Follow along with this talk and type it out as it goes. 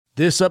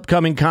This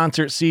upcoming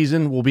concert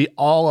season will be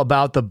all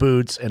about the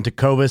boots, and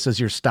Tecovas is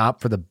your stop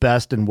for the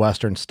best in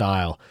Western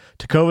style.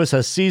 Tecovas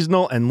has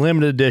seasonal and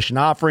limited edition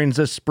offerings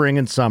this spring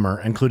and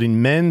summer,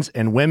 including men's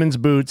and women's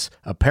boots,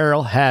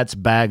 apparel, hats,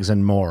 bags,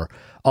 and more.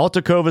 All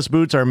Tecovas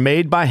boots are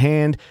made by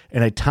hand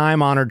in a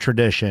time-honored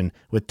tradition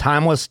with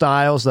timeless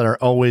styles that are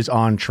always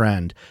on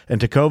trend. And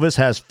Tecovas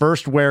has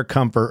first wear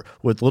comfort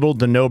with little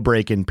to no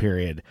break-in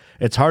period.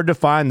 It's hard to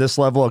find this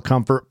level of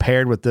comfort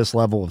paired with this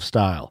level of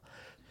style.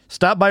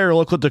 Stop by your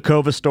local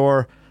Tecovas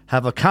store,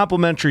 have a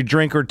complimentary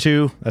drink or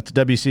two, that's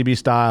WCB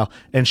style,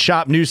 and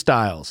shop new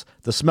styles.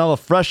 The smell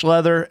of fresh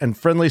leather and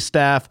friendly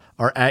staff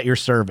are at your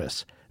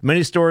service.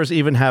 Many stores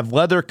even have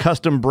leather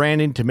custom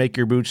branding to make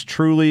your boots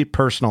truly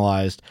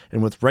personalized.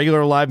 And with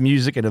regular live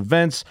music and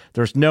events,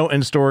 there's no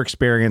in-store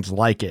experience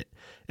like it.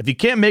 If you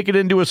can't make it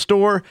into a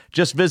store,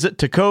 just visit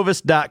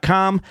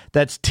tecovas.com.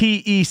 That's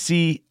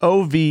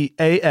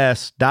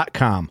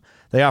TECOVAS.com.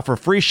 They offer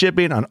free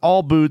shipping on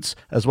all boots,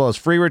 as well as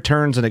free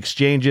returns and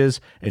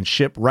exchanges, and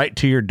ship right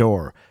to your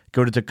door.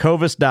 Go to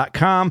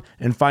tecovas.com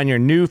and find your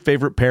new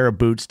favorite pair of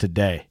boots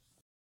today.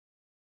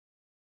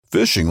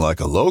 Fishing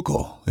like a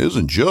local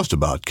isn't just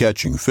about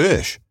catching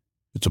fish.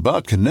 It's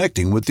about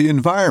connecting with the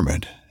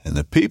environment and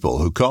the people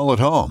who call it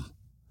home.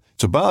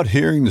 It's about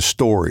hearing the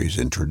stories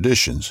and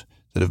traditions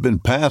that have been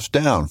passed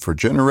down for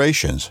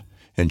generations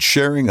and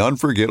sharing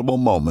unforgettable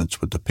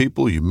moments with the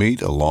people you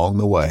meet along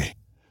the way.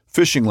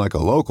 Fishing like a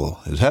local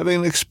is having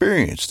an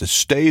experience that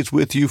stays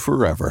with you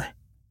forever.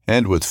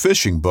 And with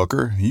Fishing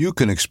Booker, you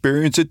can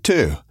experience it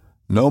too,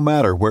 no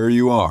matter where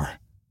you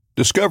are.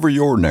 Discover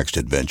your next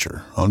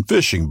adventure on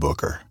Fishing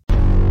Booker.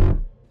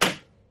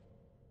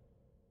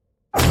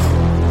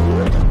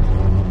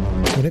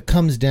 When it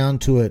comes down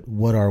to it,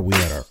 what are we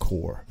at our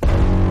core?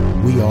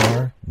 We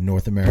are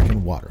North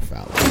American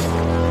waterfowl.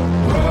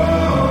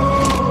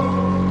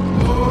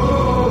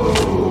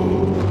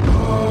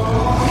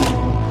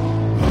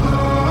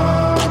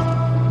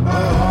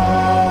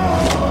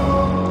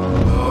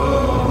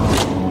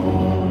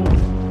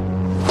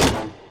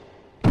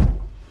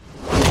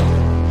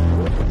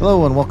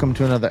 Hello and welcome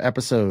to another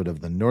episode of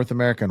the North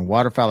American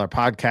Waterfowler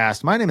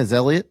Podcast. My name is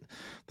Elliot.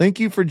 Thank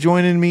you for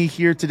joining me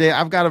here today.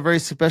 I've got a very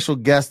special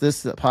guest.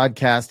 This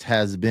podcast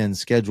has been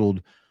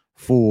scheduled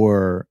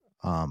for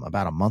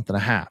about a month and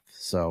a half.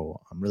 So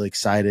I'm really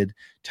excited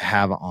to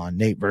have on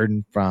Nate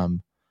Verdin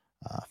from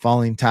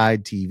Falling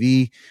Tide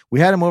TV. We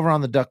had him over on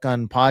the Duck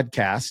Gun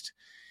podcast,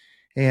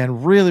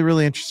 and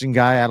really interesting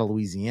guy out of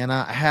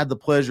Louisiana. I had the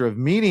pleasure of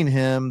meeting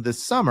him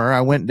this summer.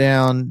 I went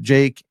down,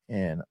 Jake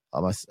and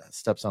my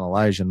stepson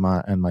Elijah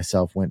and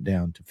myself went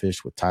down to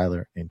fish with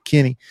Tyler and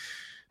Kenny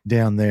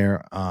down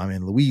there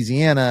in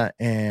Louisiana,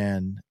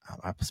 and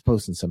I was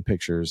posting some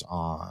pictures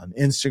on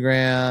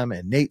Instagram,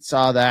 and Nate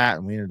saw that,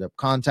 and we ended up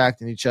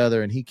contacting each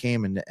other, and he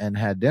came and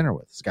had dinner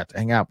with us. Got to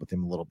hang out with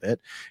him a little bit,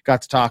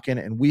 got to talking,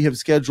 and we have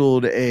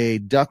scheduled a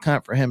duck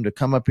hunt for him to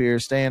come up here,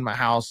 stay in my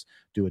house,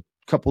 do a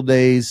couple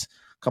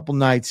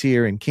nights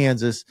here in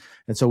Kansas.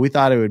 And so we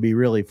thought it would be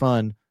really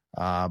fun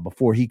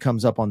before he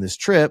comes up on this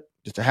trip,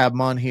 just to have him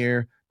on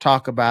here,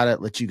 talk about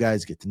it, let you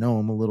guys get to know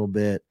him a little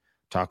bit,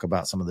 talk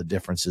about some of the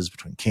differences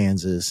between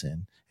Kansas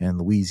and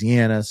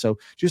Louisiana. So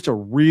just a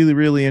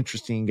really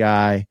interesting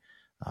guy,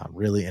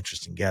 really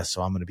interesting guest.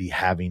 So I'm going to be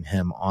having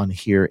him on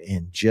here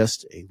in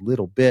just a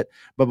little bit.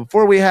 But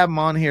before we have him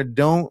on here,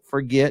 don't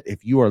forget,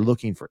 if you are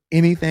looking for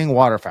anything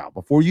waterfowl,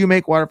 before you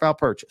make waterfowl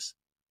purchase,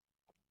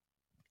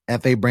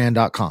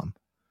 fabrand.com.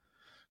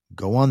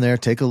 Go on there,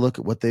 take a look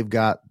at what they've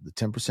got. The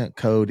 10%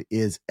 code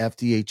is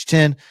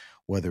FDH10,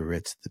 whether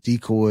it's the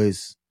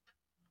decoys,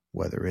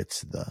 whether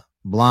it's the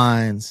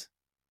blinds,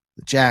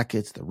 the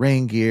jackets, the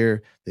rain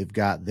gear. They've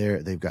got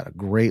a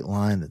great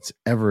line that's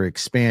ever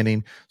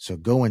expanding. So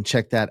go and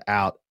check that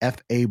out.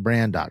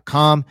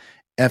 fabrand.com,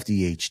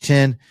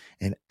 FDH10.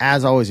 And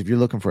as always, if you're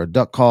looking for a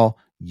duck call,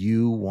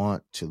 you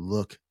want to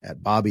look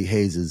at Bobby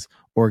Hayes's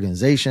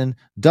organization,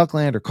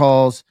 Ducklander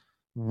Calls.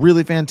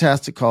 Really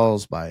fantastic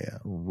calls by a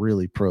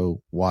really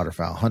pro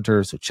waterfowl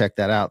hunter. So check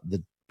that out.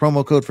 The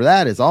promo code for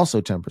that is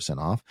also 10%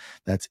 off.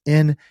 That's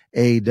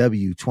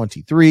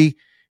NAW23,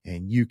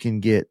 and you can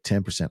get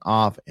 10%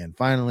 off. And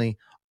finally,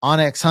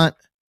 Onyx Hunt.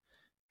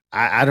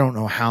 I don't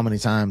know how many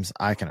times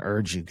I can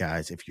urge you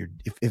guys,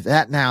 if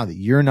that now that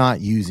you're not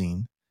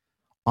using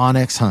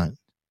Onyx Hunt,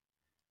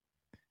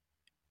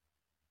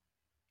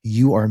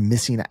 you are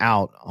missing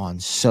out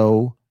on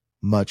so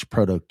much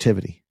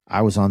productivity.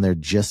 I was on there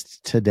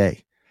just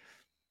today,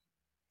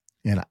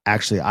 and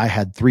actually I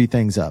had 3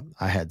 things up.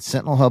 I had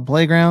Sentinel Hub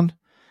Playground,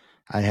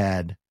 I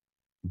had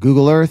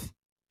Google Earth,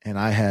 and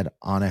I had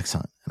Onyx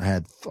Hunt. And I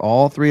had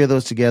all 3 of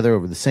those together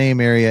over the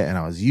same area, and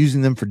I was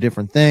using them for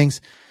different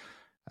things.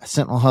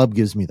 Sentinel Hub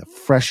gives me the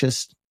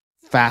freshest,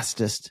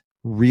 fastest,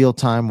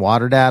 real-time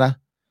water data.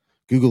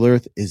 Google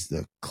Earth is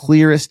the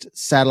clearest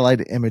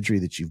satellite imagery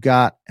that you've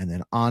got, and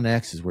then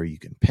Onyx is where you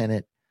can pin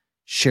it,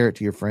 share it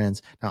to your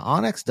friends. Now,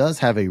 Onyx does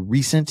have a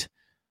recent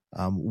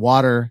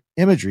water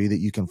imagery that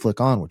you can flick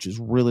on, which is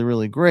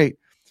really great.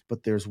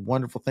 but there's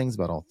wonderful things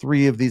about all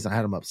three of these. I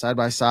had them up side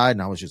by side,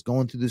 and I was just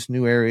going through this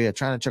new area,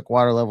 trying to check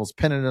water levels,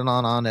 pinning it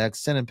on Onyx,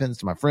 sending pins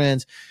to my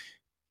friends.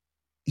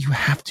 You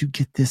have to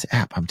get this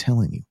app. I'm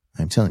telling you,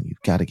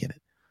 you've got to get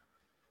it.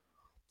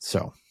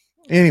 So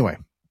anyway,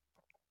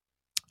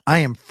 I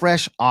am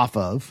fresh off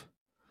of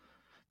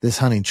this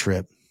hunting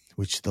trip,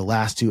 which the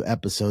last two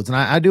episodes, and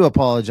I do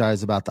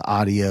apologize about the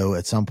audio.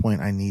 At some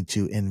point, I need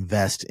to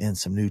invest in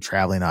some new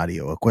traveling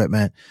audio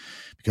equipment,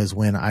 because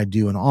when I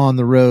do an on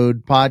the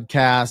road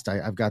podcast,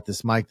 I've got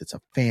this mic that's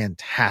a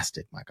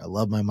fantastic mic. I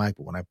love my mic,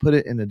 but when I put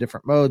it in a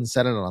different mode and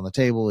set it on the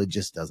table, it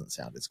just doesn't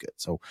sound as good.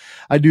 So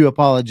I do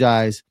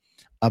apologize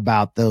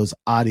about those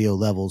audio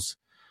levels.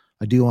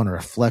 I do want to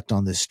reflect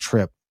on this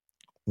trip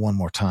one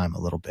more time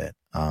a little bit.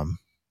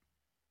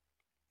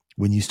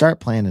 When you start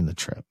planning a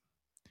trip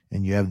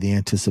and you have the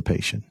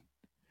anticipation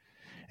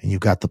and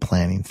you've got the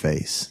planning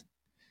phase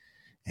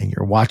and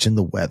you're watching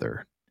the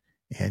weather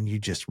and you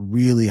just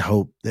really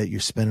hope that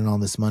you're spending all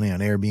this money on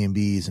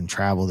Airbnbs and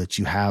travel, that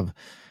you have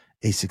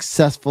a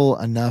successful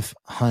enough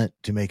hunt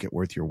to make it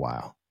worth your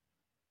while.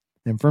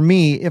 And for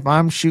me, if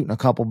I'm shooting a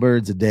couple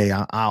birds a day,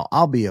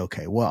 I'll be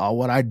okay. Well,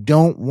 what I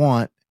don't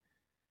want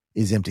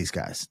is empty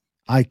skies.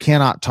 I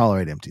cannot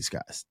tolerate empty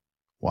skies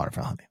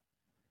waterfowl hunting.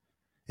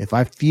 If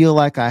I feel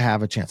like I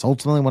have a chance,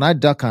 ultimately when I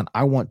duck hunt,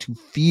 I want to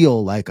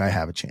feel like I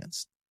have a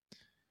chance.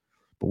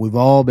 But we've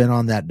all been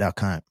on that duck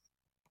hunt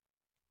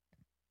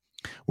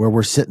where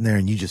we're sitting there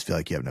and you just feel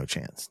like you have no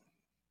chance.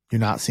 You're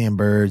not seeing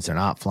birds, they're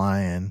not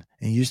flying,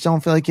 and you just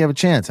don't feel like you have a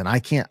chance. And I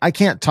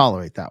can't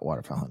tolerate that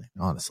waterfowl hunting,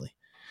 honestly,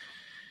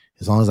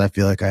 as long as I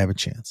feel like I have a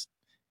chance.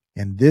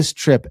 And this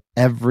trip,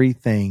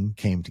 everything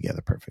came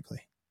together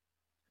perfectly.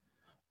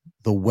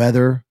 The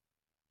weather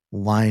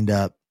lined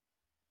up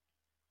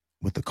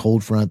with the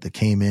cold front that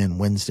came in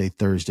Wednesday,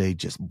 Thursday,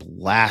 just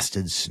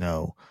blasted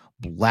snow,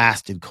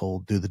 blasted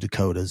cold through the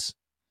Dakotas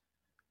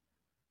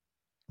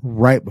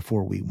right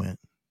before we went.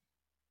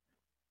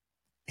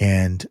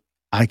 And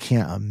I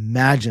can't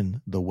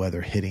imagine the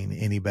weather hitting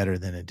any better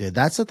than it did.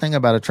 That's the thing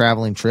about a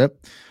traveling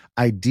trip.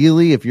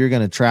 Ideally, if you're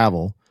going to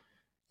travel,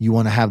 you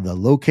want to have the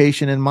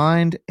location in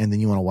mind, and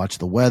then you want to watch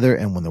the weather.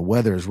 And when the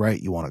weather is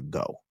right, you want to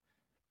go.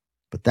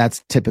 But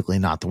that's typically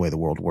not the way the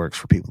world works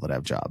for people that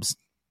have jobs.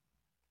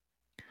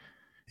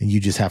 And you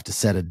just have to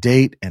set a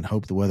date and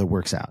hope the weather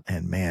works out.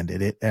 And man,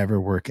 did it ever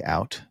work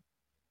out.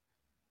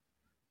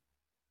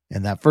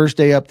 And that first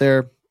day up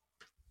there,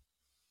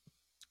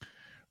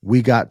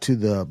 we got to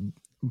the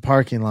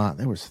parking lot.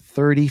 There was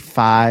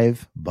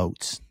 35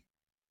 boats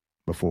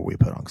before we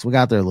put on, because we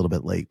got there a little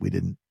bit late. We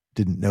didn't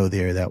know the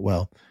area that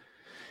well.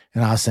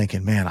 And I was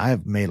thinking, man,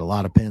 I've made a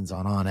lot of pins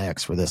on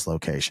OnX for this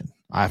location.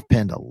 I've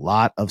pinned a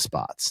lot of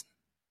spots.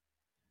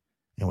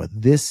 And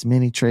with this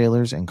many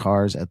trailers and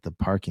cars at the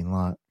parking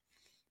lot,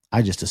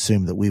 I just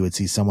assumed that we would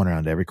see someone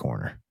around every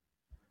corner.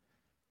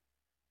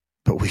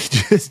 But we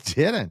just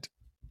didn't.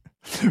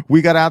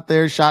 We got out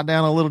there, shot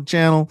down a little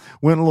channel,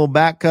 went a little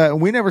back cut,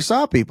 and we never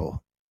saw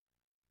people.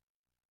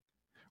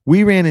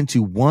 We ran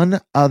into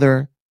one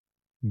other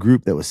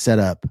group that was set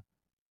up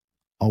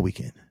all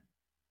weekend.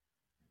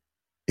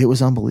 It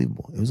was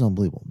unbelievable. It was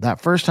unbelievable. That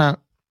first time,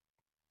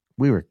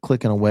 we were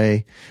clicking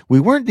away.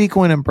 We weren't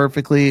decoying them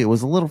perfectly. It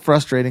was a little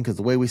frustrating because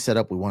the way we set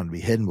up, we wanted to be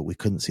hidden, but we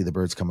couldn't see the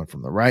birds coming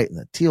from the right. And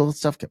the teal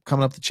stuff kept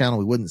coming up the channel.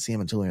 We wouldn't see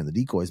them until we were in the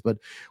decoys. But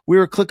we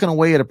were clicking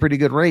away at a pretty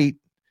good rate.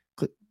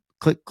 Click,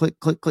 click, click,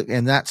 click, click.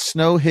 And that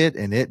snow hit,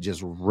 and it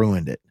just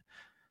ruined it.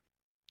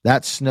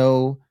 That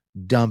snow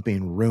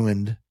dumping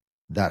ruined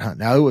that hunt.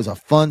 Now, it was a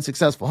fun,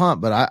 successful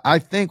hunt, but I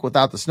think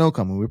without the snow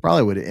coming, we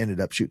probably would have ended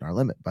up shooting our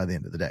limit by the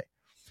end of the day.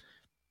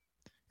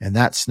 And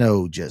that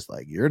snow just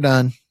like, you're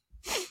done.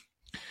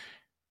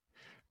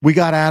 We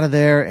got out of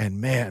there,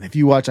 and man, if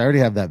you watch, I already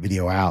have that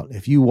video out.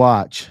 If you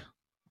watch,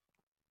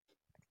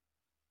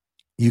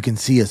 you can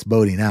see us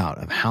boating out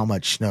of how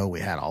much snow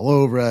we had all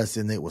over us.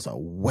 And it was a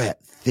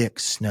wet, thick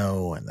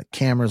snow, and the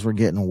cameras were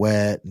getting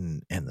wet,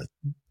 and the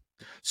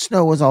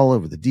snow was all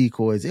over the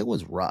decoys. It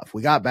was rough.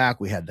 We got back.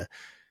 We had to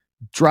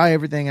dry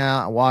everything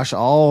out, wash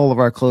all of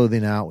our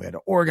clothing out. We had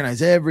to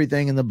organize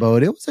everything in the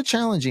boat. It was a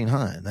challenging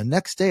hunt. And the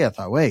next day I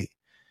thought, wait,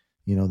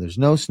 there's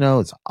no snow.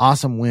 It's an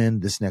awesome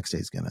wind. This next day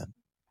is going to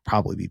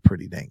probably be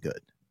pretty dang good.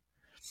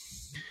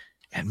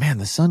 And man,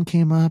 the sun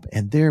came up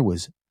and there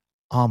was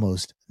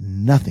almost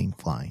nothing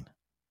flying.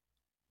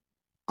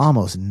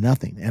 Almost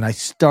nothing. And I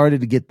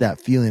started to get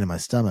that feeling in my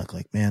stomach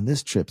like, man,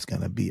 this trip's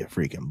going to be a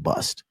freaking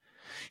bust.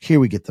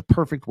 Here we get the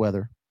perfect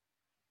weather.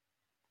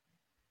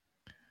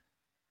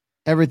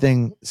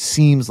 Everything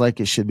seems like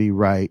it should be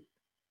right.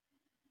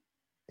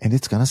 And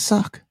it's going to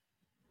suck.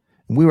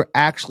 And we were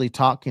actually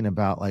talking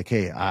about like,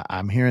 hey,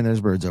 I'm hearing there's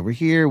birds over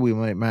here. We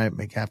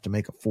might have to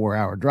make a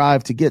 4-hour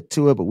drive to get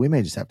to it, but we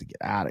may just have to get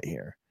out of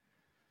here.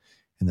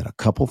 And then a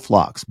couple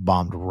flocks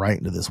bombed right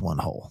into this one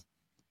hole.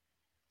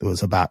 It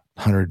was about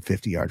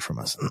 150 yards from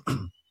us.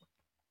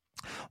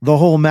 The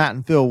whole Matt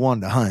and Phil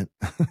wanted to hunt.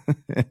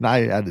 And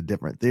I had a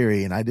different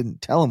theory, and I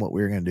didn't tell them what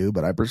we were going to do,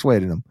 but I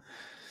persuaded them.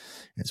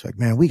 And it's like,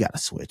 man, we got to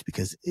switch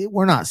because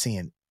we're not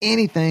seeing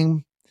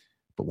anything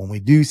But when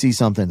we do see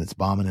something that's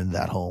bombing into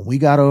that hole, we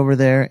got over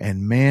there,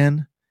 and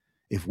man,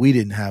 if we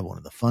didn't have one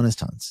of the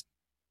funnest hunts.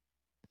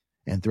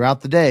 And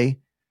throughout the day,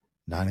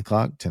 9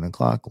 o'clock, 10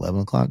 o'clock,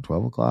 11 o'clock,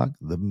 12 o'clock,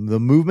 the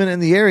movement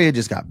in the area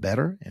just got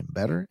better and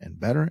better and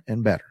better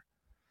and better.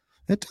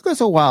 It took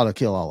us a while to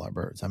kill all our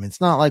birds. I mean, it's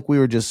not like we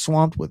were just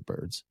swamped with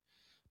birds,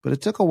 but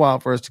it took a while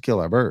for us to kill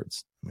our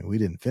birds. I mean, we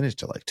didn't finish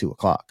till like 2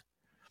 o'clock.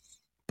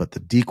 But the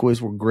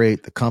decoys were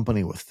great. The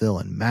company with Phil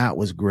and Matt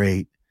was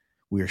great.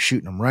 We were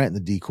shooting them right in the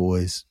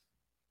decoys.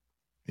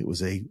 It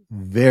was a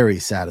very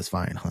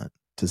satisfying hunt,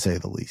 to say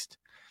the least.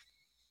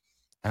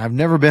 And I've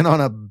never been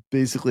on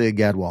basically a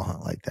gadwall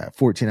hunt like that.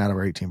 14 out of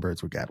our 18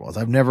 birds were gadwalls.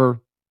 I've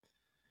never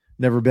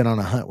been on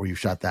a hunt where you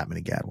shot that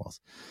many gadwalls.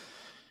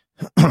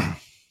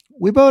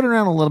 We boated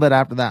around a little bit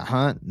after that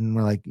hunt, and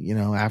we're like,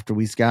 after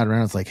we scouted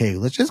around, it's like, hey,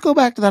 let's just go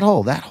back to that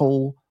hole. That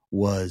hole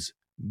was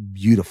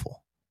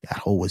beautiful. That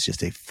hole was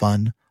just a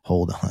fun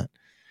hole to hunt.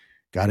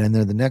 Got in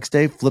there the next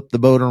day, flipped the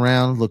boat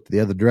around, looked the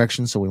other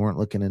direction so we weren't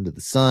looking into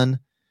the sun.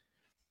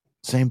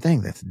 Same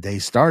thing. That day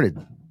started,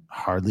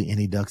 hardly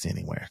any ducks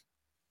anywhere.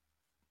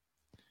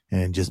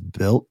 And just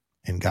built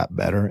and got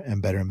better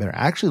and better and better.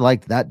 I actually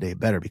liked that day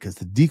better because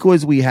the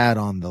decoys we had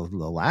on the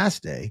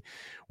last day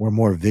were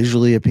more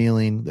visually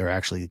appealing. They're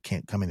actually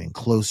coming in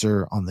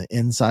closer on the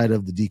inside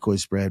of the decoy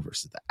spread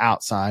versus the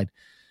outside.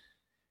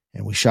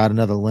 And we shot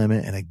another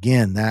limit. And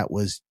again, that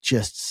was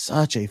just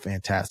such a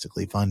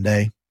fantastically fun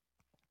day.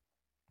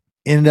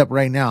 Ended up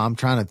right now, I'm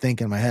trying to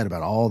think in my head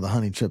about all the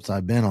hunting trips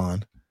I've been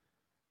on.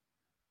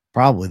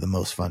 Probably the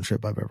most fun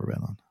trip I've ever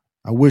been on.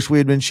 I wish we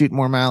had been shooting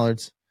more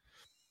mallards,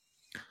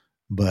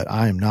 but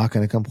I am not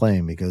going to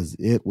complain because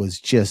it was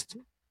just,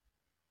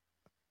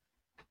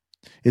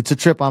 it's a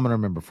trip I'm going to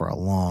remember for a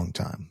long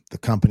time. The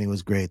company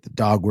was great. The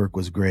dog work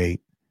was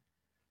great.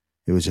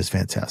 It was just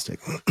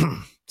fantastic.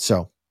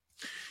 So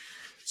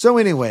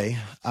anyway,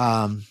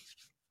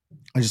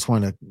 I just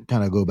want to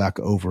kind of go back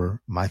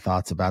over my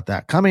thoughts about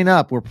that. Coming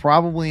up, we're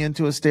probably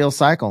into a stale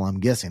cycle, I'm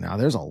guessing. Now,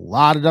 there's a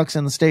lot of ducks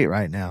in the state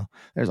right now.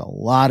 There's a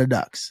lot of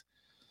ducks.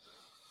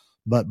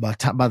 But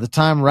by the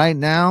time right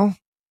now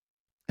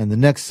and the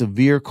next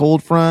severe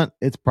cold front,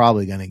 it's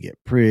probably going to get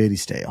pretty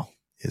stale,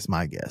 is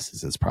my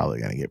guess. It's probably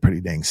going to get pretty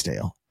dang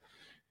stale.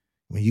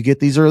 When you get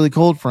these early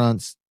cold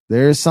fronts,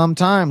 there's some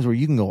times where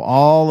you can go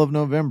all of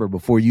November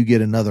before you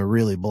get another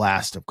really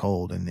blast of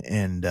cold, and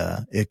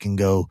it can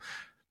go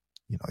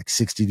like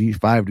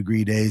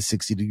 65-degree days,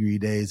 60-degree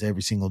days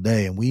every single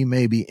day. And we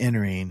may be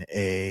entering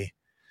a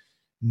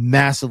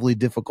massively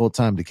difficult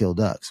time to kill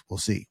ducks. We'll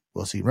see.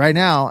 Right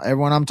now,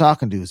 everyone I'm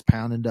talking to is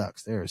pounding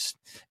ducks. There's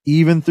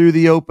even through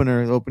the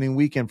opening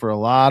weekend for a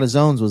lot of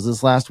zones was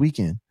this last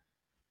weekend.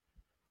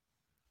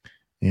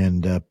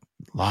 And a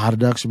lot of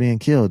ducks are being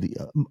killed. The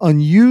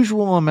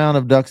unusual amount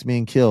of ducks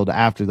being killed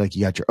after, like,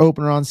 you got your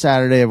opener on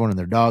Saturday, everyone and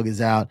their dog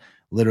is out.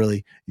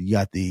 Literally, you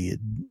got the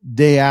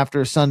day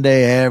after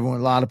Sunday, a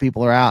lot of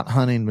people are out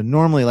hunting, but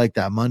normally like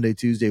that Monday,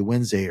 Tuesday,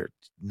 Wednesday are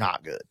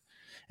not good.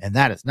 And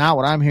that is not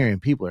what I'm hearing.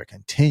 People are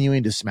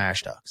continuing to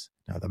smash ducks.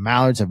 Now, the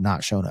mallards have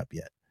not shown up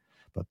yet,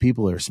 but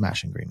people are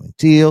smashing green-winged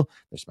teal.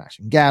 They're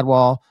smashing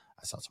gadwall.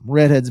 I saw some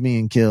redheads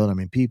being killed. I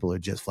mean, people are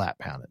just flat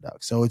pounding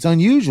ducks. So it's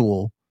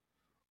unusual.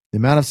 The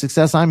amount of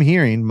success I'm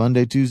hearing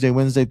Monday, Tuesday,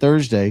 Wednesday,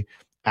 Thursday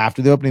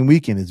after the opening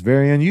weekend is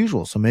very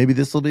unusual. So maybe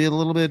this will be a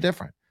little bit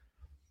different.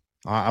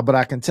 But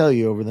I can tell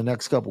you over the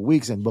next couple of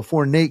weeks, and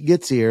before Nate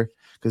gets here,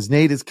 because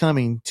Nate is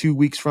coming 2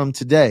 weeks from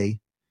today,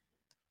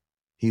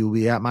 he will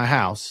be at my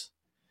house,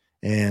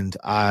 and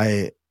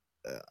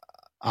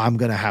I'm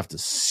going to have to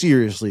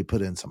seriously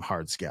put in some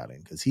hard scouting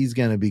because he's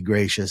going to be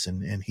gracious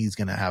and he's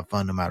going to have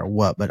fun no matter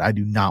what. But I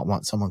do not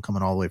want someone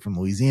coming all the way from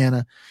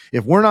Louisiana.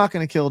 If we're not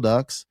going to kill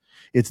ducks,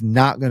 it's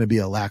not going to be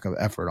a lack of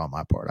effort on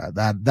my part.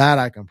 That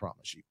I can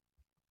promise you.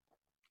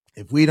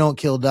 If we don't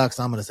kill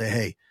ducks, I'm going to say,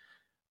 hey,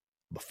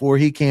 before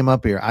he came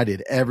up here, I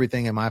did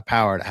everything in my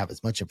power to have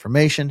as much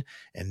information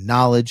and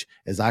knowledge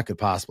as I could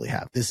possibly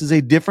have. This is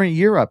a different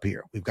year up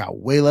here. We've got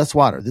way less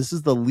water. This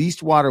is the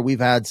least water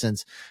we've had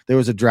since there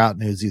was a drought,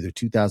 and it was either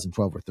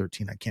 2012 or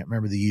 13. I can't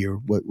remember the year,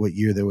 what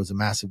year there was a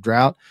massive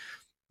drought.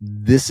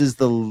 This is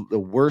the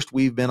worst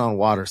we've been on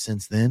water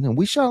since then. And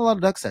we shot a lot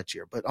of ducks that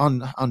year, but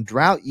on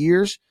drought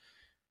years,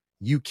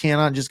 you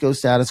cannot just go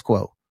status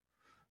quo.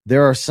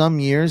 There are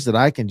some years that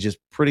I can just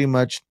pretty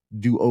much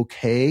do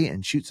okay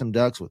and shoot some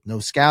ducks with no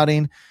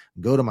scouting,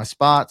 go to my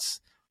spots,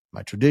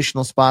 my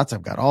traditional spots.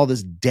 I've got all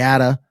this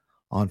data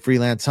on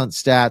Freelance Hunt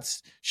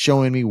Stats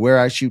showing me where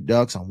I shoot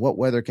ducks on what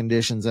weather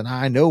conditions, and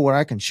I know where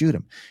I can shoot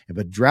them.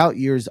 But drought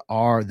years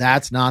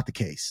that's not the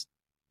case.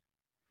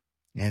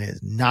 And it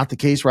is not the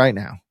case right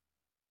now.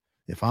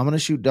 If I'm going to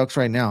shoot ducks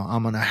right now,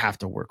 I'm going to have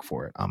to work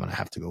for it. I'm going to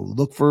have to go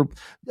look for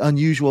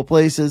unusual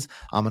places.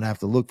 I'm going to have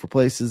to look for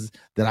places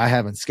that I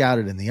haven't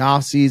scouted in the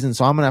off season.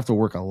 So I'm going to have to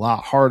work a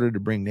lot harder to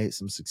bring Nate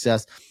some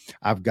success.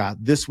 I've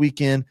got this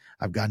weekend.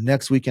 I've got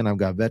next weekend. I've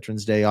got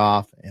Veterans Day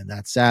off, and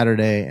that's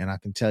Saturday. And I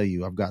can tell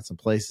you, I've got some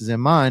places in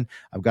mind.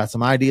 I've got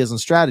some ideas and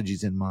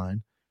strategies in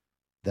mind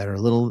that are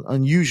a little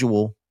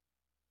unusual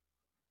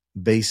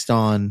based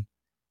on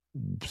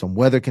some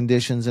weather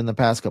conditions in the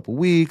past couple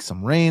weeks,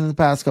 some rain in the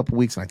past couple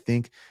weeks. And I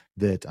think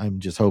that I'm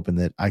just hoping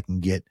that I can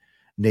get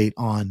Nate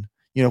on.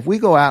 If we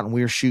go out and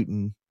we're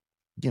shooting,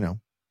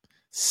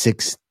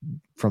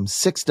 from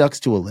six ducks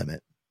to a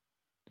limit,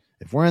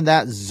 if we're in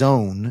that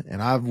zone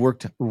and I've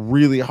worked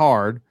really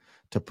hard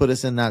to put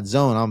us in that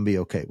zone, I'm going to be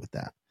okay with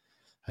that.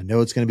 I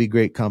know it's going to be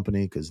great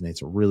company because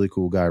Nate's a really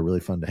cool guy, really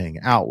fun to hang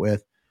out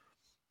with.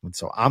 And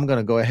so I'm going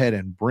to go ahead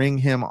and bring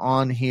him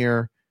on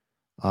here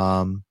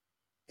and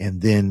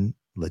then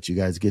let you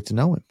guys get to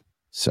know him.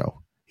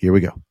 So here we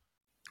go.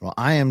 Well,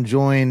 I am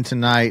joined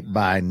tonight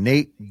by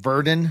Nate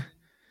Verdin,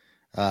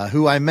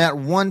 who I met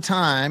one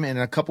time. In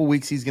a couple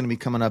weeks, he's going to be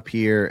coming up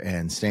here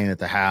and staying at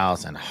the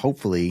house, and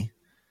hopefully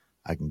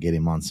I can get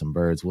him on some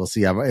birds. We'll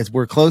see.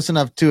 We're close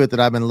enough to it that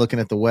I've been looking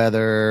at the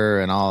weather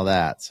and all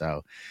that.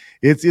 So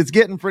it's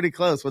getting pretty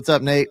close. What's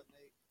up, Nate?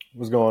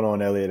 What's going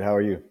on, Elliot? How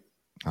are you?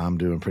 I'm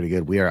doing pretty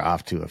good. We are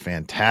off to a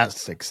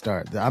fantastic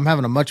start. I'm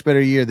having a much better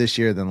year this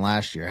year than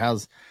last year.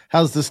 How's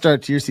the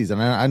start to your season?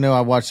 I know I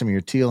watched some of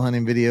your teal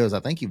hunting videos. I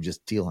think you've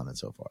just teal hunted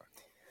so far.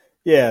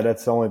 Yeah,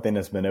 that's the only thing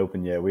that's been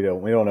open yet. We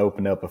don't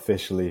open up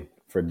officially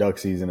for duck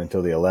season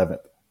until the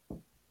 11th.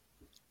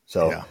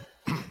 So, yeah.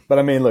 But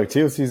I mean, look,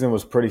 teal season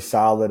was pretty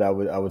solid. I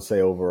would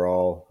say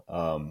overall.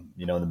 In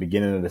the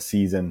beginning of the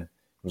season,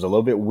 it was a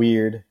little bit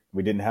weird.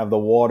 We didn't have the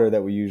water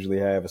that we usually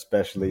have,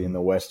 especially in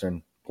the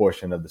western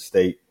portion of the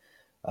state.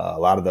 A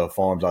lot of the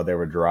farms out there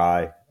were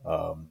dry.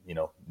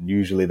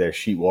 Usually there's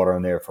sheet water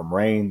in there from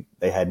rain.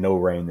 They had no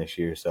rain this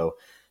year, so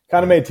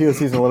kind of made teal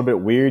season a little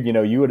bit weird.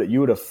 You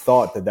would have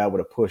thought that would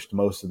have pushed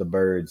most of the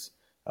birds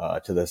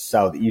to the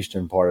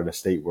southeastern part of the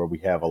state where we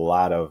have a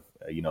lot of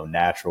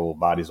natural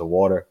bodies of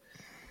water.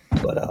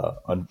 But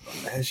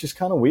it's just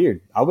kind of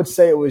weird. I would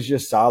say it was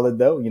just solid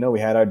though. We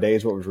had our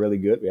days where it was really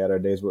good. We had our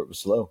days where it was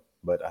slow.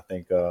 But I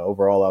think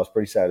overall I was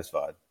pretty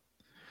satisfied.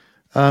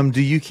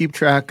 Do you keep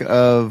track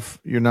of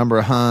your number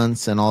of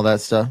hunts and all that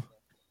stuff?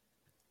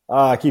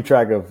 I keep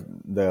track of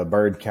the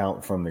bird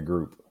count from the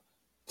group,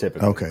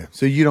 typically. Okay,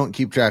 so you don't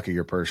keep track of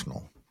your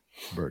personal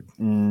bird.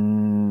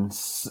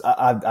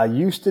 I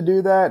used to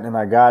do that, and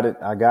I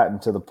gotten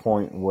to the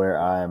point where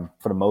I'm,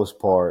 for the most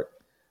part,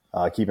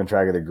 keeping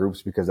track of the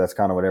groups because that's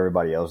kind of what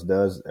everybody else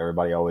does.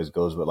 Everybody always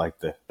goes with like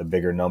the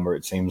bigger number,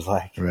 it seems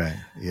like. Right.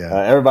 Yeah.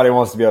 Everybody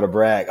wants to be able to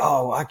brag.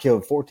 Oh, I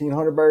killed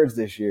 1,400 birds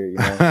this year.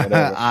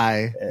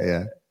 Whatever.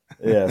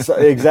 Yeah. So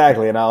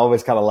exactly. And I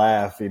always kind of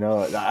laugh.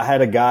 I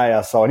had a guy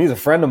I saw, and he's a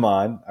friend of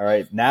mine. All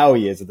right. Now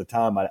he is. At the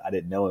time, I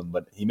didn't know him,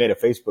 but he made a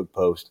Facebook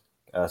post.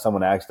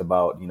 Someone asked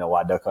about,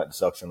 why duck hunting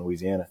sucks in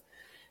Louisiana.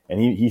 And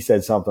he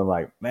said something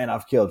like, man,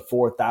 I've killed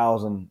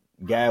 4,000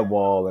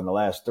 gadwall in the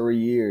last 3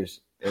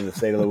 years in the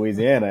state of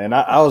Louisiana. And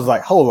I was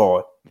like, hold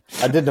on.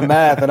 I did the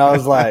math and I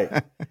was like,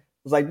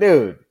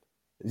 dude,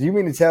 do you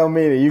mean to tell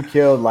me that you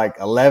killed like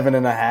 11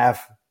 and a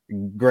half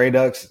gray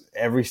ducks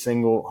every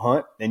single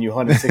hunt and you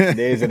hunted 60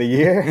 days of the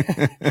year?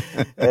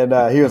 And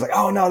he was like,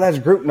 oh no, that's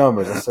group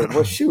numbers. I said,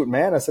 well, shoot,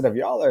 man. I said, if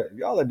y'all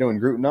are doing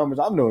group numbers,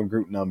 I'm doing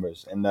group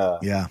numbers. And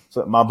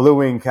so my blue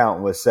wing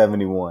count was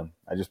 71.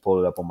 I just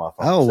pulled it up on my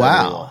phone. Oh,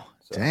 wow.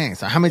 So, dang.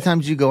 So how many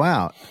times did you go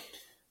out?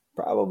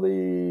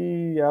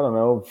 Probably, I don't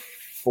know,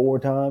 4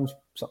 times,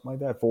 something like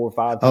that, 4 or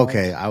 5 times.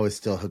 Okay, I was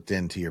still hooked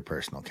into your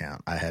personal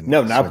count. I hadn't.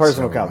 No, not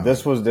personal count.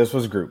 This was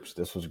groups.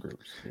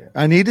 Yeah.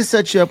 I need to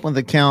set you up with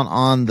the count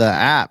on the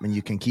app, and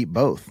you can keep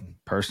both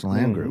personal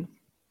and group.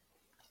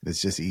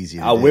 It's just easy.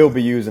 I will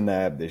be using the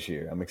app this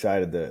year. I'm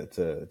excited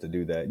to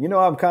do that.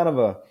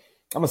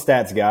 I'm a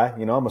stats guy.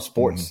 I'm a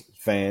sports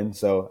fan,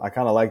 so I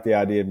kind of like the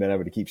idea of being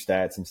able to keep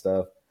stats and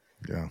stuff.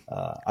 Yeah.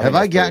 Have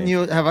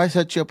I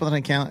set you up with an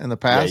account in the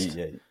past?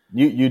 Yeah.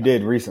 You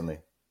did recently.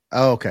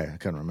 Oh, okay. I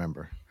couldn't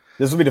remember.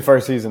 This will be the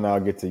first season I'll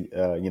get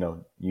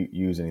to,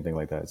 use anything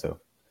like that. So,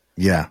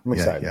 yeah, I'm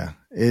excited. Yeah.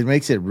 It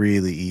makes it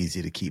really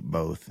easy to keep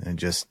both and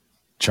just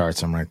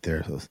charts them right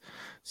there.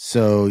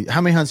 So,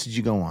 how many hunts did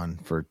you go on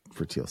for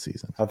teal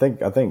season? I think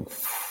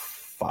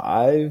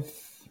 5.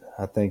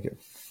 I think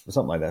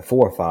something like that.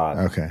 4 or 5.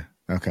 Okay.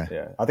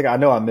 Yeah. I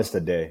know I missed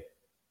a day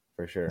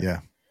for sure.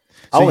 Yeah.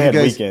 I only had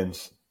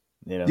weekends.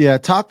 Yeah.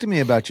 Talk to me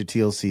about your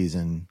teal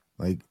season.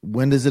 Like,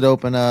 when does it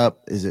open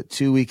up? Is it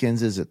 2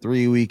 weekends? Is it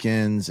 3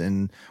 weekends?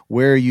 And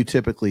where are you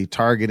typically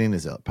targeting?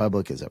 Is it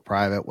public? Is it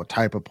private? What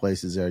type of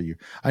places are you?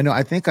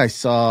 I think I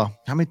saw,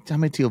 how many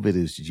teal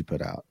videos did you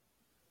put out?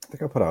 I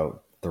think I put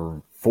out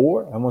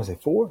 4. I want to say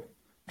 4. I'm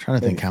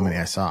trying to think how many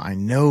I saw. I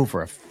know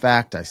for a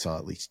fact I saw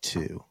at least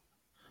 2.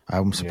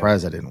 I'm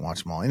surprised I didn't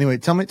watch them all. Anyway,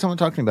 talk to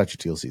me about your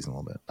teal season a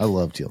little bit. I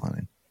love teal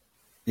hunting.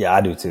 Yeah, I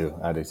do too.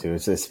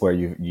 It's just where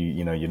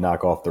you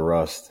knock off the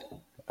rust.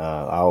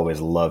 I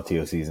always love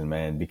teal season,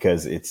 man,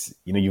 because it's,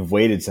 you've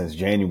waited since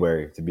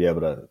January to be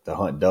able to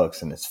hunt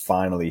ducks, and it's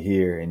finally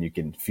here, and you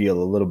can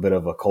feel a little bit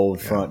of a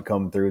cold front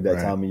come through that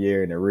time of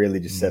year, and it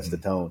really just sets the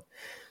tone.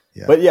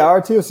 Yeah. But yeah,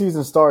 our teal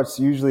season starts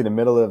usually the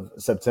middle of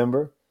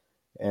September,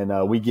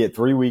 and we get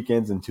 3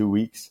 weekends in 2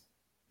 weeks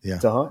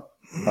to hunt.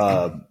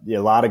 A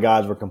lot of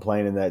guys were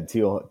complaining that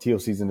teal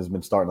season has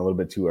been starting a little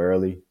bit too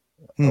early.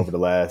 over the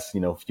last,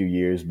 few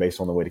years based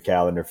on the way the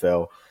calendar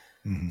fell.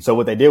 So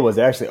what they did was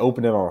they actually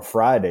opened it on a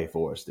Friday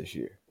for us this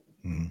year.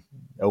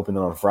 Opened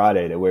it on a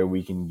Friday to where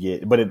we can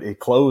get, but it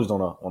closed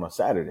on a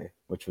Saturday,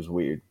 which was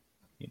weird,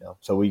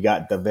 So we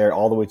got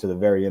all the way to the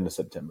very end of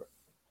September.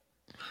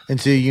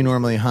 And so you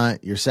normally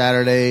hunt your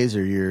Saturdays,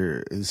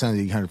 or it sounds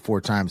like you hunted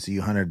 4 times. So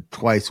you hunted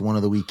twice one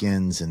of the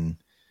weekends,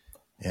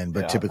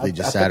 but typically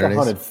just Saturdays. I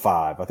hunted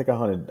 5. I think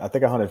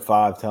I hunted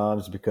 5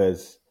 times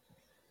because,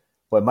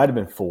 it might have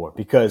been 4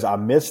 because I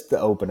missed the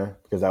opener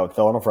because I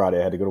fell on a Friday.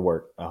 I had to go to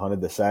work. I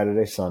hunted the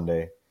Saturday,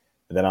 Sunday,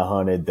 and then I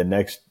hunted the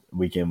next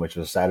weekend, which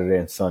was Saturday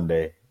and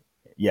Sunday.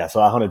 Yeah,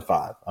 so I hunted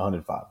 5. I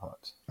hunted 5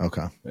 hunts.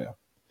 Okay. Yeah.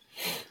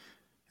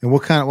 And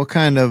what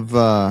kind of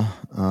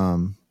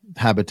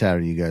habitat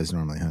are you guys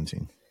normally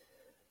hunting?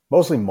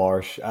 Mostly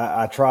marsh.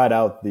 I tried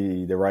out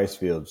the rice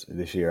fields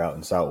this year out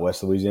in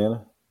Southwest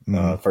Louisiana.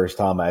 First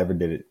time I ever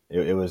did it.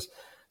 It was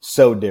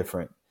so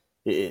different.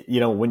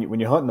 When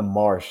you're hunting the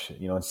marsh,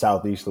 in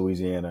Southeast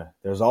Louisiana,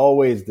 there's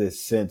always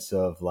this sense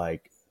of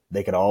like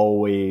they could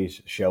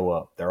always show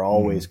up. They're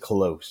always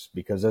close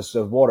because there's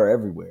water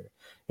everywhere.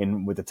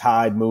 And with the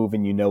tide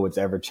moving, it's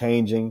ever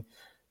changing.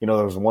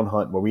 There was one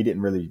hunt where we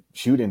didn't really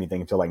shoot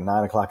anything until like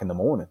 9 o'clock in the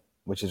morning,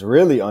 which is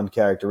really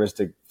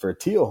uncharacteristic for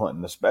teal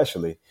hunting,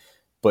 especially.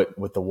 But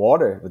with the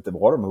water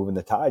moving,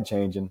 the tide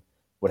changing,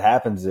 what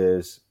happens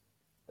is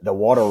the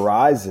water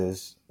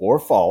rises or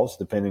falls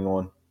depending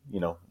on,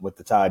 what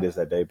the tide is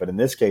that day. But in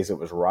this case, it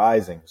was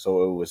rising.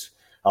 So it was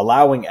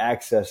allowing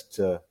access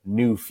to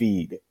new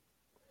feed.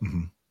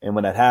 And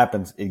when that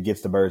happens, it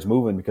gets the birds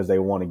moving because they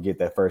want to get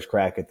that first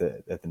crack at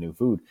the new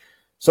food.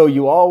 So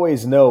you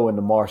always know in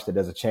the marsh that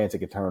there's a chance it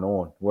could turn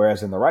on.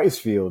 Whereas in the rice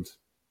fields,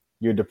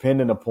 you're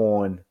dependent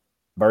upon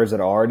birds that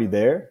are already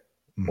there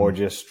or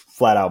just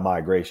flat out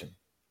migration.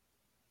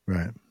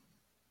 Right.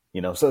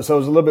 So it was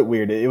a little bit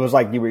weird. It was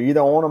like you were either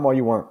on them or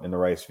you weren't in the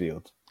rice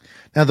fields.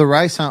 Now the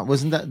rice hunt,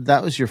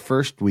 that was your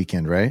first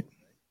weekend, right?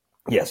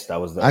 Yes, that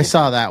was. I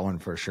saw that one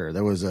for sure.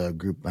 There was a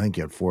group. I think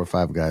you had 4 or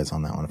 5 guys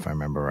on that one, if I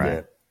remember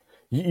right.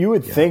 Yeah. You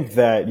would think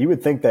that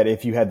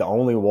if you had the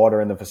only water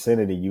in the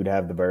vicinity, you'd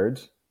have the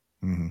birds.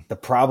 The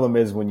problem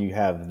is when you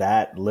have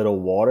that little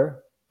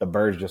water, the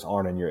birds just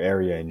aren't in your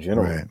area in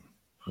general. Right.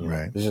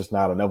 Right. There's just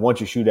not enough.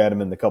 Once you shoot at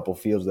them in the couple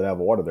fields that have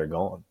water, they're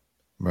gone.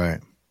 Right.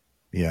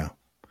 Yeah.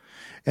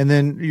 And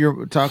then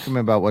you're talking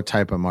about what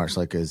type of marsh,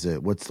 like,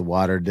 what's the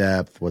water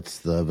depth? What's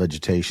the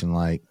vegetation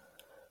like?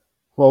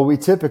 Well, we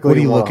typically, what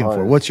are you looking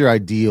for? What's your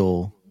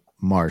ideal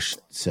marsh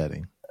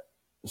setting?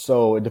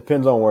 So it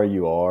depends on where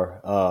you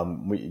are.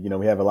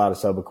 We have a lot of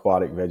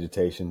subaquatic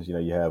vegetations.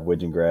 You have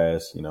widgeon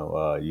grass,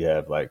 you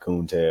have like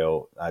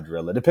coontail,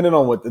 hydrilla, depending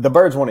on what the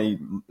birds want to eat,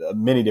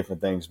 many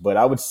different things. But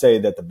I would say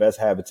that the best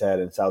habitat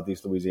in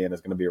Southeast Louisiana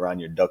is going to be around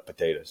your duck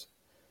potatoes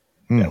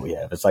that we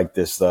have. It's like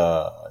this,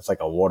 it's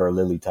like a water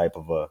lily type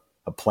of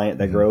a plant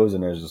that grows,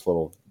 and there's this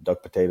little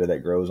duck potato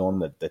that grows on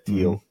the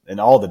teal, and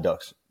all the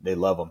ducks, they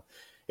love them.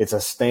 It's a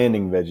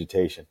standing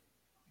vegetation.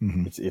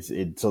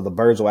 So the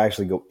birds will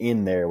actually go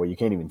in there where you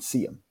can't even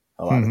see them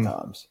a lot of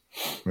times.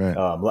 Right.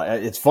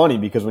 It's funny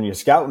because when you're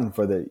scouting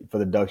for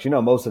the ducks,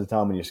 most of the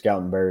time when you're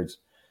scouting birds,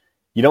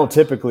 you don't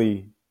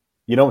typically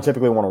want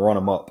to run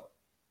them up.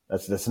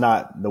 That's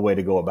not the way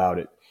to go about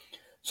it.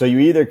 So you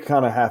either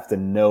kind of have to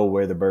know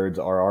where the birds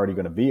are already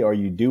going to be, or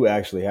you do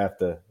actually have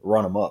to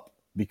run them up,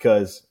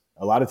 because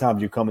a lot of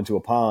times you come into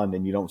a pond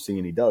and you don't see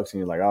any ducks and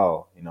you're like,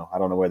 oh, I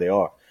don't know where they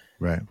are.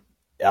 Right.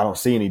 I don't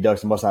see any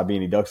ducks. There must not be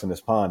any ducks in this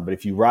pond. But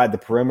if you ride the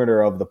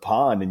perimeter of the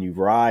pond and you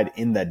ride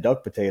in that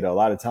duck potato, a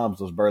lot of times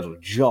those birds will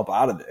jump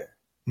out of there.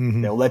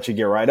 They'll let you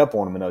get right up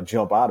on them and they'll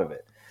jump out of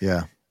it.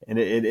 Yeah. And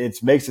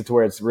it makes it to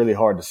where it's really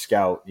hard to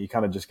scout. You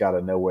kind of just got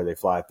to know where they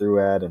fly through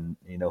at and,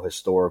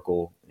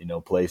 historical,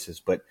 places.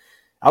 But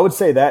I would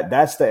say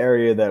that's the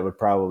area that would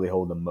probably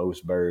hold the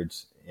most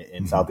birds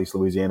in Southeast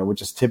Louisiana,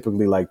 which is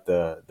typically like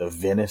the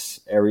Venice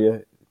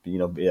area. I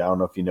don't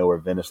know if you know where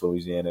Venice,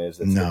 Louisiana is.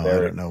 I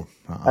don't know.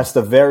 That's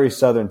the very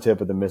southern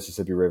tip of the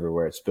Mississippi River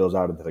where it spills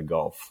out into the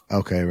Gulf.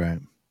 Okay, right.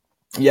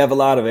 You have a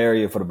lot of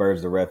area for the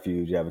birds to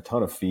refuge. You have a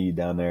ton of feed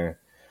down there.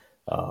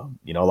 A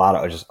lot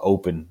of just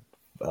open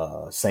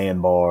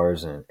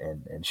sandbars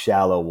and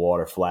shallow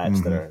water flats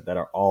that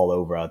are all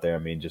over out there. I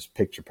mean, just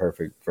picture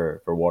perfect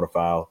for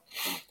waterfowl.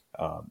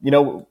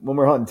 When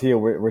we're hunting teal,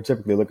 we're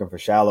typically looking for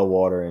shallow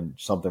water and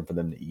something for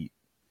them to eat.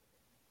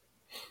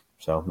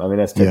 So, I mean,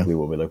 that's typically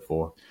what we look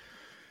for.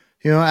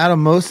 Out of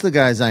most of the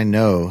guys I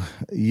know,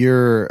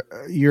 you're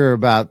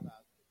about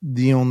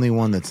the only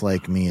one that's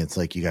like me. It's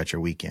like you got your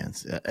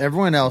weekends.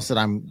 Everyone else that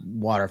I'm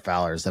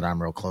waterfowlers that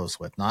I'm real close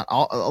with, not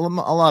all,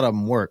 a lot of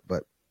them work,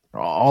 but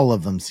all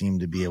of them seem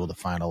to be able to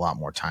find a lot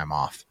more time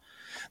off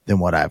than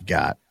what I've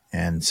got.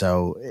 And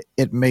so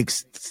it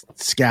makes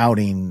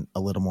scouting a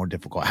little more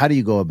difficult. How do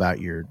you go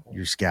about your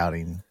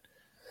scouting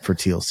for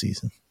teal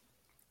season?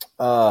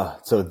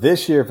 So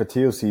this year for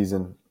teal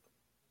season,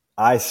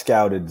 I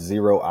scouted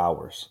 0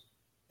 hours,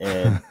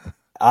 and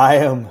I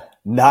am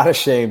not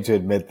ashamed to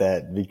admit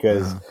that,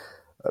 because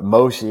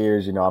most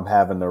years, I'm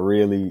having to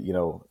really,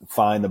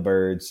 find the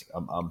birds.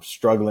 I'm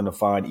struggling to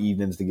find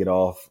evenings to get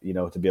off,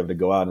 to be able to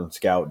go out and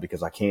scout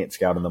because I can't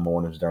scout in the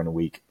mornings during the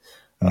week,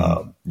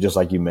 just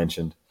like you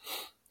mentioned.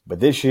 But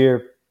this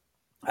year,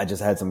 I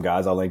just had some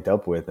guys I linked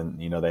up with, and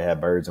they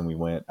had birds, and we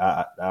went.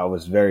 I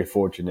was very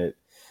fortunate,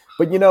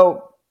 but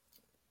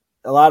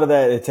a lot of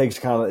that it takes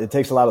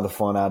a lot of the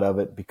fun out of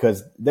it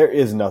because there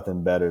is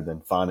nothing better than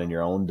finding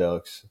your own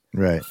ducks,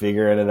 right?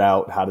 Figuring it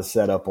out, how to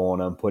set up on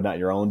them, putting out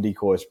your own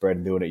decoy spread,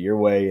 and doing it your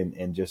way,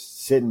 and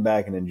just sitting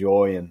back and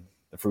enjoying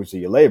the fruits of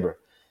your labor.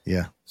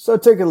 Yeah. So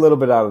it took a little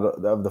bit out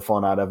of the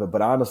fun out of it,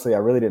 but honestly, I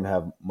really didn't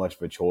have much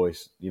of a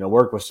choice.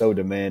 Work was so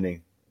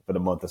demanding for the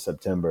month of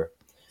September.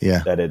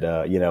 Yeah. That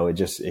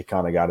it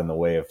kind of got in the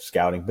way of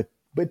scouting.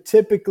 But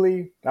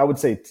typically, I would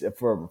say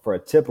for a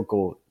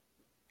typical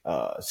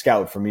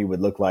scout for me would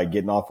look like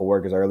getting off of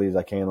work as early as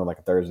I can on like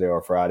a Thursday or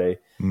a Friday,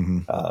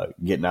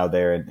 getting out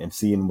there and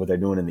seeing what they're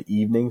doing in the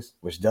evenings,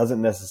 which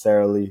doesn't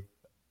necessarily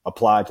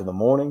apply to the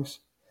mornings.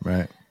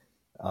 Right.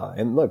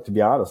 And look, to be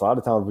honest, a lot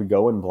of times we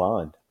go in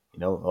blind.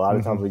 A lot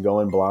of times we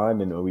go in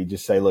blind and we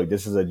just say, look,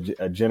 this is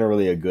a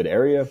generally a good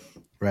area.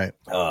 Right.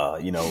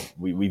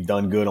 We've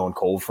done good on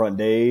cold front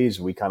days.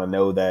 We kind of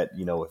know that,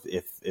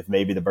 if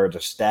maybe the birds are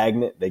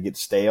stagnant, they get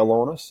stale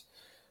on us.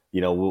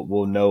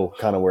 We'll know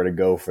kind of where to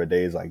go for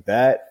days like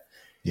that.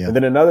 Yeah. And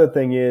then another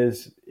thing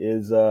is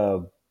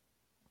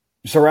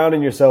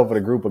surrounding yourself with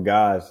a group of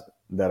guys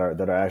that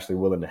are actually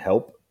willing to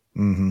help.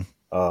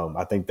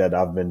 I think that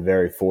I've been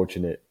very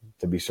fortunate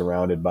to be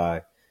surrounded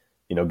by,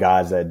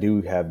 guys that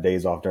do have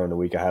days off during the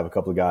week. I have a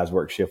couple of guys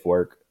work shift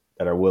work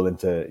that are willing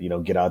to,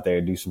 get out there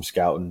and do some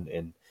scouting,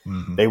 and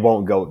they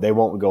won't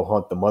go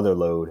hunt the mother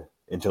load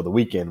until the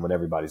weekend when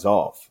everybody's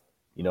off.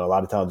 A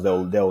lot of times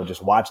they'll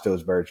just watch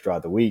those birds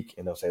throughout the week,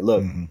 and they'll say,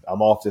 look,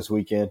 I'm off this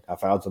weekend. I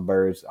found some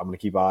birds. I'm going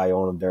to keep an eye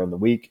on them during the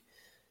week,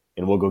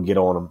 and we'll go get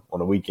on them on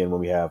the weekend when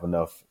we have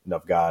enough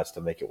guys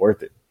to make it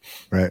worth it.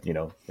 Right.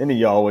 And then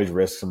you always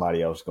risk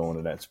somebody else going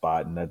to that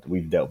spot, and that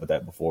we've dealt with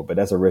that before, but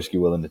that's a risk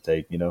you're willing to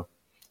take, And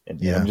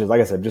I'm just,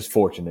 like I said, just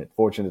fortunate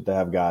to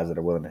have guys that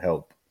are willing to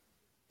help.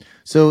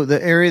 So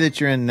the area that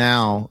you're in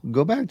now,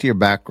 go back to your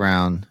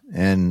background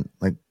and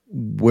like,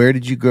 where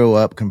did you grow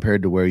up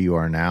compared to where you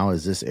are now?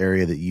 Is this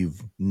area that you've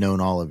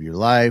known all of your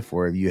life,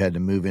 or have you had to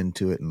move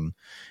into it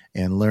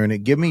and learn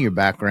it? Give me your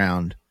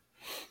background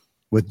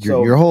with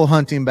your whole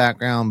hunting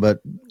background,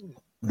 but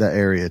the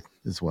area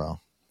as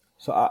well.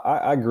 So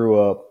I grew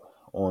up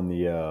on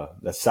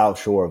the south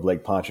shore of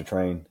Lake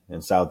Pontchartrain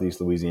in southeast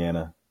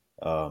Louisiana.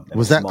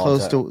 Was that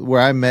close to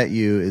where I met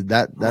you?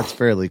 That's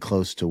fairly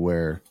close to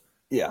where.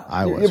 Yeah,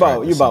 I was.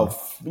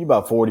 You're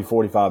about 40,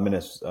 45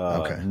 minutes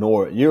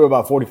north. You're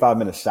about 45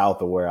 minutes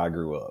south of where I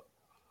grew up.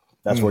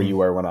 That's where you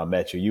were when I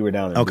met you. You were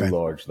down in New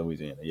Large,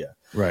 Louisiana. Yeah,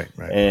 right.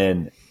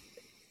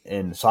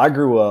 And so I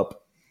grew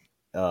up.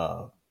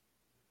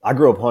 I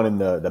grew up hunting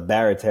the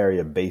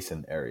Barataria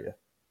Basin area,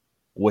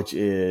 which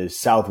is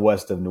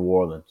southwest of New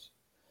Orleans.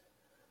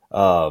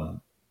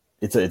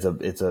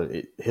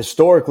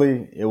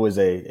 Historically it was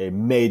a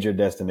major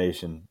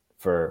destination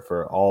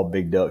for all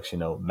big ducks,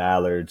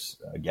 mallards,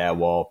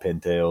 gadwall,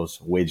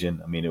 pintails,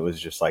 widgeon. I mean, it was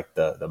just like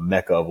the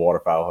mecca of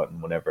waterfowl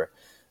hunting whenever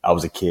I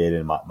was a kid,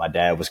 and my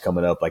dad was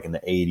coming up like in the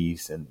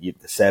 80s and the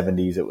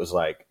 70s. It was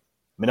like,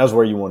 that was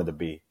where you wanted to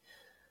be.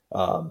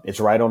 It's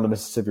right on the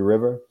Mississippi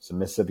River. It's a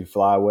Mississippi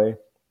flyway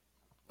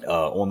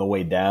on the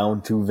way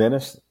down to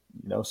Venice,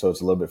 so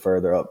it's a little bit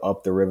further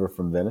up the river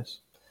from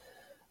Venice.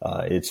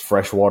 It's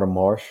freshwater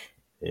marsh.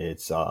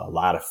 It's a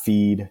lot of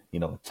feed, a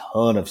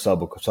ton of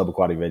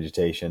subaquatic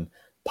vegetation,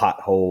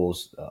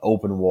 potholes,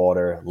 open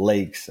water,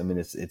 lakes. I mean,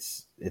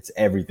 it's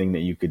everything that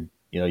you could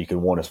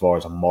want as far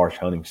as a marsh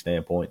hunting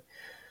standpoint.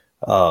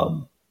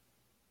 And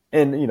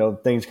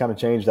things kind of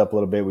changed up a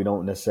little bit. We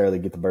don't necessarily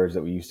get the birds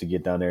that we used to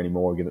get down there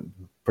anymore.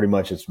 Pretty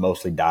much it's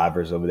mostly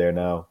divers over there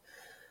now.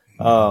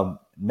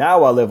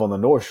 Now I live on the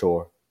north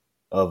shore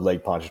of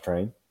Lake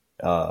Pontchartrain.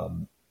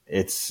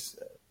 It's,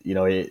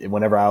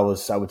 whenever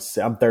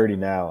I'm 30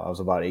 now. I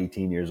was about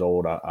 18 years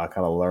old. I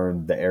kind of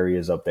learned the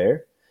areas up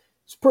there.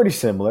 It's pretty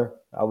similar,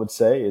 I would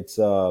say. It's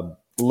a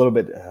little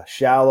bit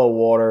shallow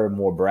water,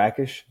 more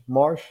brackish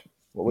marsh.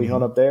 What we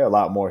hunt up there, a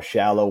lot more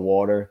shallow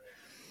water.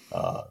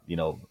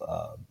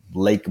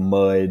 Lake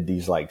mud,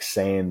 these like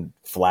sand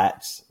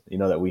flats,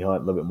 that we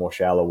hunt, a little bit more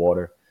shallow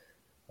water.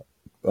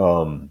 It's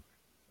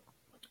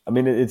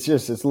a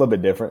little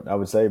bit different, I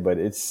would say, but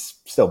it's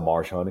still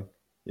marsh hunting.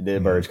 The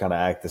birds kind of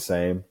act the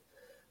same.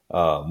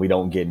 We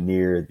don't get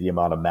near the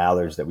amount of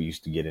mallards that we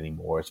used to get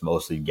anymore. It's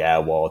mostly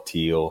gadwall,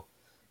 teal,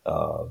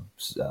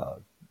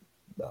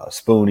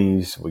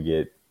 spoonies. We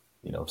get,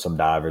 some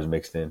divers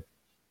mixed in.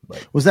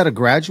 But was that a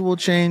gradual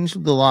change,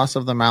 the loss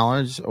of the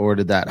mallards, or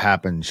did that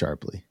happen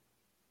sharply?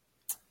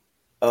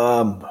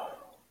 I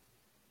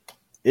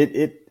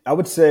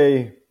would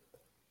say,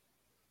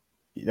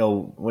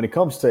 when it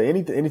comes to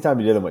anytime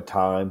you're dealing with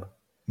time,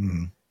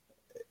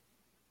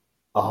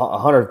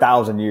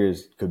 100,000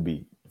 years could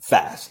be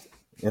fast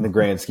in the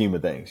grand scheme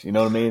of things. You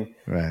know what I mean?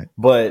 Right.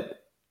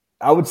 But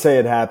I would say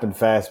it happened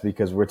fast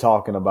because we're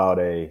talking about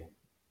I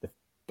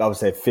would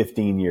say a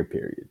 15-year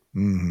period.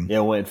 Mm-hmm.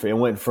 It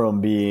went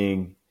from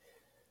being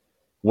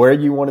where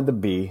you wanted to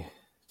be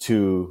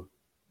to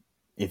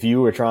if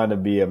you were trying to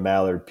be a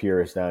mallard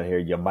purist down here,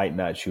 you might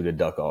not shoot a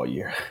duck all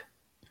year.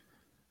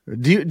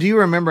 Do you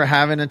remember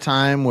having a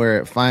time where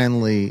it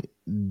finally,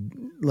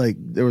 like,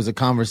 there was a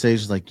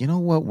conversation like, you know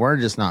what, we're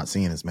just not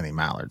seeing as many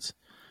mallards?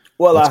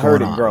 Well, I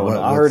heard it growing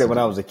up. I heard it when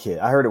I was a kid.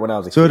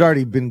 So it had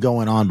already been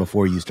going on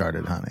before you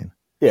started hunting.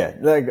 Yeah,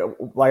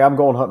 like I'm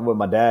going hunting with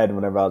my dad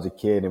whenever I was a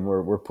kid, and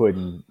we're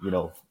putting,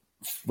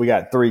 we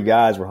got 3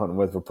 guys we're hunting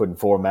with. We're putting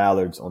 4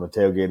 mallards on the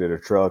tailgate of the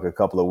truck, a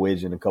couple of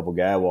widgeon, a couple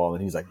gadwall,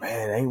 and he's like,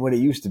 "Man, it ain't what it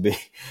used to be."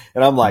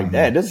 And I'm like,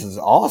 "Dad, this is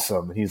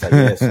awesome." And he's like,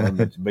 "Yes,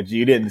 son, but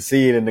you didn't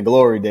see it in the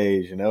glory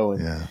days,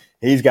 And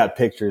he's got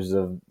pictures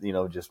of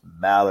just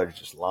mallards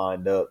just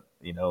lined up,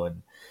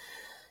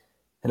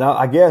 and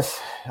I guess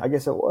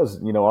it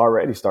was,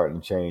 already starting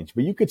to change,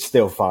 but you could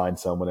still find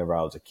some whenever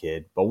I was a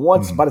kid. But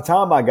by the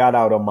time I got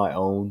out on my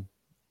own,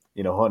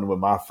 hunting with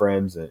my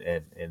friends and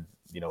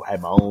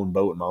had my own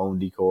boat and my own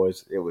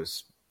decoys, it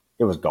was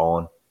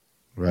gone.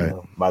 Right.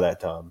 By that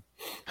time.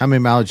 How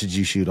many mallards did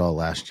you shoot all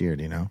last year?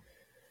 Do you know?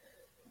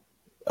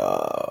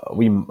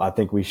 I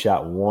think we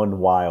shot 1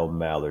 wild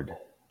mallard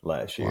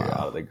last year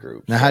out of the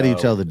group. Now, how do you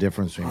tell the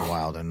difference between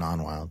wild and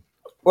non-wild?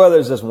 Well,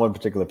 there's this one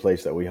particular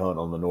place that we hunt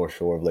on the north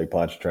shore of Lake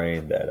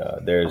Pontchartrain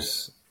that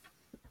there's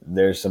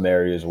some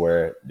areas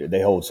where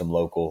they hold some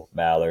local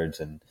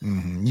mallards, and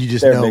you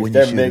just know when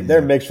you shoot them.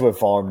 They're mixed with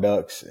farm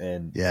ducks,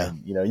 and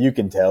you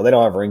can tell they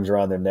don't have rings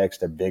around their necks.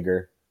 They're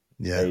bigger.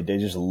 Yeah, they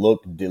just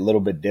look a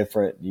little bit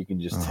different. You can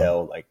just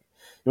tell, like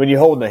when you're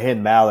holding a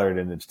hen mallard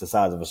and it's the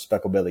size of a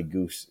speckle-bellied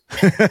goose.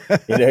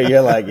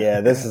 You're like,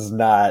 yeah, this is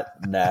not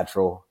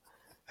natural.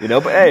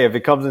 But hey, if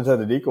it comes into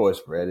the decoy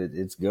spread,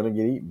 it's gonna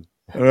get eaten.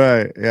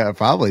 Right. Yeah. It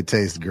probably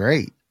tastes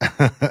great.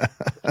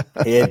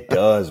 It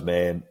does,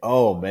 man.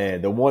 Oh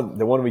man. The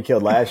one we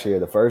killed last year,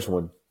 the first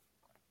one,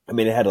 I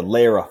mean, it had a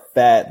layer of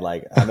fat.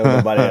 Like, I know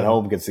nobody at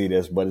home can see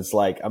this, but it's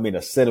like,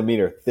 a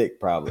centimeter thick,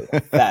 probably,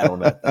 of fat on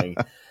that thing.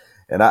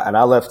 And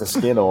I left the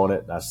skin on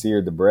it, and I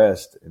seared the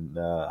breast, and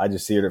I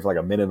just seared it for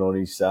like a minute on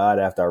each side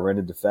after I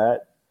rendered the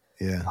fat.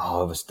 Yeah.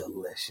 Oh, it was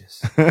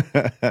delicious.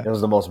 It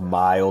was the most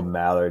mild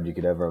mallard you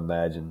could ever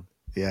imagine.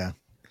 Yeah.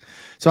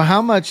 So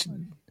how much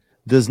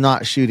does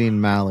not shooting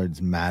mallards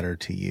matter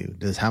to you?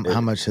 How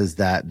much has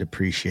that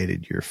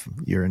depreciated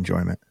your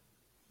enjoyment?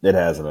 It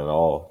hasn't at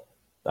all.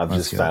 I've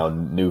just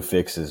found new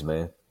fixes,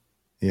 man.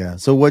 Yeah.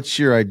 So what's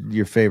your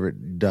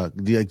favorite duck?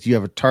 Do you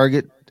have a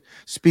target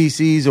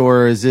species,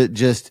 or is it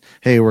just,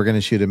 hey, we're going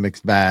to shoot a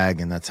mixed bag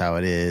and that's how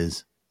it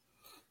is?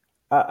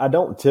 I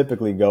don't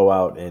typically go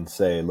out and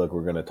say, look,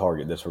 we're going to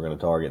target this, we're going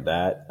to target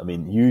that. I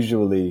mean,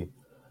 usually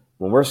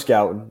when we're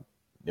scouting,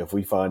 if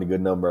we find a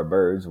good number of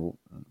birds,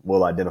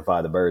 we'll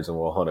identify the birds and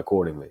we'll hunt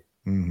accordingly.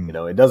 Mm-hmm.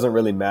 It doesn't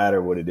really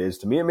matter what it is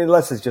to me. I mean,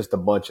 unless it's just a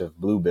bunch of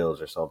bluebills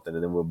or something,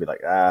 and then we'll be like,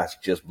 it's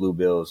just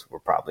bluebills. We're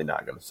probably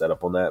not going to set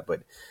up on that.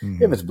 But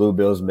if it's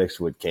bluebills mixed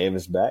with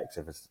canvasbacks,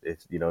 if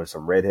it's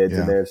some redheads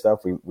in there and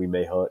stuff, we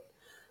may hunt.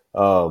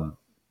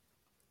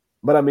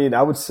 But I mean,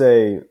 I would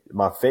say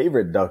my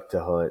favorite duck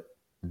to hunt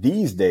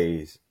these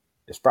days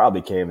is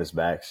probably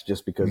canvasbacks,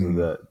 just because of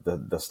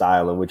the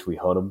style in which we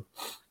hunt them.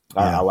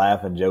 I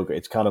laugh and joke.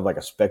 It's kind of like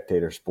a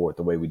spectator sport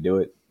the way we do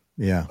it.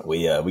 Yeah,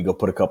 we go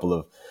put a couple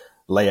of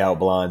layout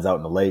blinds out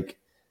in the lake,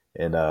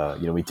 and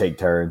we take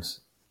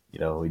turns.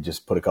 We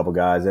just put a couple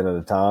guys in at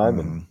a time,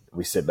 and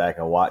we sit back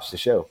and watch the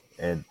show.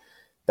 And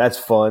that's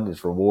fun.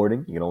 It's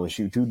rewarding. You can only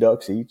shoot 2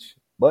 ducks each,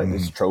 but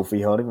it's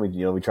trophy hunting.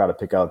 We try to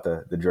pick out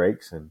the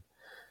drakes and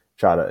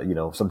try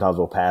to sometimes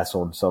we'll pass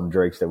on some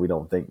drakes that we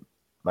don't think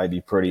might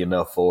be pretty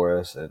enough for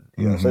us, and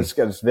so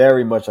it's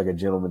very much like a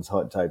gentleman's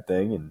hunt type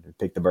thing, and you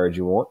pick the birds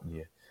you want,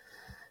 and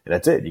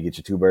that's it. You get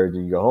your 2 birds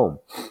and you go home.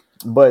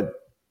 But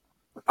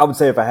I would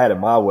say if I had it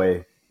my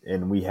way,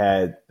 and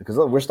because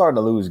look, we're starting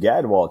to lose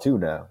gadwall too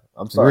now.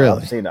 I'm sorry,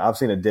 really? I've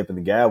seen a dip in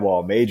the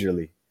gadwall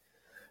majorly,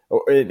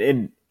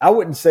 and I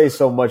wouldn't say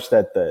so much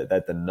that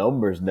the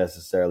numbers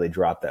necessarily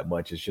drop that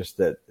much. It's just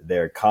that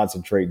they're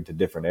concentrating to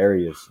different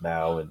areas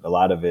now, and a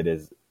lot of it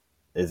is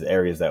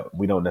areas that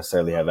we don't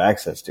necessarily have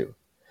access to.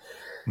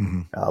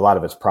 A lot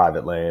of it's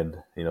private land,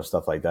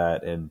 stuff like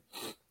that, and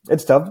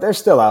it's tough. They're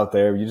still out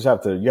there. You just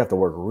have to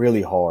work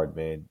really hard,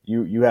 man.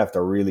 You have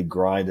to really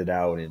grind it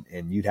out,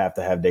 and you'd have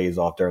to have days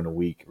off during the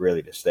week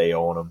really to stay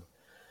on them.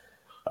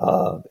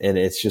 And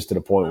it's just to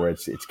the point where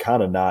it's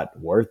kind of not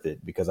worth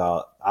it, because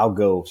I'll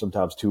go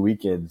sometimes 2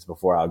 weekends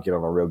before I'll get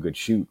on a real good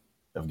shoot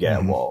of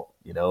gadwall.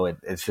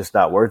 It's just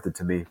not worth it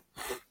to me.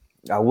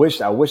 I wish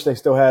they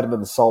still had them in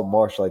the salt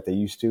marsh like they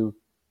used to.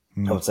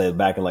 I would say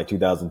back in like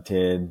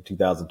 2010,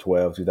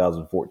 2012,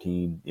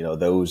 2014,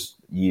 those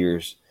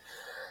years,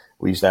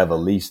 we used to have a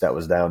lease that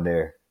was down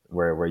there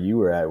where you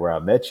were at, where I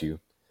met you,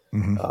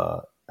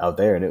 out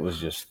there. And it was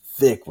just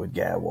thick with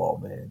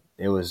gadwall, man.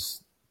 It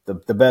was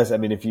the best. I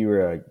mean, if you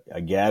were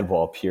a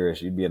gadwall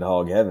purist, you'd be in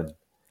hog heaven.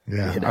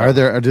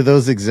 Yeah. Do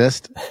those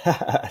exist?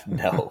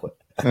 No.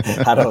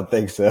 I don't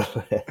think so.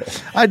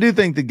 I do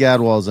think the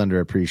gadwall is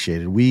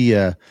underappreciated. We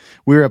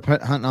were up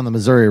hunting on the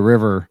Missouri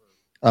River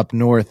up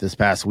north this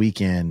past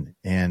weekend,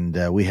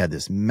 and we had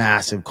this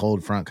massive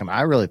cold front come.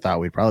 I really thought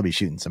we'd probably be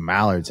shooting some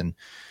mallards,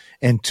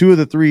 and 2 of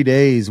the 3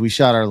 days we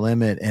shot our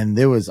limit, and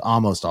there was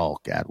almost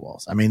all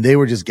gadwalls. I mean, they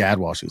were just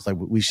gadwall shoots. Like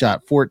we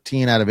shot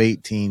 14 out of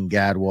 18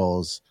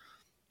 gadwalls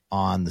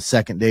on the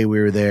second day we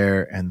were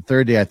there, and the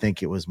third day I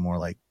think it was more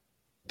like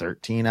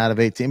 13 out of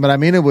 18. But I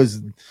mean, it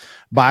was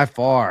by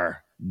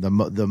far the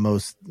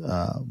most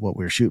what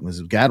we were shooting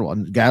was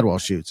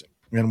gadwall shoots,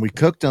 and we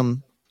cooked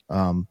them.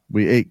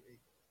 We ate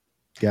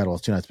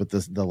gadwalls 2 nights, but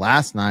the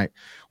last night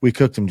we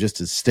cooked them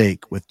just as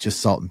steak with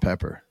just salt and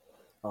pepper.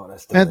 Oh,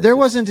 that's delicious. And there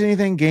wasn't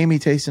anything gamey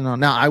tasting on.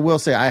 Now I will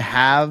say I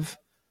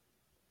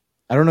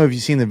don't know if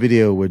you've seen the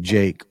video with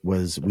Jake.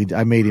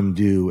 I made him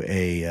do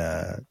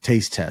a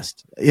taste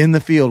test in the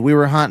field. We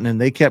were hunting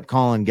and they kept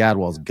calling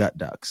gadwalls gut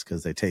ducks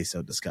because they taste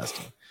so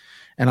disgusting.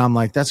 And I'm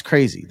like, that's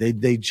crazy.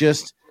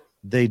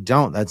 They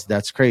don't.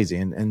 That's crazy.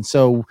 And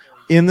so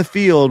in the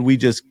field we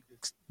just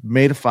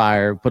made a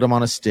fire, put them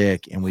on a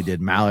stick, and we did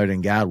mallard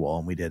and gadwall,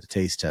 and we did a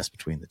taste test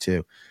between the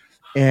two.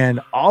 And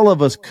all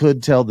of us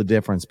could tell the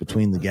difference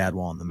between the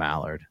gadwall and the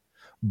mallard,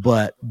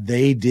 but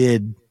they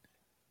did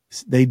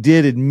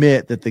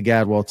admit that the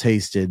gadwall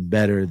tasted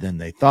better than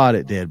they thought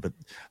it did, but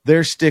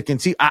they're sticking.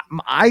 See,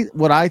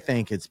 what I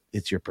think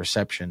it's your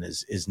perception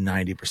is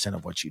 90%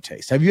 of what you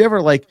taste. Have you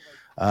ever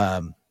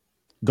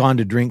gone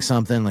to drink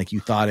something like you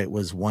thought it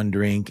was one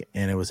drink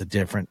and it was a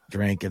different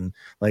drink? And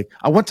like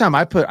one time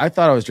I thought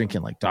I was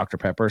drinking like Dr.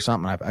 Pepper or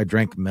something. I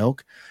drank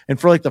milk, and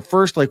for like the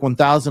first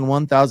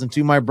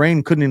 1002, my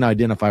brain couldn't even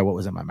identify what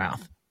was in my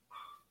mouth.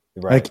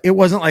 Right. Like it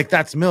wasn't like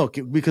that's milk,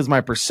 because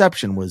my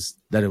perception was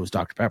that it was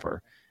Dr.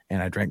 Pepper,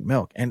 and I drank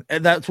milk. And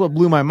that's what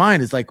blew my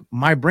mind, is like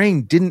my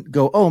brain didn't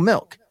go, oh,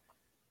 milk.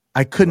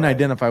 I couldn't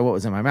identify what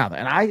was in my mouth.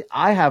 And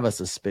I have a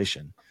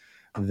suspicion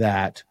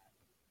that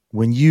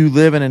when you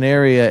live in an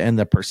area and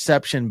the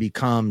perception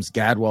becomes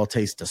gadwall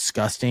tastes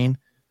disgusting,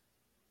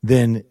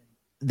 then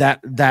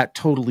that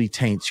totally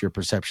taints your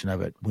perception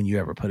of it when you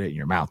ever put it in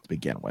your mouth to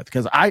begin with.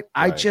 Because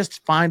I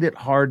just find it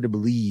hard to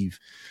believe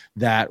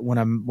that when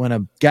a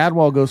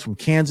gadwall goes from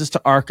Kansas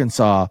to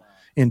Arkansas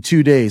in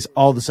 2 days,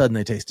 all of a sudden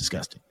they taste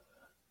disgusting.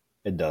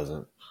 It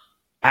doesn't.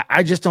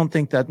 I just don't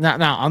think that.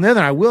 Now, on the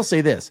other hand, I will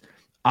say this.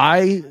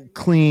 I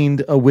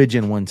cleaned a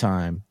widgeon one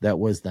time that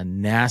was the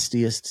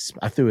nastiest.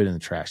 I threw it in the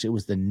trash. It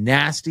was the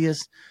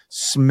nastiest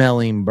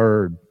smelling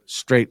bird.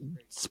 Straight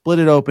split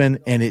it open,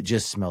 and it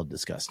just smelled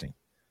disgusting.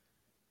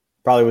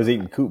 Probably was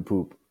eating coot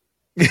poop.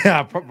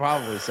 Yeah,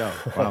 probably so.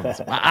 Probably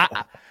so.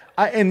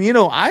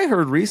 I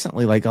heard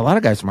recently, like a lot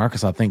of guys from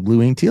Arkansas think blue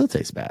winged teal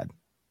tastes bad.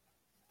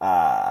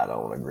 I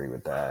don't agree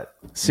with that.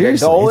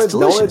 Seriously,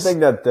 the only thing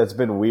that's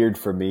been weird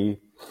for me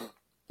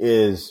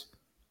is,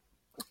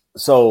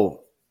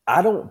 so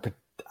I don't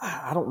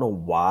know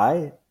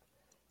why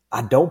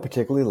I don't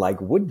particularly like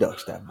wood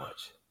ducks that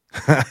much.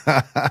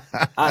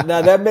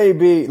 Now that may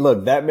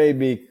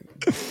be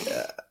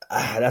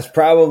that's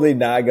probably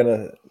not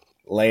gonna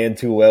land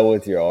too well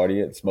with your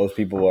audience. Most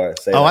people are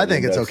saying, I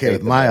think it's okay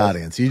with my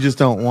audience. You just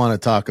don't want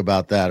to talk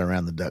about that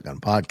around the Duck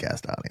Gun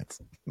podcast audience.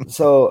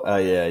 So,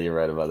 yeah, you're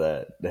right about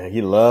that.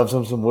 He loves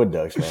some wood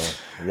ducks, man.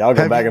 Y'all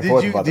go back and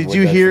forth about the wood ducks.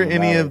 Did you hear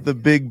any of the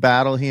big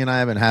battle he and I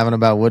have been having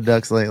about wood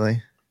ducks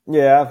lately?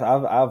 Yeah,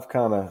 I've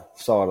kind of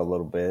saw it a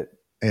little bit.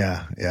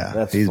 Yeah.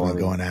 He's been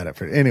going at it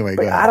for anyway.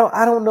 But I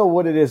don't know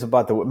what it is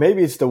about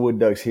maybe it's the wood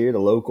ducks here, the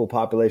local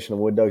population of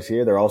wood ducks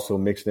here. They're also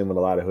mixed in with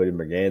a lot of hooded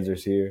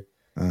mergansers here.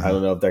 Uh-huh. I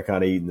don't know if they're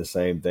kind of eating the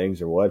same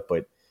things or what,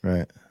 but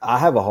I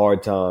have a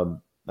hard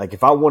time. Like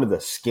if I wanted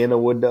to skin a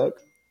wood duck,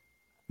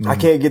 I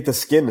can't get the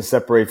skin to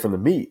separate from the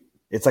meat.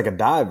 It's like a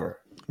diver.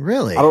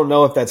 Really? I don't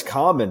know if that's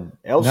common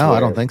elsewhere. No, I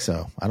don't think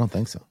so.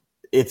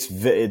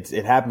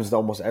 It happens to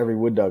almost every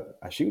wood duck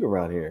I shoot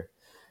around here.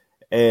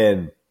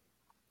 And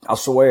I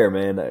swear,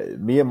 man,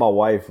 me and my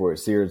wife were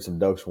searing some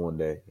ducks one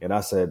day. And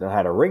I said, I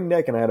had a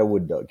ringneck and I had a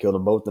wood duck. Killed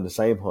them both in the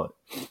same hunt,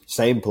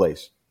 same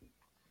place.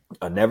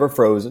 I never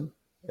frozen.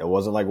 It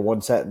wasn't like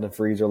one sat in the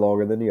freezer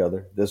longer than the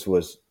other. This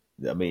was,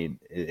 I mean,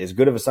 as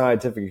good of a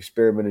scientific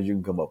experiment as you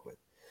can come up with.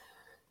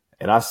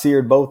 And I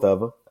seared both of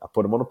them. I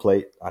put them on a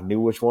plate. I knew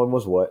which one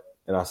was what.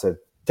 And I said,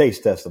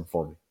 taste test them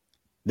for me.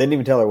 Didn't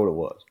even tell her what it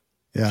was.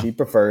 Yeah. She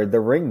preferred the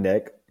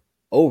ringneck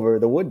over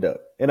the wood duck.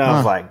 And I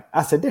was like,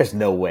 I said, there's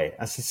no way.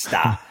 I said,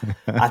 stop.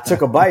 I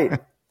took a bite.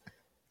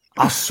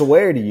 I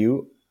swear to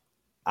you,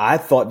 I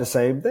thought the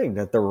same thing,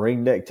 that the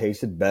ringneck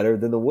tasted better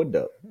than the wood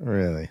duck.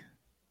 Really?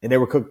 And they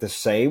were cooked the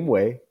same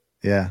way.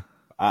 Yeah.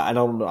 I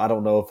don't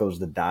know if it was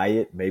the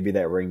diet. Maybe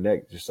that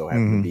ringneck just so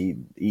happened to be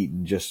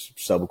eating just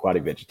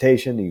subaquatic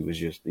vegetation. He was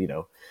just,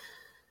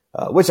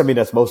 which I mean,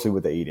 that's mostly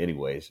what they eat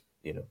anyways,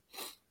 Right.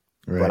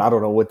 But I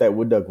don't know what that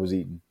wood duck was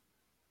eating.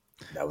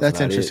 That's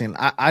interesting.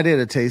 I did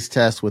a taste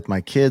test with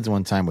my kids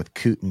one time with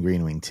coot and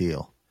green wing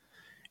teal.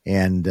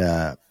 And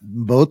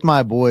both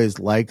my boys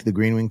liked the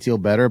green wing teal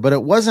better, but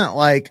it wasn't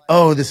like,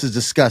 oh, this is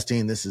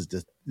disgusting. This is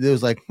just, it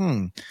was like,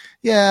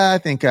 yeah, I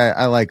think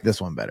I like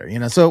this one better,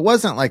 so it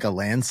wasn't like a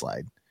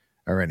landslide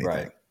or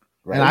anything.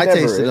 Right. And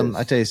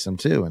I tasted them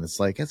too, and it's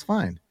like, it's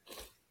fine.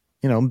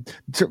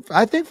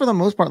 I think for the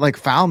most part, like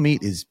fowl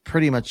meat is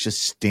pretty much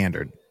just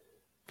standard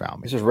fowl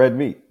meat. It's just red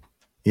meat.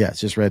 Yeah,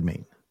 it's just red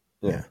meat.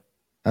 Yeah.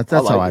 That's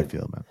how I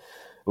feel about it.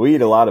 We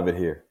eat a lot of it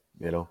here,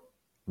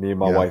 Me and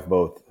my wife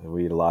both.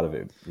 We eat a lot of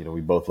it.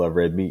 We both love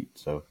red meat.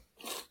 So,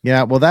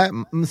 yeah. Well,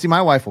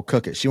 my wife will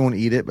cook it. She won't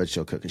eat it, but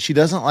she'll cook it. She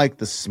doesn't like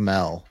the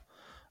smell.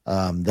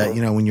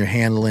 When you're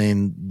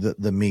handling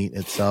the meat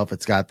itself,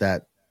 it's got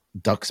that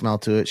duck smell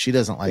to it. She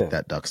doesn't like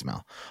that duck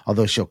smell.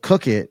 Although she'll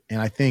cook it,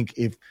 and I think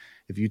if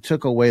you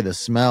took away the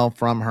smell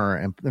from her,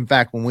 and in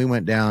fact, when we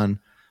went down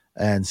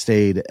and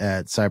stayed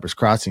at Cypress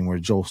Crossing, where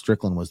Joel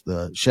Strickland was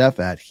the chef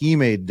at, he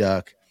made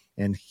duck,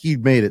 and he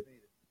made it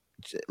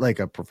like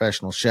a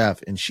professional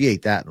chef, and she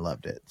ate that and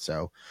loved it.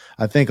 So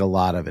I think a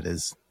lot of it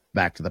is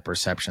back to the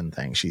perception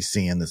thing. She's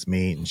seeing this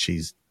meat, and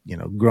she's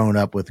grown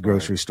up with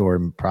grocery store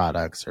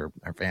products. Her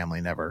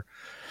family never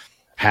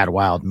had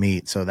wild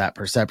meat, so that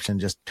perception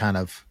just kind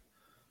of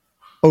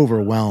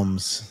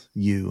overwhelms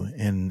you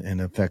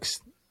and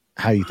affects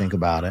how you think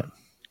about it.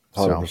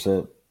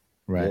 100%.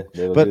 Right.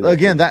 Yeah, but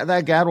again, that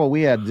Gadwall,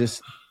 we had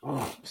just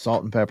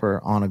salt and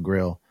pepper on a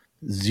grill,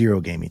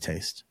 zero gamey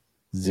taste.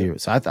 Zero.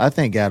 So I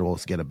think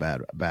Gadwalls get a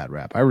bad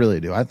rap. I really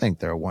do. I think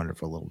they're a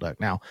wonderful little duck.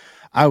 Now,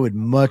 I would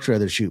much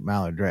rather shoot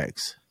mallard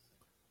drakes.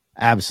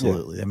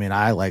 Absolutely. Yeah. I mean,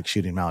 I like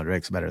shooting mallard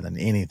drakes better than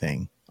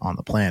anything on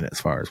the planet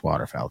as far as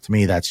waterfowl. To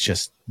me, that's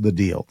just the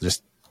deal.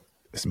 Just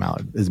is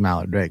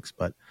mallard drakes.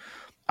 But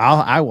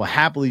I will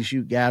happily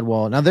shoot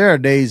Gadwall. Now, there are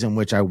days in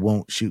which I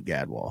won't shoot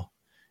Gadwall.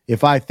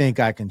 If I think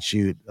I can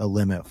shoot a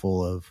limit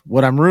full of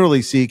what I'm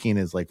really seeking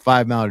is like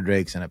 5 mallard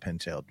drakes and a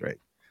pintailed drake.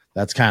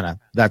 That's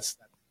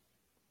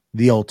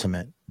the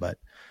ultimate, but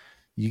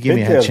you give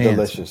me a chance.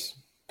 Delicious.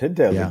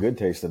 Pintail's a good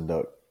tasting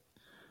duck.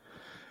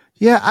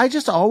 Yeah, I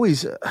just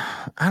always,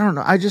 I don't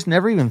know. I just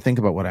never even think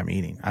about what I'm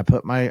eating. I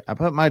put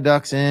my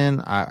ducks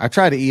in. I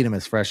try to eat them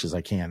as fresh as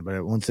I can,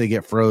 but once they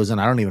get frozen,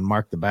 I don't even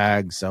mark the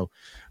bag. So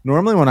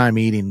normally when I'm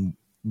eating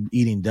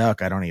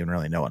duck, I don't even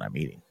really know what I'm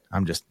eating.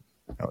 I'm just,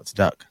 it's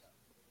duck.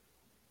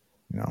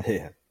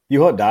 Yeah.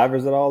 You hunt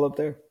divers at all up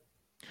there?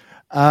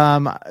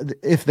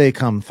 If they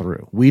come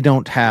through, we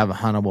don't have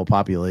huntable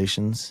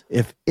populations.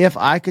 If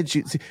I could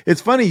shoot, see,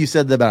 it's funny you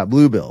said that about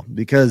bluebill,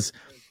 because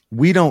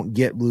we don't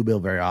get bluebill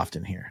very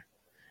often here,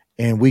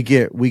 and we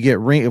get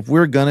ring. If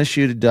we're gonna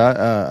shoot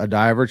a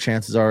diver,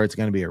 chances are it's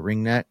gonna be a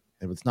ringneck.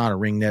 If it's not a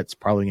ringneck, it's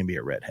probably gonna be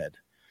a redhead.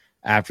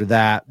 After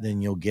that,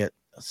 then you'll get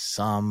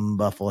some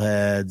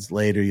buffleheads.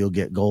 Later, you'll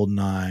get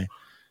goldeneye.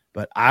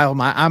 But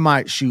I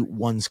might shoot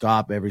one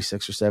scop every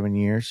 6 or 7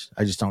 years.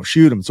 I just don't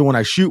shoot them. So when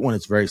I shoot one,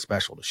 it's very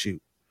special to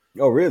shoot.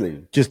 Oh,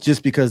 really?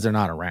 Just because they're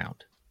not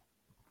around.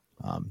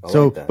 But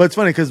it's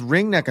funny because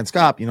ringneck and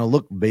scop,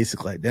 look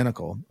basically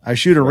identical. I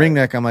shoot a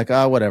ringneck, I'm like,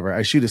 oh, whatever.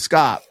 I shoot a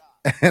scop,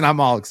 and I'm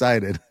all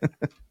excited.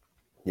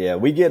 Yeah,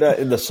 we get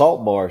in the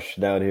salt marsh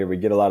down here. We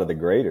get a lot of the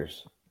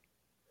graders.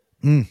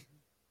 Yeah,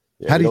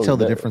 how do you tell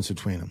the difference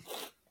between them?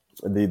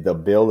 The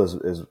bill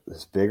is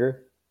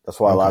bigger. That's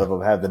why a lot of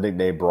them have the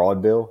nickname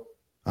broadbill.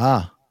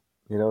 Ah,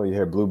 you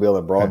hear bluebill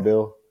and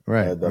broadbill.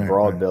 Right. The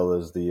broadbill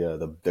is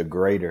the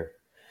greater.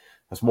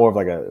 That's more of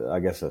like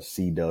a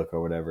sea duck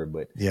or whatever.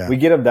 But we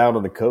get them down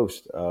on the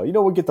coast. We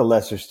get the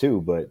lessers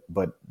too.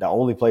 But the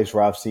only place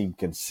where I've seen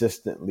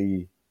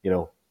consistently,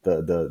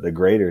 the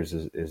graders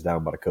is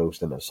down by the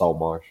coast in the salt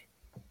marsh.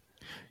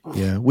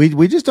 Yeah,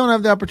 we just don't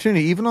have the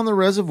opportunity, even on the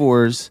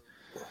reservoirs.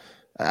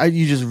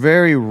 You just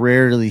very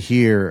rarely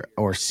hear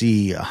or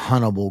see a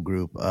huntable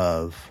group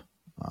of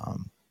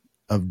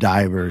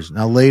divers.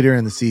 Now later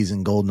in the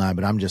season, goldeneye,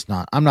 but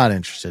I'm not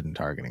interested in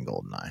targeting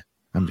goldeneye.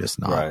 I'm just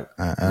not.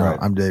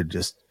 Right.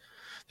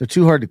 They're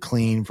too hard to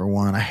clean for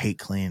one. I hate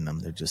cleaning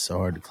them. They're just so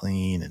hard to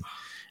clean, and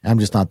I'm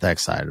just not that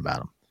excited about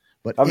them.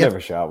 But I've never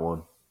shot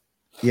one.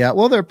 Yeah,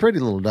 well, they're a pretty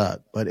little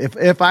duck. But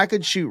if I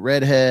could shoot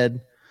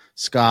redhead,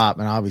 scop,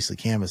 and obviously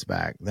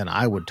canvasback, then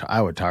I would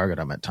target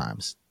them at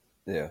times.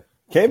 Yeah.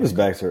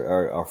 Canvasbacks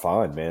are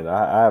fine, man.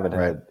 I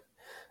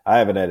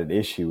haven't had an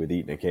issue with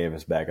eating a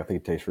canvasback. I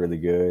think it tastes really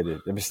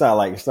good. It's not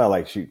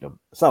like shooting them.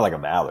 It's not like a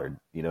mallard,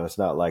 It's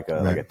not like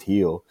a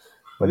teal,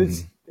 but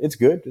it's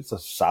good. It's a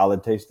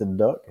solid tasting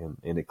duck,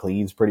 and it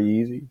cleans pretty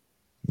easy.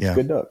 It's a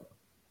good duck.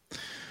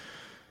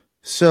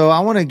 So I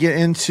want to get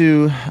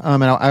into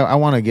and I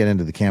want to get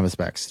into the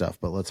canvasback stuff,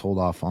 but let's hold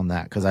off on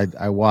that because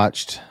I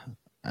watched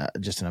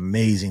just an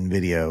amazing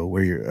video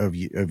where you're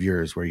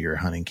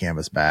hunting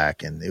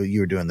canvasback and you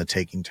were doing the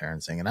taking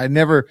turns thing. And I'd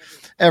never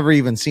ever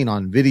even seen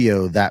on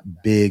video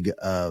that big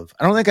of,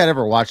 I don't think I'd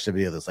ever watched a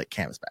video that's like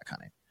canvasback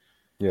hunting.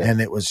 Yeah.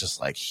 And it was just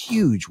like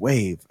huge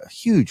wave, a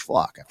huge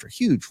flock after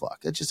huge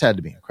flock. It just had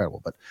to be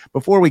incredible. But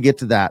before we get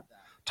to that,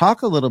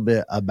 talk a little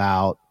bit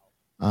about,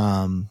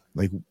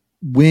 like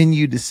when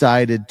you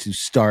decided to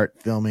start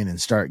filming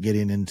and start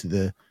getting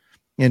into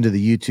into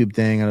the YouTube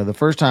thing. I know the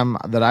first time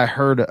that I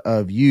heard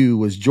of you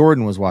was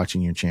Jordan was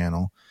watching your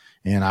channel,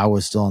 and I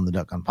was still on the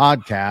Duck on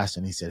podcast,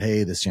 and he said,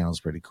 "Hey, this channel is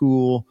pretty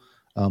cool.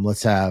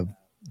 Let's have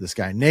this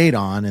guy Nate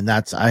on." And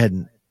I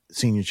hadn't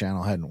seen your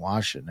channel, hadn't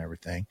watched it and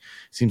everything.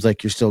 Seems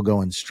like you're still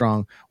going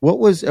strong.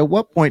 At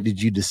what point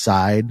did you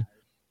decide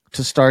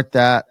to start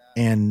that?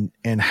 And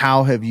how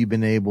long have you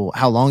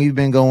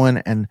been going,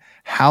 and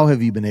how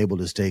have you been able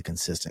to stay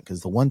consistent?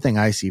 Because the one thing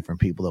I see from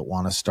people that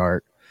want to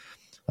start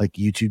like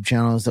YouTube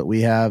channels that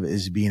we have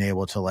is being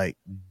able to like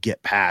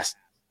get past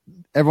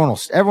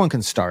everyone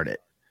can start it.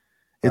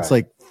 It's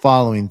right. Like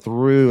following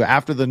through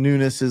after the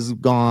newness is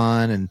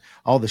gone and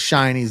all the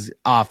shinies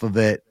off of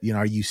it.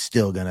 Are you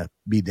still going to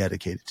be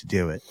dedicated to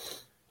do it?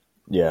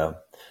 Yeah.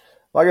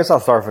 Well, I guess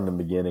I'll start from the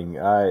beginning.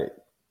 I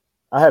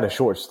had a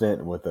short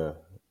stint with a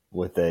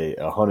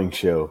hunting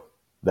show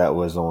that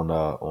was on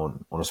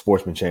a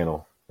sportsman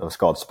channel. It was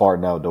called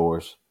Spartan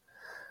Outdoors.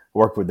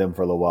 Worked with them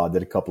for a little while,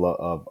 did a couple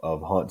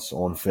of hunts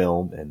on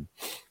film, and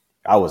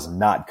I was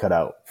not cut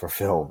out for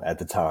film at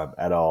the time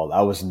at all.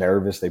 I was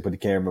nervous. They put the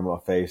camera in my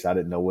face. I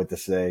didn't know what to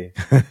say.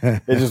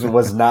 It just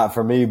was not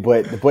for me.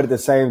 But at the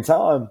same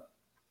time,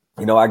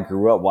 I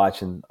grew up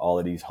watching all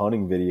of these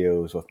hunting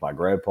videos with my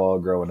grandpa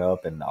growing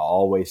up, and I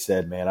always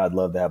said, man, I'd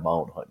love to have my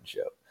own hunting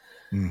show.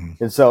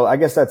 Mm-hmm. And so I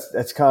guess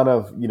that's kind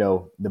of,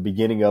 the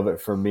beginning of it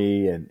for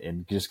me,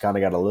 and just kind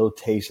of got a little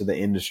taste of the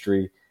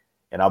industry.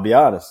 And I'll be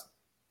honest,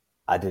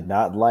 I did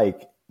not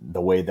like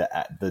the way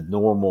that the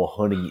normal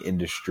hunting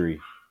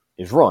industry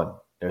is run.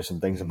 There's some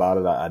things about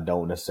it I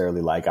don't necessarily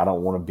like. I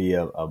don't want to be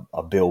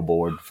a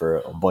billboard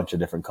for a bunch of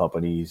different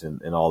companies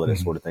and all of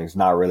this sort of things.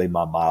 Not really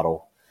my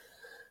model.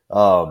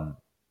 And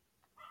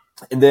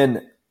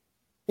then,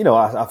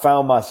 I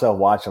found myself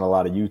watching a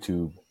lot of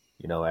YouTube,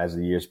 as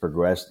the years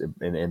progressed,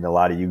 and a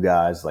lot of you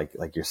guys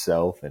like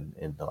yourself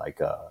and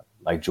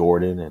like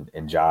Jordan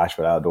and Josh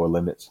with Outdoor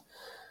Limits.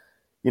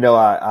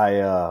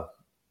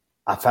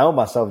 I found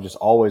myself just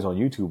always on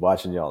YouTube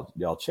watching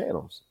y'all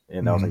channels.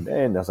 And I was like,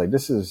 man,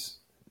 this is,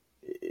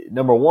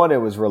 number one,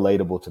 it was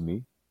relatable to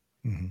me.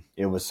 Mm-hmm.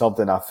 It was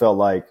something I felt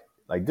like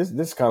this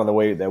is kind of the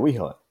way that we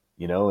hunt,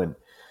 and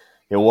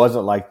it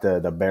wasn't like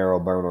the barrel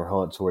burner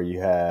hunts where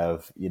you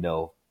have,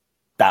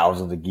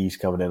 thousands of geese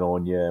coming in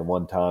on you at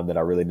one time that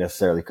I really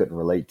necessarily couldn't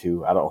relate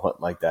to. I don't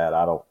hunt like that.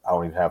 I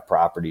don't even have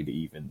property to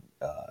even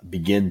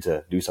begin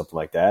to do something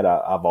like that.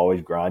 I've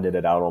always grinded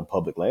it out on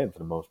public land for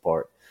the most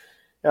part.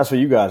 That's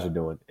what you guys are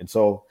doing. And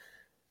so,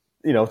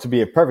 to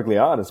be perfectly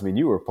honest, I mean,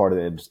 you were part of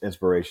the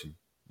inspiration,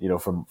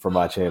 from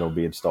my channel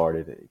being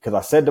started. Because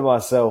I said to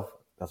myself,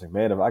 I was like,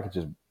 man, if I could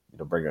just,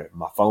 bring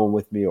my phone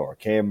with me or a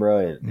camera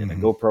and a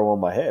GoPro on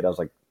my head, I was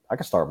like, I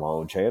could start my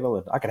own channel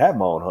and I could have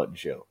my own hunting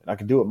show and I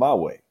could do it my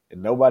way.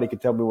 And nobody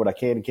could tell me what I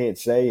can and can't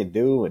say and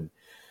do. And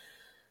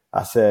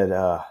I said,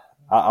 I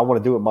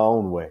want to do it my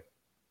own way.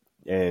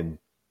 And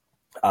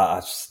I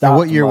stopped. Now,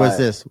 what year was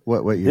this?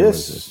 What year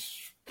was this?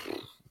 I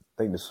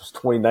think this was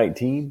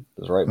 2019.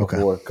 It was right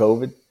before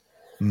COVID.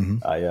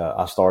 Mm-hmm.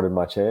 I started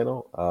my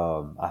channel.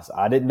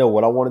 I didn't know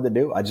what I wanted to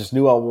do. I just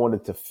knew I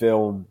wanted to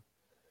film,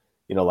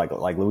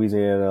 like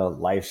Louisiana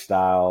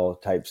lifestyle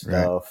type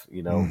stuff.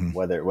 Right.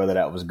 Whether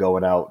that was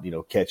going out,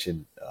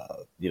 catching,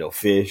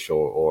 fish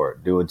or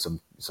doing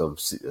some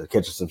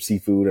catching some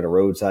seafood in a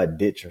roadside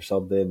ditch or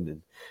something,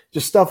 and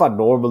just stuff I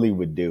normally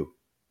would do.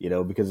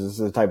 Because this is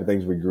the type of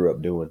things we grew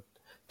up doing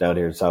down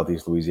here in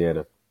Southeast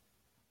Louisiana.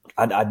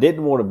 I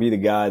didn't want to be the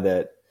guy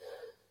that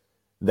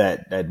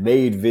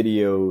made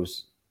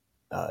videos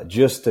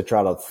just to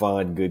try to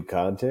find good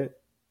content.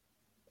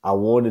 I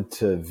wanted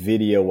to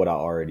video what I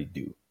already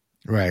do.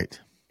 Right.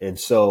 And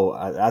so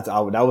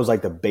that was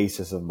like the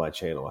basis of my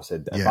channel. I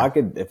said,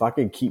 if I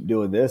can keep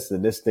doing this,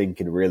 then this thing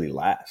can really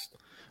last.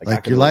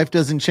 Like your life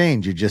doesn't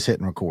change. You're just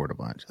hitting record a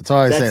bunch. That's all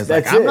I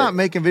say. I'm not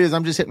making videos.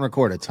 I'm just hitting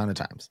record a ton of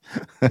times.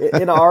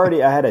 And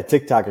I had a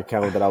TikTok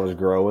account that I was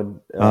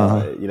growing,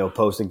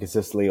 posting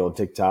consistently on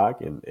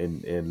TikTok and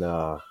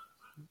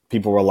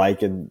people were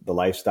liking the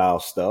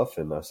lifestyle stuff.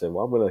 And I said,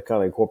 well, I'm going to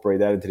kind of incorporate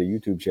that into the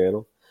YouTube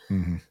channel.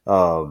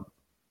 Mm-hmm.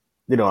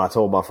 I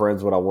told my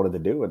friends what I wanted to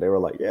do and they were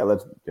like, yeah,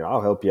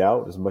 I'll help you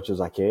out as much as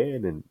I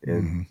can.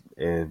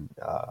 And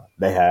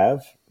they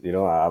have,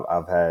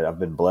 I've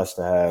been blessed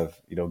to have,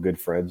 good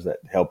friends that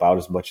help out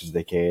as much as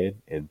they can.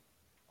 And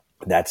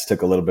that's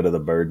took a little bit of the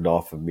burden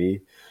off of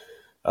me.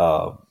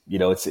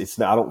 It's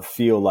not, I don't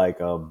feel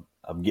like, I'm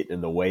getting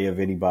in the way of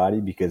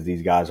anybody because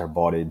these guys are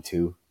bought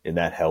into, and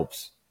that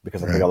helps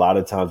because I think a lot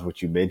of times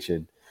what you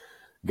mentioned,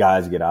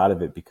 guys get out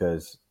of it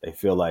because they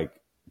feel like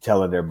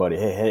telling their buddy,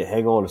 hey,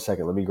 hang on a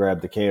second, let me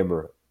grab the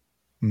camera.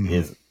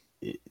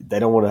 They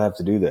don't want to have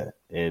to do that.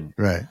 And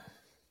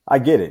I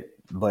get it.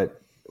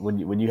 But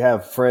when you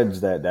have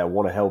friends that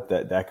want to help,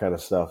 that kind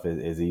of stuff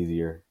is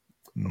easier.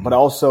 But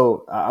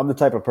also I'm the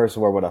type of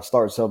person where when I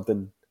start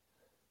something,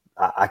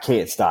 I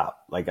can't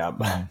stop. Like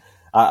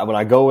when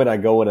I go in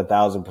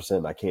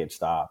 1,000%, I can't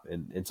stop.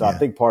 And so I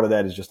think part of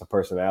that is just a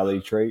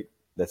personality trait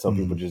that some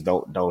people just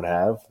don't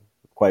have,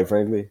 quite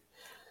frankly.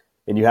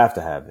 And you have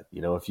to have it.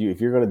 If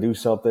you're going to do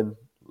something,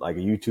 like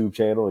a YouTube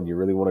channel and you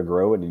really want to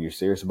grow it and you're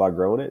serious about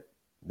growing it,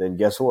 then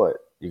guess what?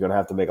 You're going to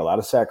have to make a lot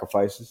of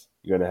sacrifices.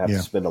 You're going to have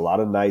to spend a lot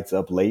of nights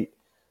up late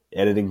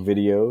editing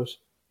videos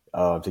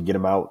to get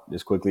them out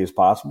as quickly as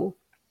possible.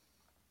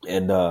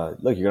 And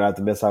look, you're going to have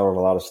to miss out on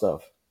a lot of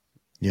stuff.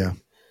 Yeah.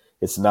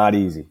 It's not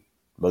easy.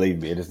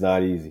 Believe me, it is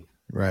not easy.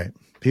 Right.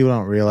 People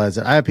don't realize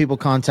it. I have people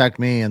contact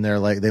me and they're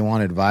like, they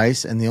want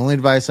advice. And the only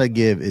advice I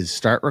give is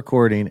start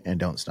recording and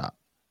don't stop.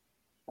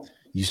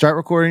 You start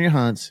recording your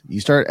hunts, you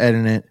start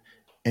editing it,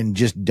 and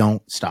just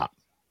don't stop.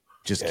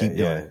 Just keep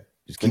doing it.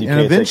 Just keep, and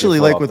eventually,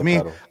 like with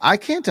me, I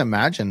can't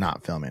imagine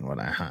not filming when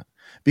I hunt,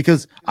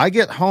 because I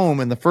get home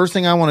and the first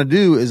thing I want to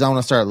do is I want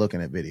to start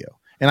looking at video,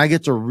 and I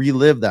get to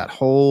relive that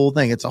whole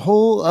thing. It's a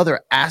whole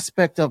other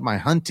aspect of my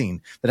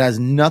hunting that has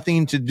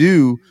nothing to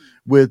do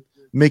with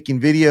making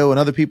video and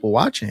other people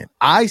watching it.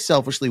 I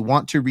selfishly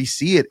want to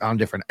re-see it on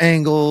different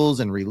angles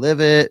and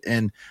relive it.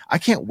 And I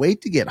can't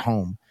wait to get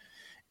home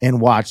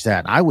and watch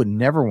that. I would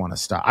never want to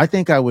stop. I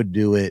think I would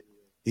do it.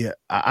 Yeah,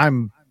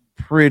 I'm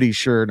pretty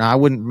sure. Now, I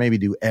wouldn't maybe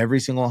do every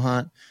single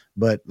hunt,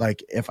 but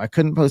like if I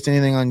couldn't post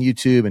anything on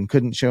YouTube and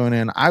couldn't show it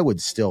in, I would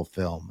still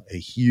film a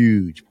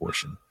huge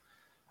portion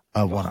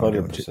of what I'm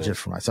doing just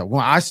for myself.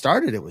 When I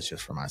started, it was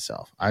just for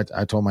myself. I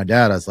told my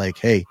dad, I was like,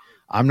 hey,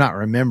 I'm not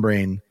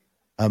remembering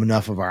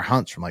enough of our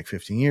hunts from like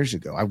 15 years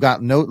ago. I've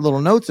got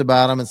little notes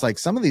about them. It's like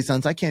some of these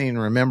hunts I can't even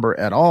remember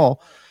at all.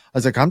 I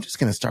was like, I'm just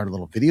going to start a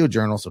little video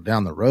journal, so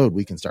down the road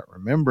we can start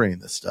remembering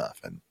this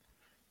stuff. And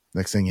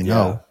next thing you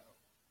know,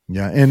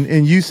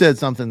 and you said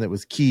something that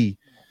was key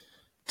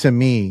to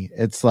me.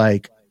 It's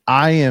like,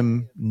 I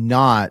am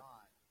not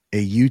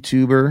a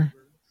YouTuber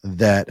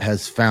that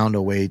has found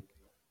a way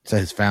to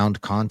has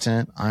found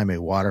content. I'm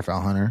a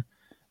waterfowl hunter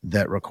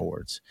that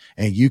records,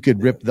 and you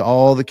could rip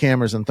all the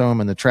cameras and throw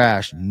them in the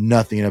trash.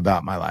 Nothing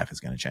about my life is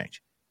going to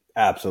change.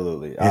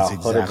 Absolutely. I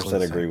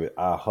 100% agree with,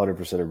 I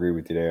 100% agree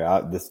with you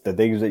there. The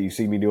things that you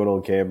see me doing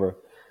on camera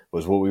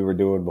was what we were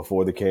doing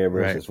before the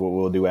cameras. Right. It's what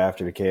we'll do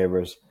after the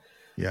cameras.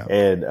 Yeah.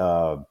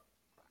 And,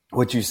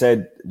 what you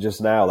said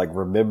just now, like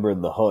remembering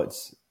the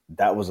hunts,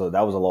 that was a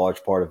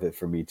large part of it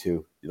for me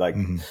too. Like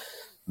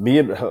me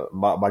and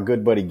my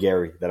good buddy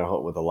Gary that I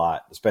hunt with a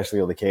lot,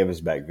 especially on the canvas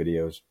back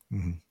videos,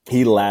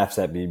 he laughs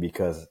at me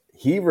because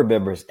he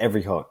remembers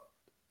every hunt.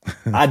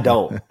 I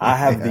don't. I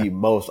have the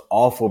most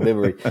awful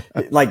memory.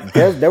 Like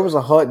there was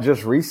a hunt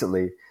just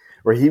recently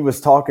where he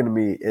was talking to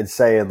me and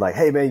saying like,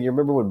 hey man, you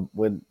remember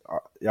when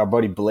our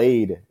buddy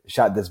Blade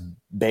shot this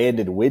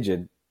banded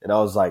widgeon? And I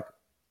was like,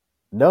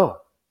 no,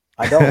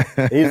 I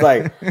don't. He's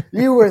like,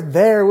 you were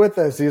there with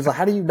us. He's like,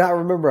 how do you not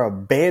remember a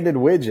banded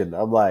widgeon?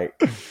 I'm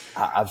like,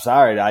 I'm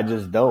sorry, I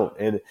just don't.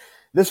 And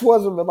this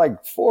wasn't but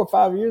like 4 or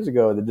 5 years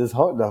ago that this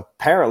hunt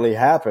apparently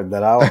happened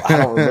that I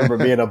don't remember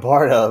being a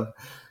part of.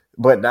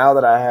 But now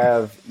that I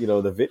have, the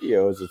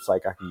videos, it's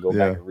like I can go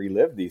back and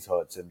relive these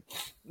hunts. And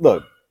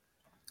look,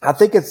 I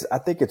think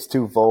it's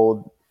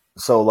twofold.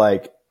 So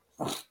like,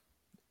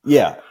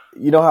 yeah,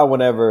 you know how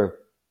whenever,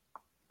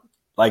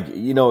 like, I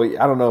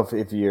don't know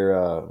if you're,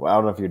 I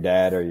don't know if your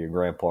dad or your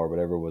grandpa or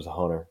whatever was a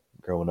hunter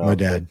growing up. My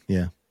dad,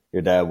 yeah.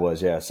 Your dad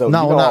was, yeah. So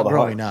no, not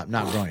growing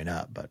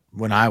up, but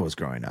when I was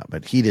growing up.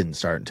 But he didn't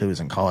start until he was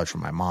in college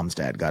when my mom's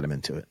dad got him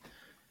into it.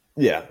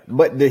 Yeah,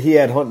 but he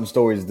had hunting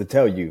stories to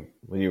tell you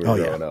when you were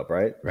growing up,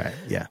 right? Right,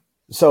 yeah.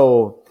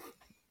 So,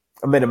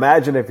 I mean,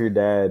 imagine if your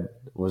dad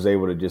was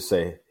able to just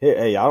say,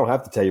 hey, I don't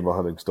have to tell you my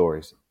hunting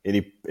stories.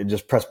 And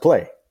just press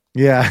play.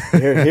 Yeah.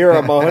 Here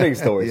are my hunting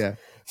stories. Yeah.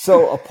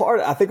 So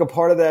I think a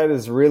part of that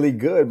is really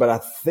good, but I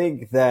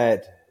think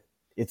that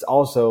it's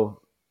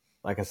also,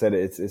 like I said,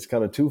 it's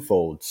kind of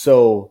twofold.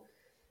 So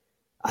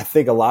I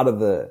think a lot of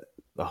the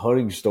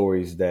hunting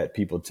stories that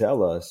people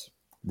tell us,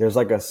 there's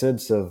like a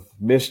sense of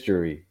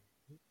mystery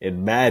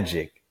and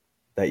magic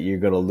that you're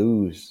going to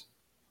lose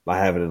by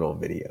having it on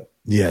video.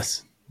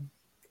 Yes.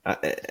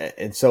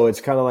 And so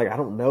it's kind of like, I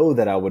don't know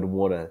that I would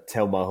want to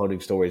tell my hunting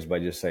stories by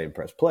just saying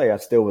press play. I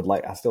still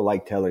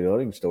like telling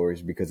hunting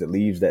stories because it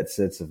leaves that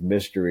sense of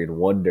mystery and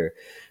wonder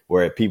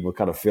where people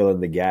kind of fill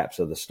in the gaps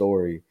of the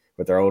story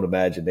with their own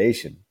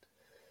imagination,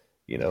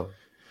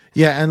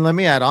 Yeah. And let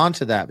me add on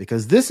to that,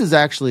 because this is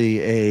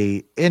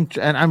actually and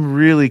I'm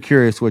really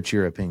curious what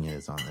your opinion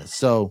is on this.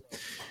 So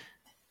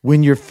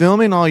when you're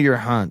filming all your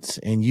hunts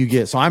and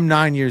so I'm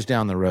 9 years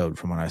down the road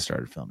from when I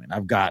started filming.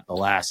 I've got the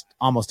last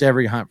almost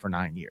every hunt for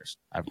 9 years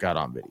I've got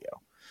on video.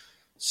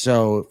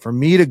 So for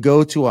me to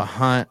go to a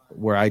hunt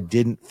where I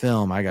didn't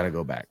film, I got to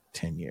go back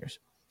 10 years.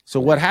 So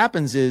what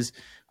happens is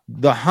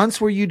the hunts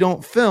where you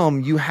don't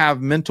film, you have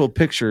mental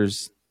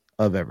pictures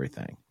of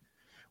everything.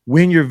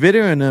 When you're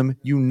videoing them,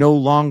 you no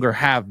longer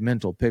have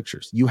mental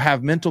pictures. You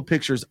have mental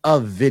pictures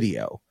of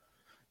video.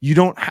 You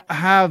don't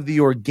have the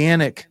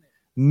organic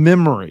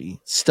memory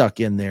stuck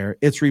in there.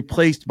 It's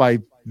replaced by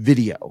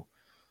video.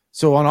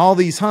 So on all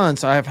these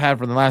hunts I've had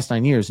for the last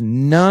 9 years,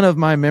 none of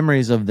my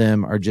memories of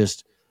them are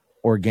just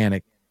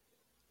organic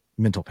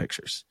mental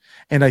pictures.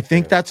 And I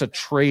think that's a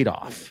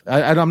trade-off.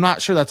 I'm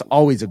not sure that's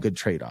always a good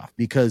trade-off,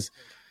 because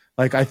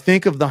like I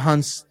think of the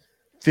hunts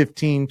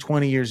 15,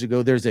 20 years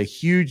ago. There's a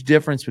huge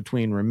difference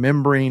between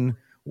remembering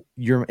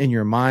in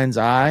your mind's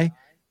eye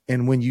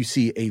and when you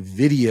see a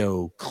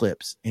video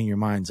clips in your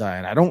mind's eye.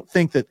 And I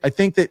think that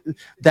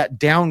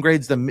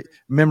downgrades the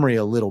memory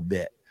a little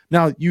bit.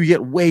 Now you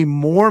get way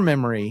more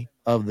memory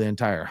of the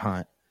entire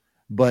hunt,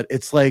 but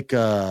it's like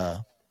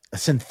a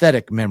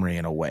synthetic memory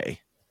in a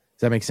way.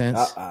 Does that make sense?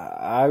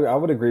 I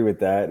would agree with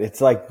that. It's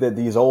like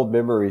these old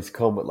memories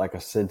come with like a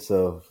sense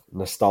of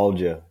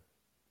nostalgia.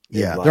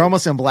 Yeah, they're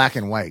almost in black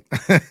and white.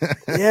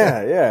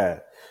 Yeah.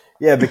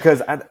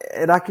 Because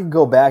I can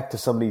go back to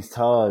some of these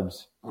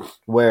times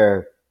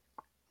where,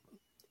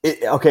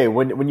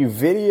 when you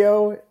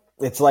video,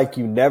 it's like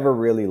you never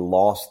really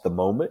lost the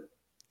moment.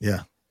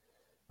 Yeah.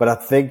 But I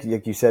think,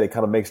 like you said, it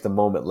kind of makes the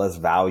moment less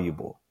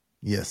valuable.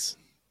 Yes.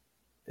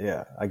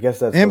 Yeah, I guess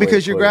that's. And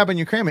because you're grabbing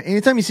your camera.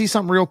 Anytime you see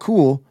something real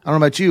cool, I don't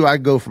know about you, I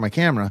go for my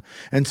camera.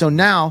 And so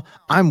now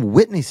I'm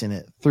witnessing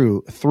it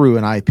through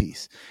an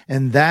eyepiece.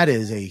 And that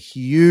is a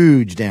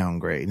huge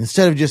downgrade.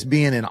 Instead of just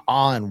being in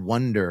awe and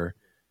wonder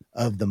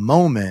of the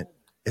moment,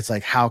 it's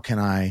like, how can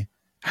I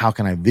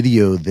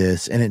video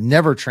this? And it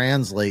never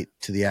translates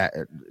to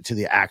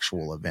the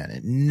actual event.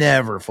 It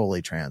never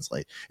fully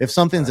translates. If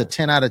something's a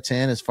 10 out of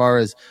 10 as far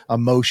as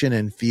emotion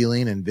and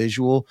feeling and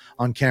visual,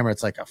 on camera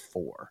it's like a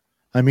 4.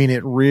 I mean,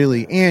 it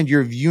really, and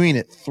you're viewing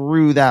it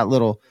through that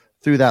little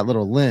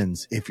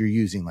lens if you're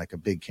using like a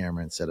big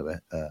camera instead of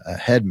a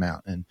head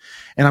mount. And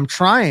I'm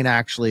trying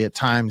actually at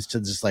times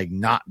to just like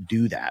not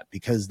do that,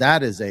 because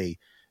that is a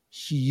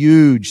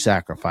huge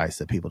sacrifice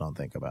that people don't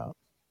think about.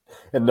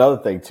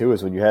 Another thing too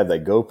is when you have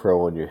that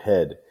GoPro on your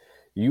head,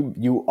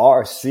 you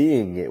are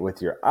seeing it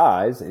with your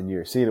eyes, and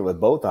you're seeing it with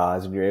both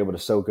eyes, and you're able to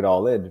soak it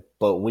all in.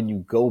 But when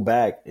you go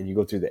back and you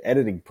go through the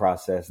editing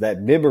process, that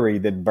memory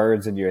then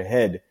burns in your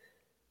head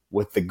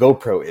with the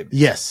GoPro image.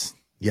 Yes.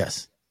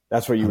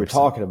 That's what you 100%. Were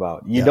talking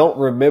about. You don't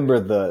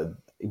remember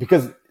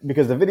because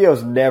the video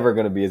is never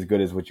going to be as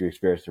good as what you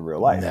experienced in real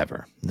life.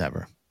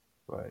 Never.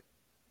 Right.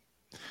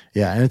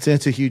 Yeah, and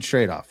it's a huge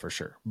trade-off for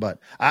sure. But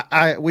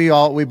we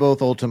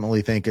both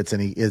ultimately think it's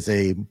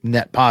a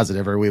net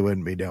positive, or we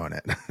wouldn't be doing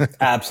it.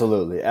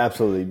 Absolutely.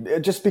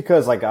 Just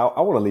because like I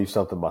want to leave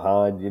something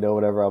behind,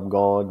 whenever I'm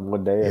gone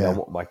one day, and I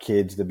want my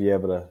kids to be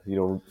able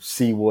to,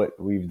 see what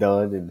we've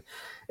done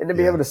and to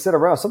be able to sit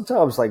around.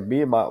 Sometimes like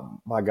me and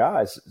my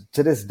guys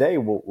to this day,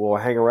 we'll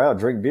hang around,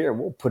 drink beer, and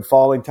we'll put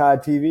Falling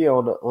Tide TV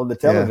on the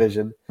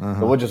television,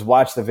 and we'll just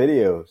watch the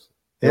videos.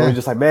 And we're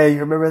just like, man, you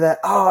remember that?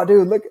 Oh,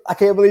 dude, look, I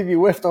can't believe you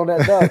whiffed on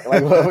that duck.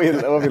 Like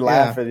we'll be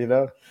laughing,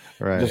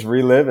 right? Just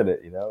reliving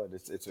it, and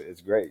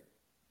it's great.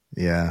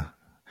 Yeah.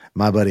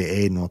 My buddy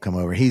Aiden will come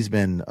over. He's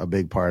been a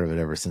big part of it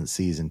ever since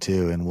season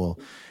 2. And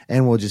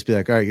we'll just be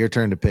like, all right, your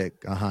turn to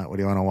pick a hunt. What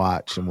do you want to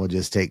watch? And we'll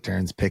just take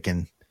turns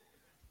picking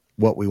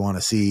what we want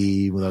to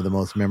see, with the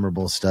most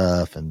memorable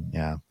stuff. And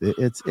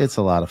it's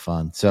a lot of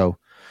fun. So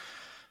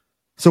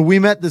we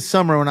met this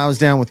summer when I was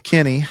down with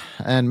Kenny,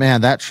 and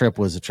man, that trip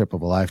was a trip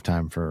of a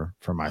lifetime for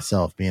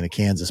myself, being a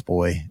Kansas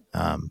boy.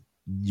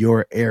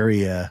 Your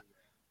area,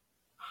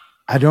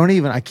 I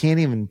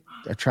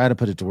try to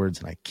put it to words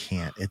and I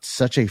can't. It's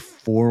such a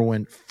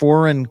foreign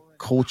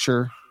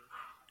culture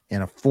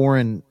and a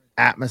foreign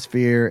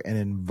atmosphere and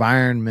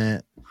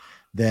environment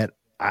that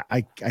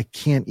I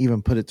can't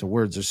even put it to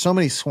words. There's so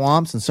many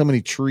swamps and so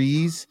many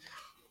trees.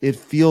 It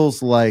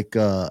feels like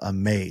a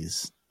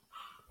maze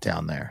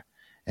down there.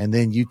 And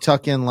then you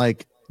tuck in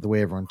like the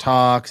way everyone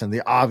talks and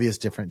the obvious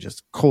different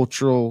just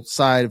cultural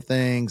side of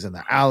things and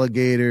the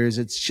alligators.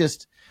 It's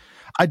just,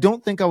 I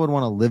don't think I would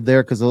want to live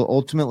there, because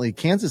ultimately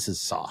Kansas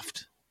is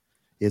soft.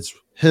 It's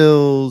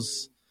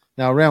hills.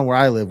 Now around where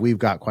I live, we've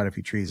got quite a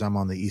few trees. I'm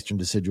on the eastern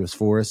deciduous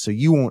forest, so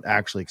you won't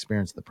actually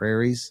experience the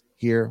prairies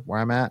here where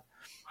I'm at.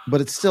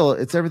 But it's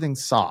everything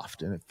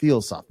soft, and it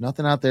feels soft.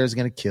 Nothing out there is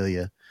going to kill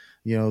you.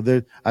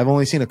 I've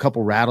only seen a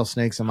couple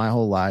rattlesnakes in my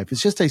whole life.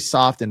 It's just a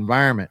soft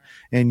environment.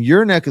 And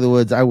your neck of the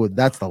woods,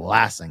 that's the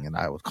last thing, and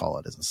I would call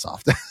it as a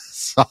soft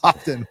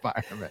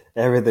environment.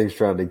 Everything's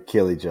trying to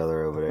kill each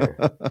other over there.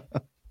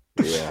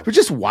 Yeah. But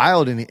just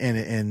wild,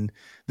 and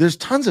there's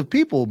tons of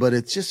people, but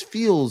it just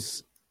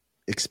feels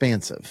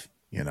expansive,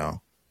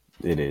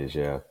 It is,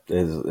 yeah.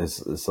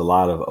 It's a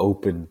lot of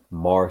open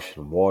marsh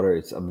and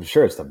water. I'm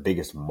sure it's the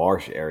biggest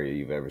marsh area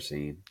you've ever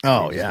seen.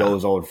 Oh, it just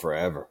goes on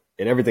forever.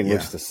 And everything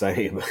looks the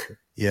same.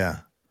 Yeah.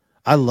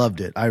 I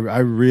loved it. I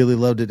really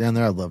loved it down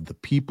there. I loved the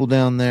people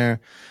down there.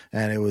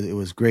 And it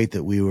was great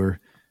that we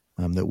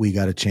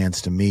got a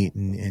chance to meet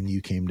and you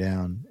came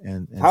down.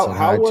 And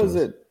how was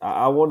it?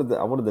 I wanted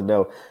to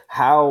know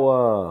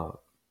how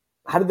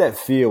did that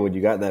feel when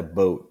you got in that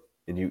boat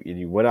and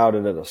you went out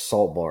into the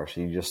salt marsh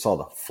and you just saw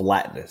the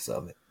flatness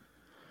of it?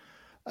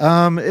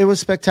 It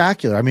was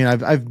spectacular. I mean, I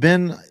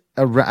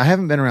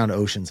haven't been around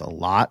oceans a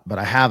lot, but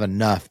I have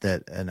enough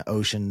that an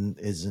ocean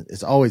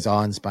is always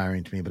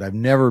awe-inspiring to me, but I've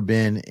never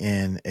been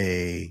in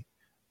a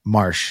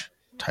marsh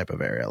type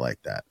of area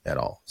like that at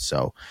all.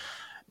 So,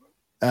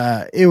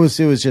 it was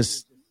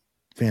just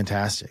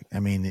fantastic. I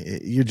mean,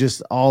 you're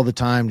just all the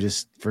time,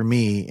 just for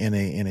me, in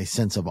a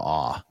sense of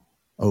awe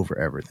over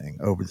everything,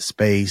 over the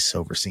space,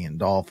 over seeing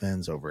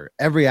dolphins, over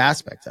every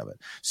aspect of it.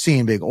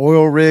 Seeing big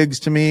oil rigs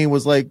to me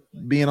was like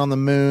being on the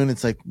moon.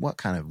 It's like, what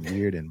kind of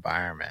weird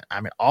environment? I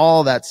mean,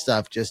 all that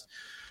stuff just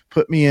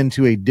put me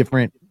into a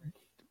different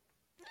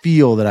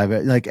feel that I've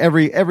like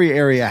every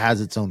area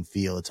has its own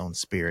feel, its own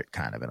spirit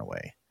kind of in a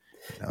way.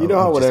 You know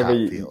how whenever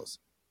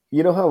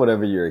you know how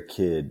whenever you're a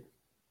kid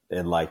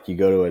and like you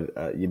go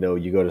to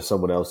you go to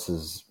someone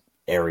else's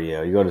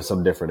area, you go to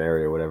some different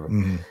area or whatever.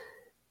 Mm-hmm.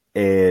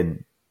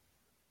 And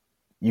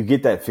you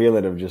get that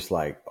feeling of just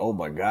like, oh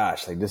my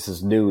gosh, like this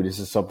is new. This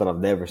is something I've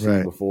never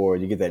seen before.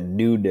 You get that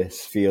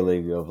newness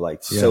feeling of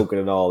like soaking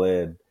it all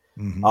in.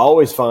 Mm-hmm. I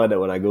always find that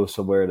when I go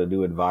somewhere in a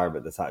new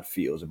environment, that's how it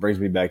feels. It brings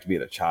me back to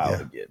being a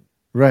child again.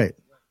 Right.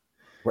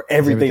 Where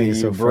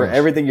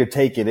everything you're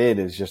taking in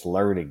is just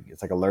learning.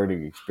 It's like a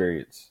learning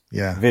experience.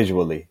 Yeah.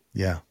 Visually.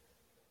 Yeah.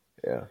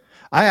 Yeah.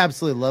 I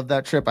absolutely love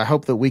that trip. I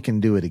hope that we can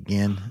do it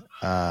again.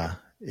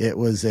 It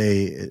was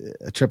a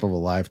trip of a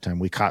lifetime.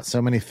 We caught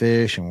so many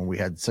fish and we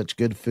had such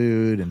good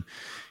food, and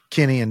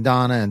Kenny and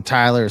Donna and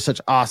Tyler are such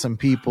awesome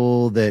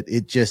people that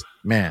it just,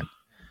 man,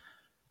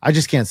 I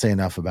just can't say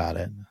enough about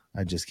it.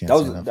 I just can't say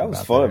enough about it. That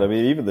was fun. That. I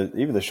mean,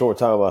 even the short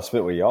time I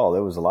spent with y'all,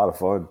 it was a lot of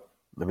fun.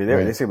 I mean,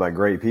 they seem like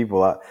great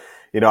people. I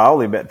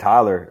only met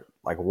Tyler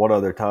like one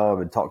other time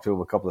and talked to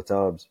him a couple of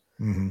times.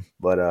 Mm-hmm.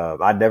 But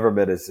I never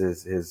met his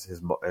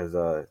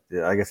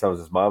I guess that was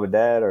his mom and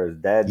dad, or his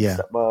dad and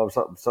stepmom,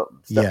 something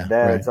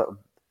stepdad, something,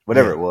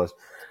 whatever it was.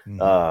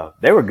 Mm-hmm.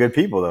 They were good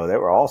people though. They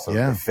were awesome.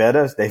 Yeah.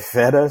 They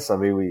fed us. I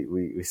mean,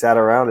 we sat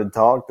around and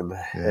talked and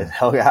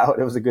hung out.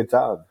 It was a good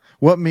time.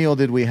 What meal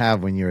did we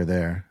have when you were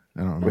there?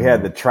 I don't know. We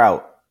had the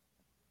trout.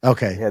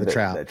 Okay, the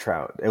trout. That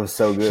trout. It was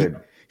so good.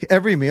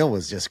 Every meal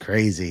was just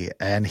crazy,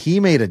 and he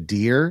made a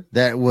deer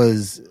that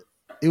was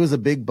a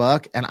big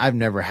buck, and I've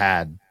never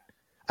had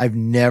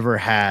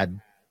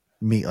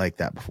meat like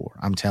that before.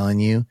 I'm telling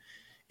you,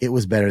 it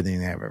was better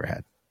than I've ever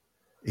had.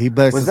 He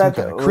was some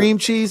kind of cream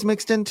cheese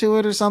mixed into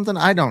it or something.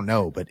 I don't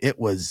know, but it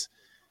was.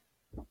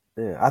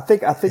 Yeah, I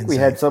think insane. We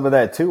had some of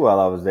that too while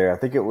I was there. I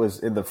think it was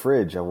in the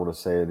fridge. I want to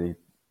say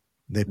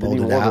they pulled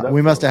it out.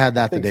 We must have had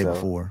that the day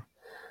before.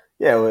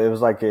 Yeah, it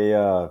was like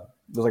a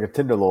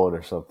tenderloin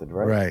or something,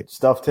 right? Right,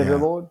 stuffed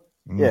tenderloin.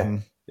 Yeah, mm-hmm.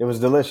 It was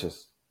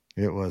delicious.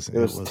 It was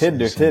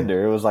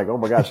tender. It was like, oh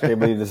my gosh, I can't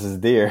believe this is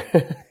deer.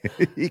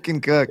 He can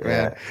cook,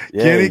 man.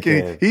 Yeah, Kenny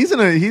can. He's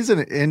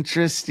an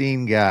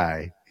interesting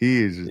guy.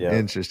 He is an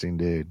interesting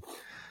dude.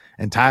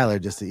 And Tyler,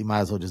 he might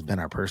as well just been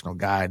our personal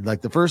guide.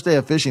 Like the first day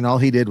of fishing, all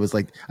he did was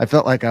like, I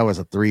felt like I was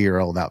a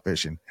 3-year-old out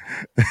fishing.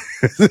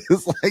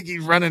 It's like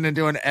he's running and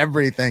doing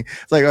everything.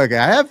 It's like, okay,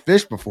 I have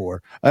fished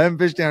before. I haven't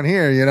fished down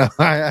here.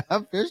 I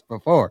have fished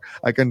before.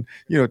 I can,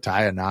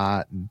 tie a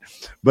knot.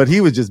 But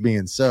he was just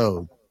being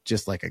so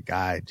just like a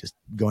guide, just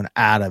going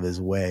out of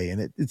his way.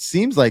 And it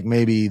seems like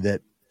maybe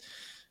that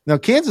now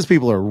Kansas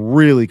people are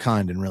really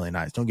kind and really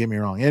nice. Don't get me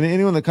wrong. And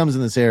anyone that comes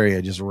in this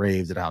area just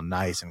raves at how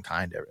nice and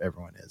kind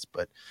everyone is.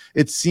 But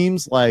it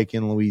seems like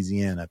in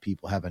Louisiana,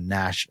 people have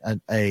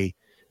a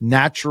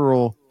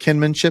natural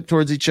kinship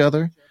towards each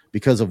other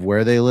because of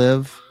where they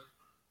live.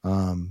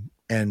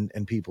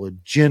 And people,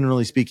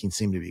 generally speaking,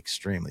 seem to be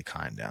extremely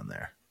kind down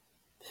there.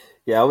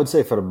 Yeah, I would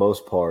say for the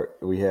most part,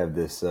 we have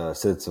this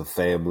sense of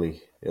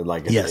family.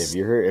 Like if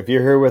you're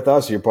here with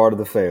us, you're part of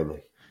the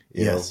family.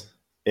 You know?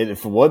 And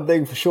for one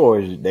thing for sure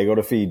is they're going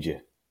to feed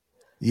you.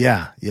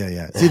 Yeah.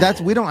 See,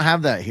 we don't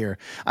have that here.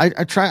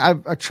 I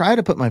try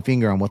to put my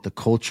finger on what the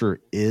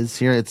culture is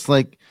here. It's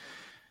like,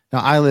 now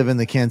I live in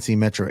the Kansas City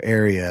metro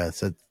area,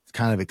 so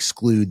kind of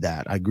exclude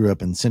that. I grew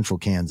up in central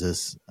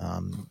Kansas,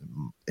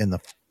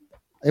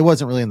 it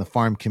wasn't really in the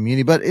farm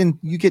community, but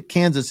you get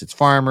Kansas, it's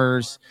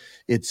farmers,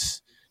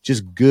 it's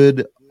just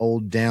good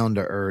old down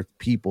to earth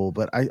people.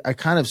 But I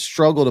kind of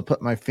struggle to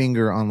put my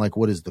finger on like,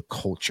 what is the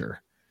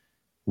culture?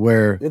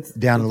 Where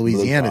down in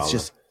Louisiana, it's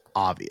just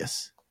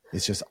obvious.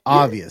 It's just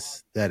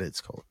obvious that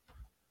it's cold.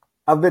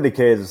 I've been to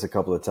Kansas a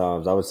couple of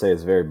times. I would say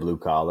it's very blue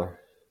collar.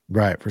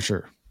 Right, for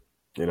sure.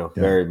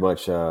 Very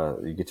much.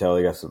 You can tell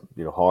they got some,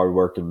 hard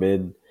working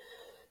men,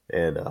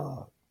 and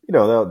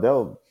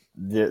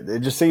it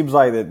just seems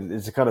like that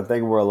it's the kind of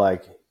thing where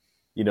like,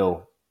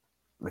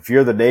 if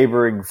you're the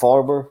neighboring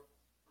farmer,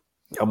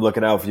 I'm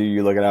looking out for you,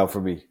 you're looking out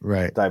for me,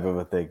 right? Type of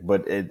a thing.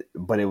 But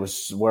it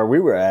was where we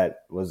were at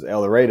was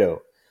El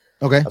Dorado.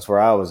 Okay, that's where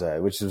I was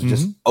at, which was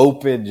just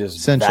open, just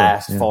central,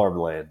 vast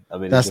farmland. I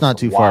mean, that's not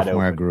too far from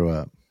where I grew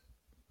up.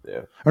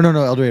 Yeah. Or no,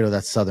 El Dorado,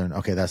 that's southern.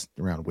 Okay, that's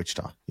around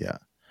Wichita. Yeah.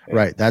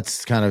 Right.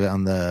 That's kind of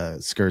on the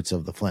skirts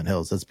of the Flint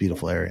Hills. That's a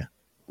beautiful area.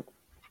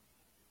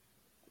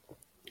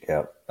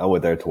 Yeah, I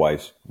went there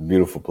twice.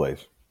 Beautiful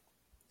place.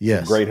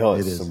 Yes, some great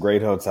hunts. Some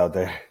great hunts out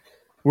there.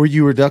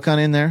 You were duck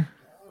hunting there?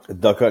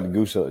 Duck hunting,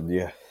 goose hunting.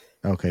 Yeah.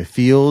 Okay,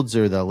 fields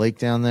or the lake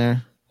down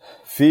there?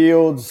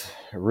 Fields,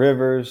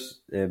 rivers,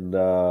 and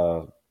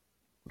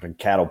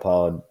cattle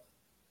pond.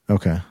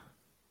 Okay.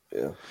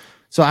 Yeah.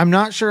 So I'm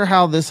not sure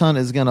how this hunt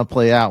is going to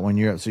play out when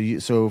you're up.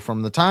 So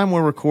from the time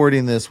we're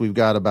recording this, we've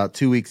got about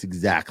 2 weeks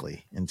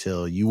exactly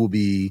until you will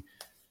be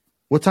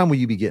What time will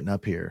you be getting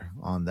up here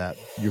on that?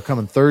 You're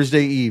coming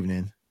Thursday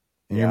evening,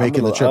 and you're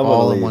making the trip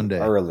all in one day.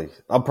 Early.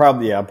 I'm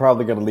probably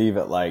going to leave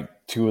at like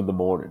 2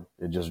 a.m.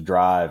 and just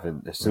drive.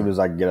 And as soon as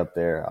I can get up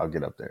there, I'll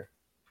get up there.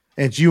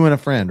 And it's you and a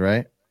friend,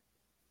 right?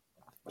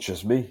 It's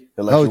just me.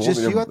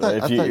 Just you? I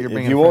thought you were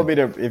bringing.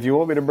 If you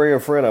want me to bring a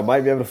friend, I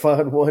might be able to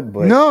find one.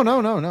 But no.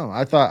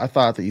 I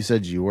thought that you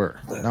said you were.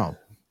 No,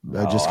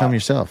 just come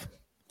yourself.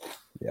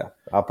 Yeah,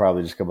 I'll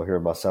probably just come up here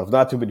myself.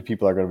 Not too many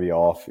people are going to be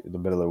off in the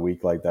middle of the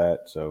week like that.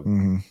 So,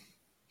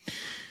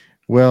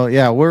 Well,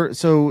 yeah,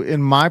 so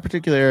in my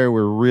particular area,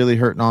 we're really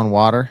hurting on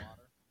water.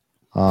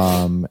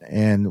 And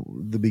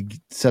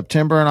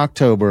September and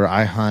October,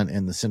 I hunt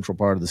in the central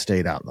part of the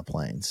state out in the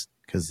plains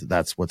because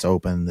that's what's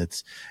open.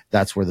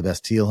 That's where the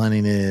best teal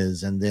hunting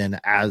is. And then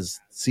as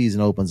season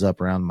opens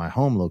up around my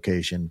home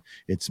location,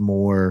 it's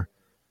more.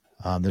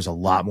 There's a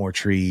lot more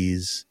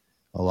trees.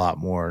 A lot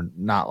more,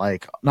 not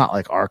like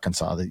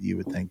Arkansas that you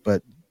would think,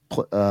 but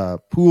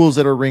pools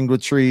that are ringed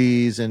with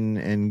trees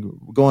and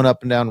going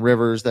up and down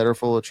rivers that are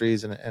full of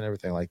trees and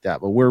everything like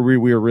that. But we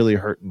are really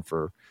hurting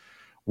for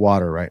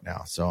water right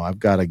now. So I've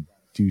got to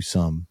do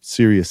some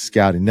serious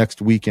scouting.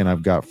 Next weekend,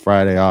 I've got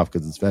Friday off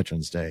because it's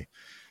Veterans Day.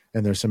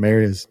 And there's some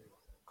areas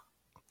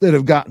that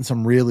have gotten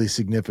some really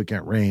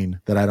significant rain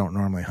that I don't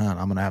normally hunt.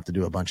 I'm going to have to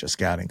do a bunch of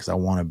scouting because I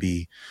want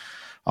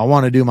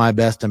to do my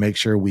best to make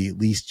sure we at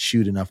least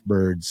shoot enough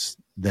birds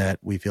that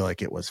we feel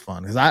like it was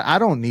fun. Because I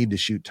don't need to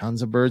shoot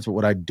tons of birds, but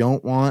what I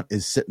don't want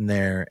is sitting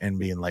there and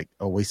being like,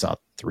 oh, we saw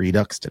 3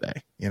 ducks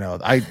today.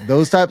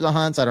 Those types of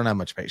hunts, I don't have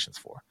much patience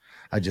for.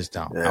 I just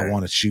don't. I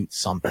want to shoot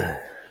something.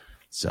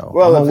 So I'm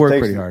going to work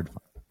pretty hard.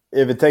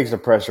 If it takes the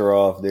pressure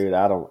off, dude,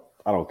 I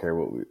don't care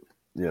what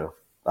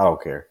I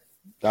don't care.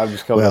 I'm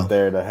just coming up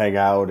there to hang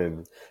out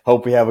and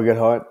hope we have a good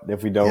hunt.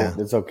 If we don't,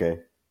 it's okay.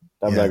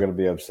 I'm not going to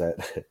be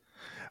upset.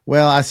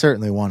 Well, I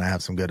certainly want to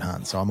have some good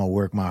hunts, so I'm going to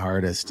work my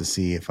hardest to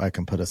see if I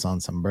can put us on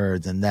some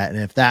birds. And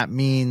if that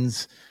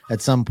means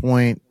at some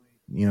point,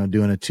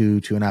 doing a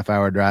 2.5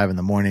 hour drive in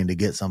the morning to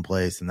get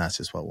someplace, and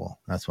that's what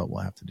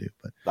we'll have to do.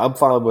 But I'm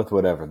fine with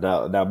whatever.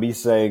 Now me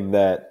saying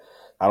that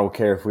I don't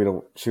care if we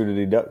don't shoot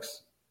any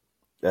ducks,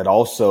 and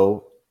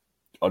also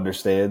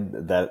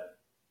understand that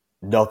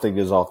nothing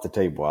is off the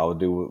table. I will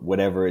do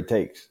whatever it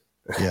takes.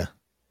 Yeah.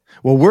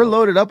 Well, we're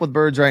loaded up with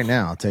birds right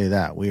now. I'll tell you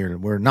that.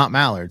 We're not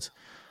mallards.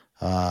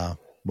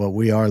 But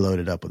we are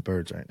loaded up with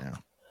birds right now.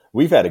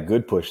 We've had a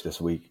good push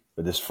this week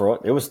with this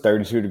front. It was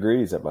 32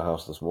 degrees at my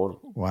house this morning.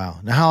 Wow.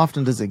 Now, how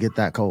often does it get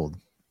that cold?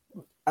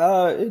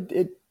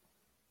 It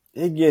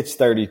gets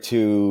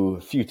 32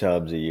 a few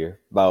times a year.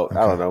 About,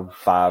 I don't know,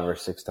 5 or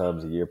 6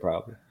 times a year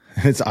probably.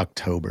 It's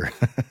October.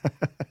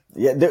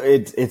 Yeah,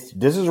 this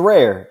is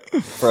rare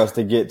for us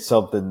to get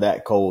something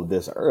that cold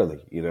this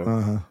early,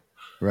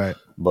 Right.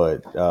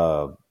 But,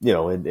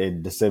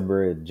 in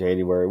December and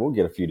January, we'll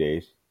get a few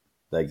days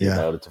that get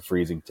down into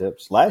freezing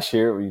temps. Last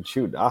year,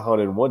 I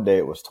hunted one day,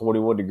 it was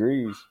 21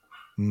 degrees.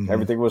 Mm-hmm.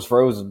 Everything was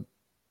frozen.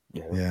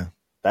 Yeah.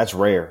 That's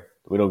rare.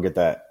 We don't get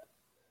that.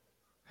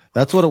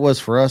 That's what it was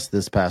for us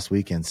this past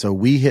weekend. So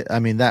we hit,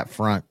 that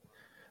front,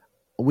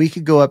 we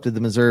could go up to the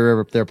Missouri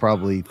River up there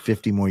probably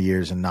 50 more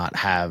years and not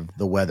have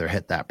the weather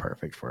hit that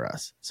perfect for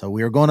us. So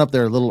we were going up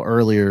there a little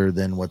earlier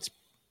than what's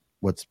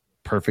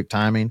perfect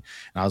timing.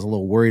 And I was a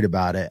little worried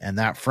about it. And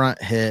that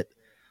front hit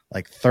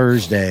like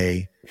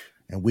Thursday.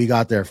 And we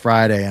got there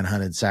Friday and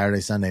hunted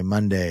Saturday, Sunday,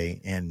 Monday.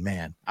 And,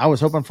 man, I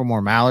was hoping for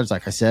more mallards,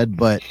 like I said.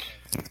 But,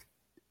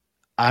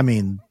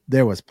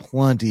 there was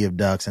plenty of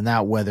ducks. And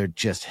that weather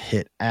just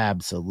hit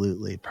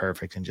absolutely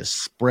perfect and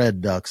just spread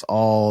ducks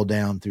all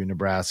down through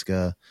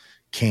Nebraska,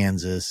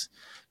 Kansas.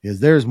 Because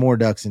there's more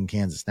ducks in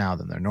Kansas now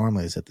than there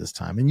normally is at this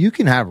time. And you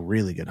can have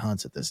really good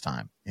hunts at this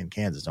time in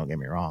Kansas, don't get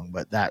me wrong.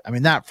 But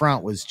that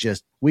front was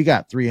just – we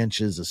got 3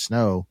 inches of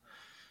snow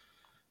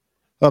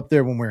up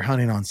there when we were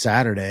hunting on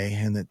Saturday,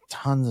 and the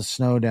tons of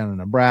snow down in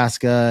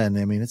Nebraska. And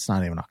it's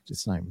not even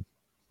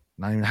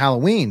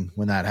Halloween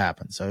when that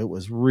happened. So it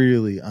was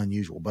really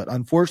unusual. But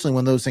unfortunately,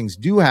 when those things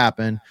do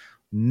happen,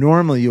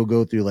 normally you'll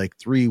go through like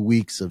 3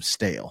 weeks of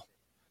stale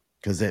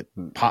because that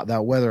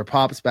weather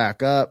pops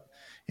back up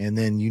and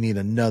then you need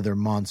another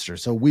monster.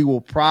 So we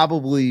will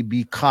probably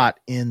be caught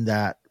in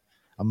that.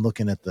 I'm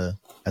looking at the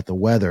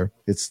weather.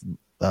 It's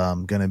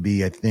going to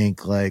be, I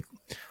think, like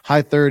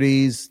high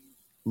 30s,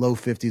 low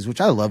 50s,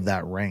 which I love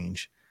that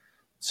range.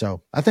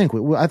 So I think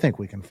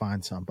we can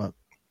find some, but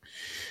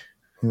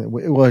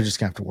we'll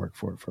just have to work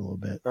for it for a little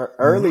bit.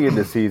 Early in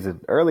the season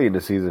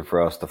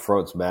for us, the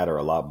fronts matter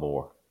a lot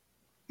more.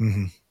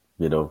 Mm-hmm.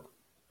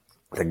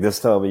 Like this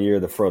time of year,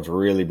 the fronts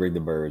really bring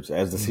the birds.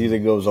 As the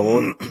season goes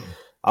on,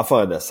 I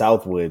find that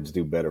south winds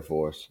do better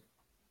for us.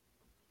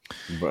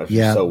 But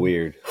it's so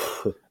weird.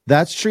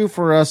 That's true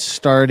for us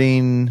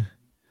starting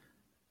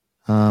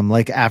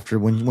like after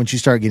once you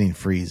start getting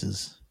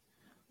freezes.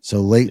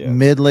 So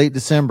mid-late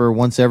December,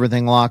 once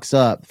everything locks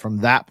up, from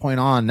that point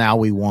on, now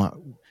we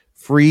want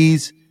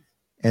freeze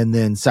and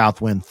then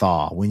south wind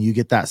thaw. When you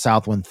get that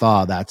south wind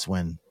thaw, that's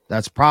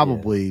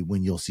probably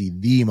when you'll see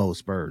the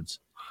most birds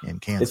in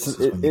Kansas.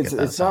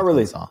 It's not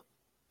really thaw.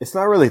 It's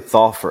not really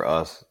thought for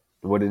us.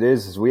 What it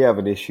is we have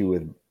an issue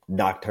with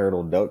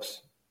nocturnal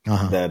ducks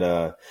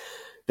that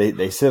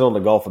they sit on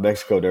the Gulf of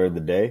Mexico during the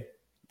day,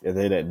 and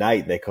then at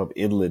night they come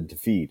inland to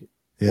feed.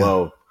 Yeah.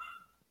 Well,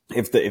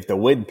 if the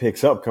wind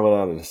picks up coming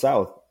out of the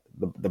south,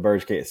 the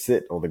birds can't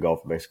sit on the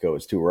Gulf of Mexico.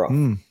 It's too rough.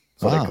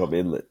 So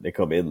they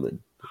come inland.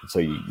 So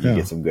you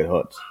get some good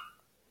hunts.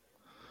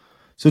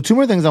 So 2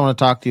 more things I want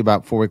to talk to you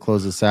about before we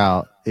close this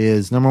out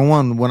is, number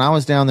one, when I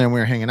was down there and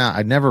we were hanging out,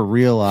 I never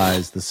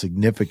realized the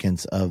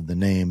significance of the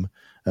name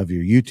of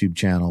your YouTube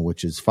channel,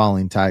 which is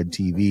Falling Tide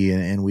TV.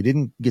 And we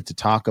didn't get to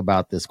talk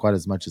about this quite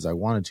as much as I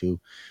wanted to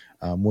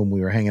when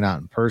we were hanging out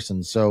in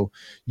person. So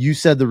you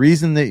said the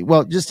reason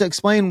just to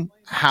explain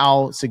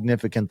how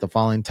significant the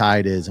Falling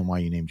Tide is and why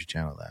you named your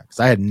channel that.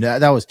 Because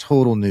that was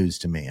total news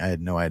to me. I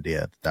had no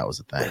idea that was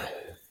a thing.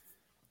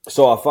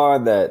 So I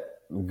find that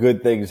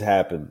good things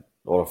happen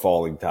on a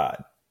falling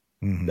tide.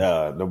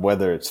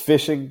 Whether it's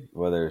fishing,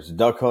 whether it's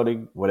duck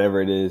hunting,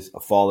 whatever it is, a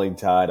falling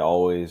tide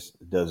always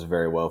does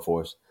very well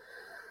for us.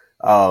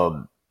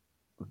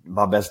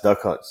 My best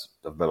duck hunts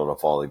have been on a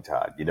falling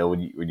tide.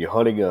 When you're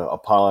hunting a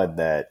pond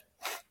that,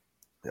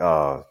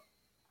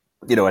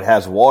 it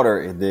has water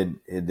and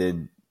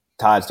then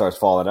tide starts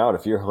falling out.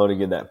 If you're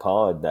hunting in that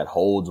pond that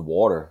holds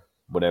water,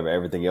 whenever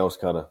everything else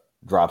kind of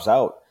drops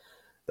out,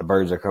 the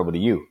birds are coming to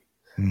you.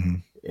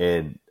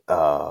 And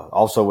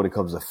also when it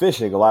comes to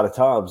fishing, a lot of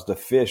times the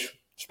fish,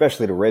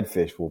 especially the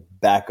redfish, will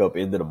back up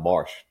into the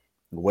marsh,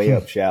 way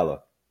up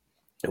shallow.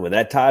 And when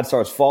that tide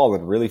starts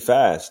falling really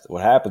fast,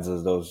 what happens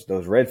is those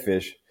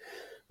redfish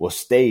will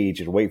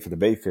stage and wait for the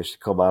bait fish to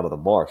come out of the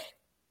marsh.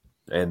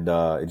 And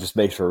it just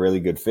makes for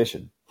really good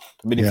fishing.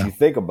 I mean, if you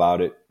think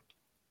about it,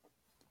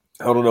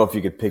 I don't know if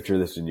you could picture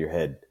this in your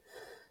head,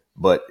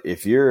 but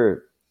if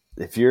you're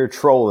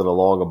trolling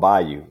along a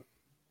bayou,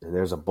 and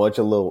there's a bunch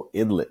of little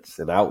inlets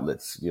and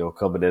outlets,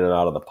 coming in and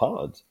out of the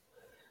ponds.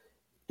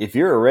 If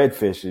you're a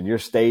redfish and you're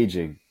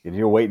staging and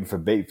you're waiting for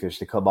bait fish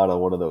to come out of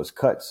one of those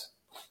cuts,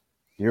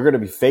 you're going to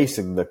be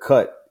facing the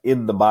cut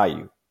in the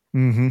bayou.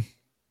 And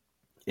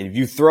if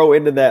you throw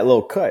into that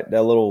little cut,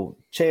 that little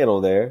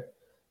channel there,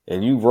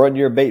 and you run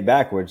your bait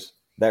backwards,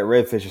 that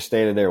redfish is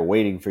standing there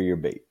waiting for your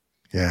bait.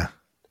 Yeah.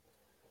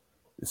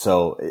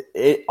 So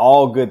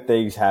all good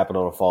things happen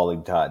on a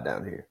falling tide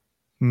down here.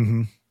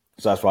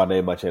 So that's why I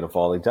named my channel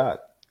Falling Tide.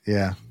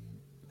 Yeah.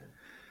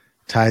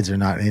 Tides are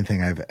not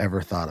anything I've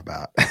ever thought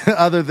about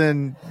other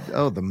than,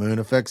 the moon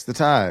affects the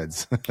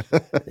tides.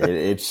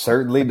 It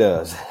certainly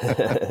does.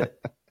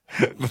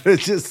 But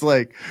it's just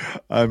like,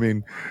 I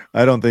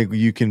don't think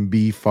you can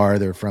be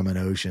farther from an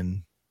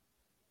ocean.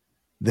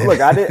 Look,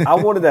 I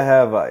wanted to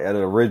have an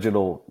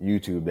original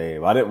YouTube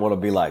name. I didn't want to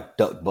be like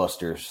Duck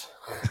Busters.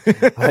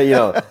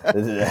 Kill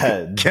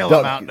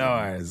them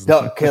outdoors.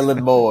 Duck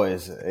killing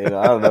boys. I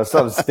don't know,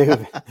 something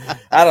stupid.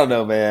 I don't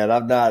know, man.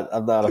 I'm not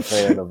a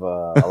fan of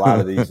a lot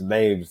of these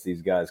names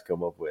these guys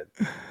come up with.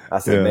 I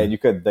said, man, you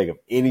couldn't think of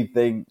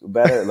anything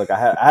better. Look, I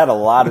had a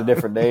lot of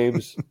different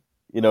names,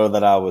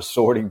 that I was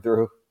sorting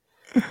through.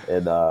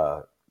 And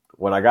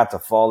when I got to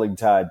Falling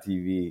Tide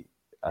TV,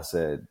 I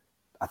said,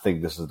 I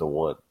think this is the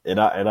one. And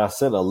I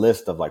sent a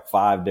list of like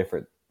 5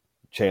 different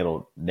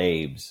channel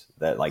names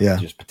that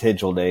just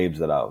potential names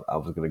that I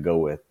was going to go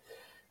with.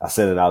 I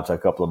sent it out to a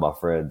couple of my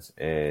friends,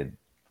 and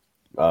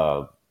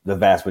the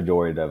vast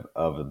majority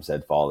of them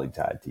said Falling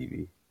Tide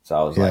TV. So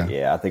I was like,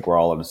 I think we're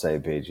all on the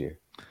same page here.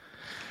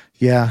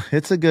 Yeah,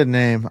 it's a good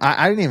name.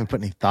 I didn't even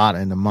put any thought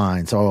into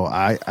mine. So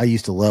I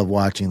used to love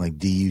watching like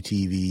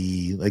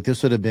DUTV. Like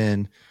this would have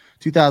been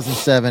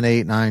 2007,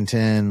 8, 9,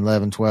 10,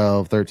 11,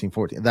 12, 13,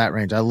 14, that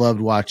range. I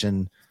loved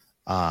watching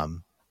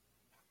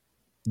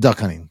duck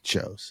hunting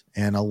shows.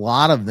 And a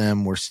lot of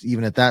them were,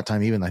 even at that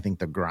time, even I think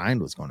The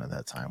Grind was going at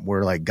that time,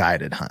 were like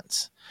guided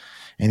hunts.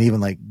 And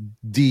even like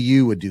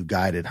DU would do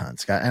guided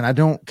hunts. And I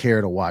don't care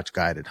to watch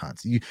guided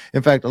hunts.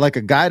 In fact, like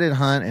a guided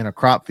hunt in a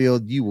crop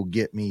field, you will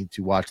get me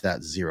to watch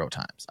that 0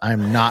 times.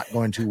 I'm not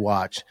going to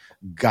watch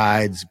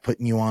guides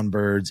putting you on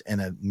birds in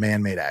a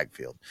man-made ag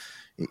field.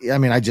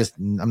 I'm not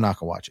going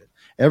to watch it.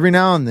 Every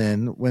now and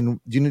then,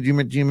 do you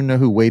even know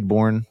who Wade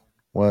Bourne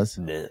was?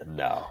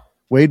 No.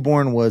 Wade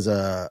Bourne was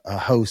a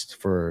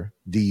host for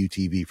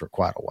DUTV for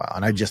quite a while,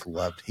 and I just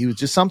loved. He was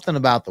just something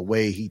about the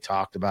way he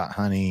talked about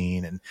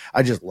hunting, and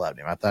I just loved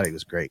him. I thought he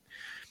was great.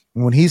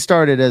 And when he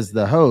started as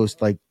the host,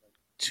 like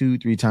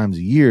 2-3 times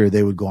a year,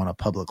 they would go on a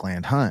public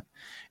land hunt,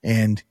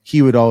 and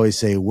he would always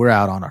say, "We're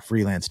out on a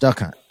freelance duck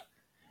hunt."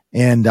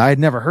 And I had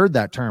never heard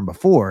that term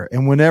before.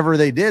 And whenever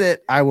they did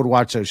it, I would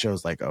watch those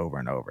shows like over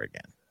and over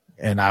again.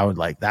 And I would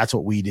like, that's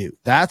what we do.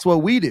 That's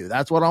what we do.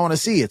 That's what I want to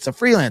see. It's a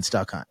freelance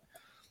duck hunt.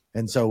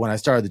 And so when I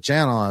started the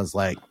channel, I was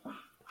like,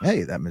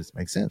 hey, that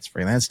makes sense.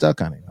 Freelance duck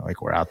hunting.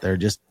 Like we're out there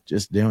just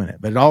doing it.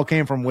 But it all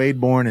came from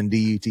Wade Bourne and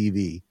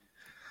DUTV.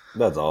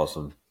 That's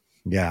awesome.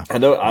 Yeah. I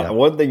know. Yeah.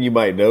 One thing you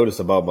might notice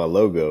about my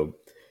logo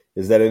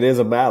is that it is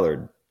a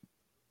mallard.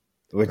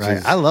 Which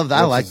is, I love that.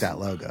 I like that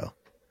logo.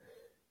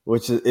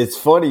 Which is, it's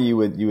funny. You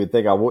would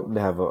think I wouldn't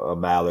have a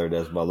mallard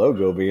as my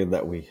logo, being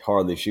that we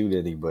hardly shoot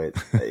any, but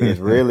it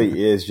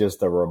really is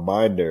just a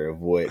reminder of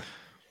what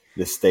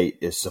the state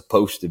is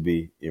supposed to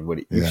be and what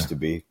it used to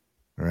be.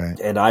 Right.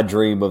 And I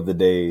dream of the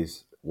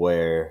days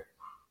where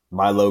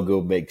my logo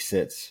makes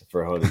sense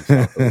for hunting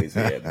South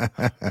Louisiana.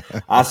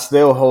 I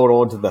still hold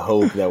on to the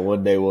hope that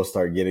one day we'll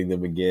start getting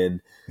them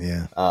again.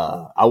 Yeah.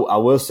 I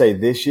will say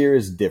this year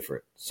is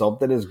different.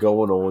 Something is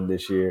going on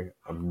this year.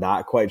 I'm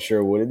not quite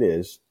sure what it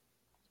is,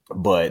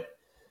 but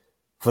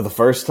for the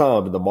first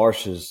time in the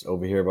marshes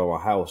over here by my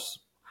house,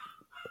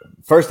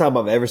 first time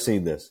I've ever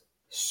seen this,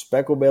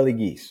 speckled-belly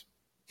geese.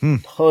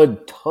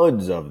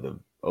 Tons of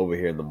them over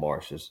here in the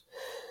marshes.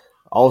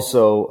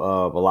 Also,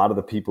 a lot of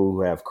the people who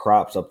have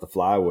crops up the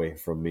flyway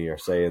from me are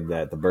saying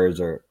that the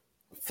birds are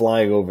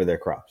flying over their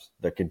crops.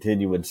 They're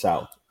continuing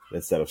south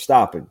instead of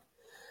stopping.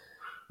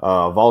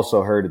 I've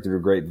also heard it through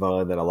the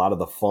grapevine that a lot of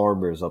the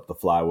farmers up the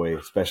flyway,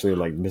 especially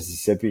like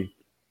Mississippi,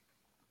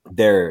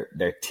 they're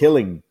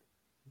tilling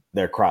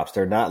their crops.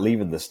 They're not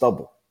leaving the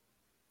stubble.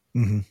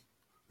 Mm-hmm.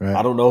 Right.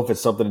 I don't know if it's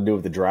something to do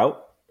with the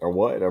drought or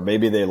what, or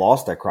maybe they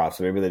lost their crops.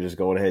 So maybe they're just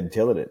going ahead and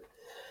tilling it.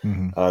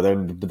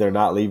 Mm-hmm. They're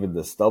not leaving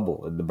the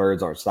stubble, and the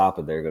birds aren't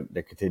stopping.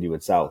 They're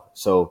continuing south.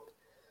 So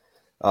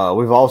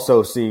we've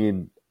also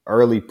seen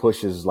early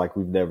pushes like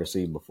we've never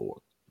seen before.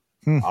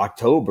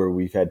 October,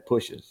 we've had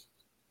pushes.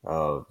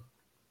 All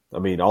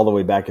the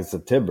way back in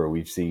September,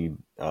 we've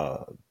seen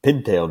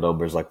pintail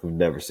numbers like we've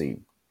never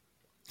seen.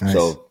 Nice.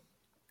 So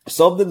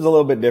something's a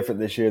little bit different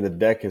this year. The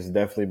deck has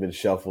definitely been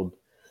shuffled,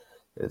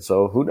 and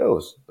so who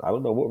knows? I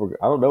don't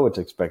know what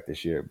to expect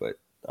this year, but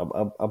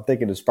I'm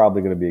thinking it's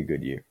probably going to be a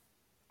good year.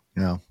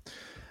 Yeah,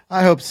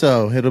 I hope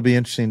so. It'll be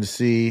interesting to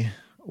see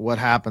what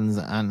happens.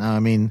 And I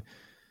mean,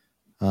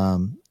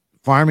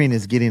 farming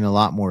is getting a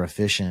lot more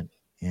efficient.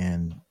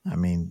 And I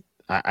mean,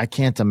 I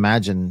can't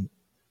imagine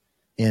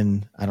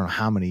in, I don't know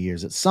how many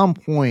years, at some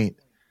point,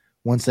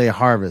 once they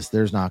harvest,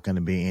 there's not going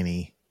to be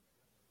any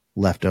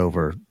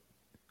leftover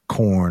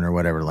corn or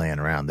whatever laying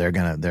around. They're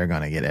going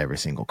to get every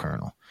single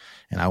kernel.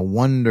 And I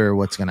wonder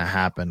what's going to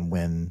happen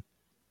when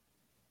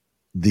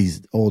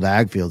these old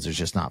ag fields, there's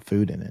just not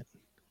food in it.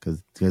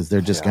 Because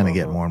they're just going to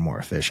get more and more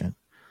efficient.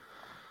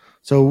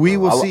 So we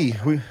will see.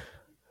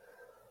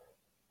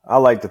 I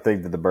like to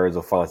think that the birds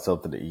will find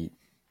something to eat,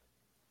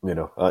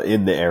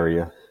 in the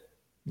area.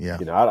 Yeah.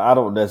 I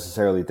don't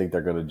necessarily think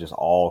they're going to just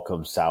all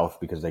come south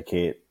because they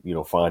can't,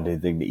 find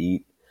anything to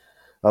eat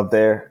up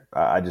there.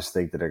 I just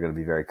think that they're going to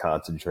be very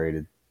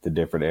concentrated to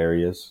different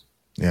areas.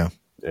 Yeah.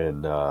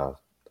 And I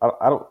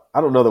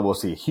don't know that we'll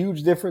see a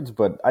huge difference,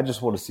 but I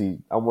want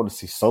to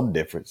see some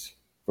difference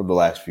from the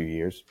last few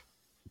years.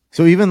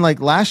 So even like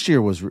last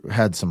year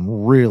had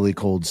some really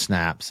cold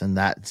snaps, and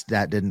that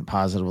didn't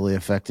positively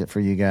affect it for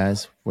you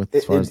guys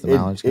as far as the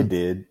mallards go? It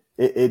did.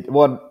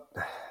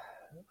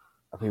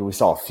 We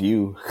saw a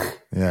few.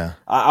 Yeah.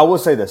 I will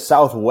say that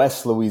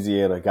Southwest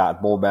Louisiana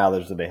got more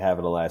mallards than they have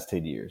in the last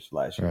 10 years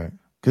last year. Right.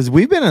 Because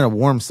we've been in a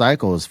warm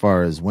cycle as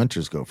far as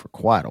winters go for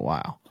quite a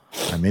while.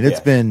 I mean, it's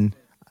been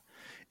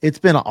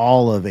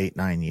all of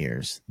 8-9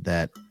 years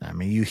that,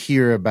 you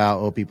hear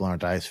about, people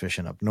aren't ice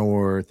fishing up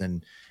north,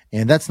 and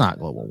that's not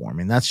global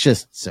warming. That's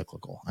just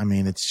cyclical.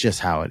 It's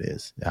just how it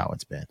is, how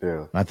it's been.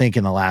 Yeah. I think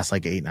in the last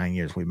 8-9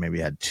 years, we maybe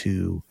had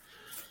 2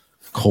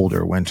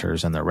 colder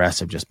winters, and the rest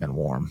have just been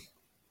warm.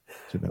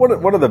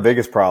 One of the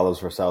biggest problems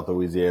for South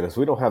Louisiana is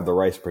we don't have the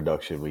rice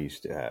production we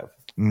used to have.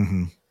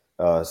 Mm-hmm.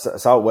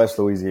 Southwest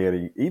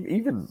Louisiana,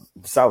 even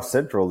South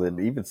Central, and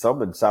even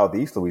some in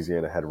Southeast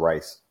Louisiana had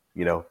rice.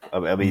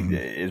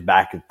 It's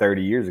back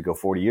 30 years ago,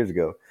 40 years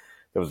ago,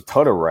 there was a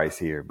ton of rice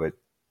here, but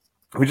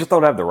we just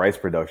don't have the rice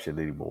production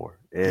anymore.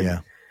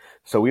 And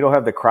so we don't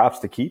have the crops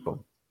to keep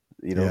them.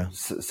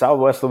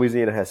 Southwest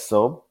Louisiana has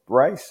some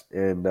rice,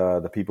 and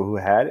the people who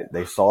had it,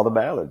 they saw the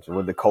mallards. And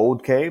when the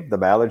cold came, the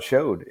mallards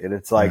showed. And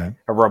it's like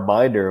a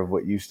reminder of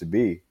what used to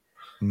be.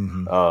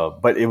 Mm-hmm.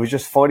 But it was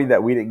just funny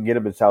that we didn't get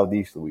them in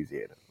Southeast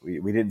Louisiana. We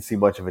didn't see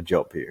much of a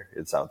jump here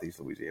in Southeast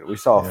Louisiana. We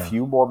saw a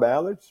few more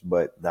mallards,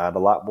 but not a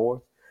lot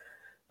more.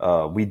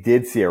 We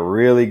did see a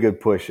really good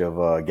push of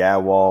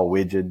gadwall,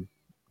 widgeon,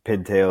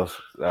 pintails,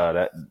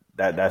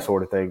 that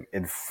sort of thing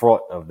in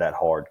front of that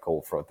hard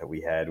cold front that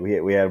we had.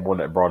 We had one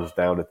that brought us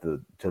down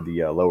to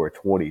the lower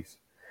 20s,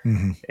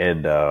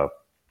 and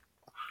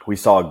we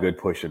saw a good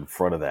push in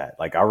front of that.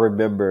 Like I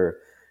remember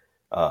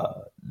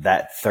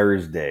that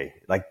Thursday,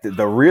 like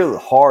the real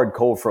hard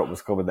cold front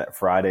was coming that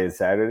Friday and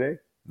Saturday,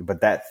 but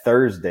that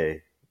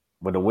Thursday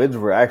when the winds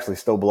were actually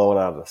still blowing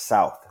out of the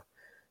south,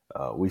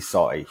 we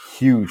saw a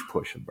huge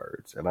push of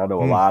birds. And I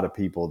know a lot of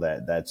people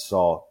that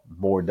saw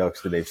more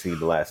ducks than they've seen in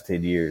the last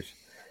 10 years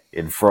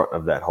in front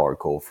of that hard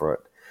cold front.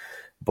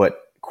 But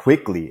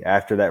quickly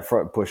after that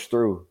front pushed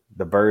through,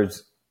 the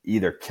birds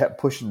either kept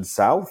pushing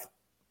south,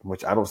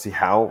 which I don't see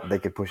how they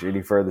could push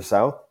any further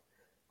south,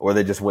 or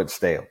they just went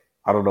stale.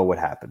 I don't know what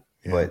happened,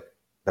 but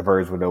the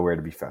birds were nowhere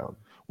to be found.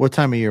 What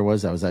time of year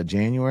was that? Was that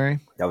January?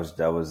 That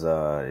was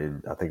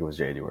I think it was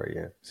January.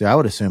 Yeah. See, I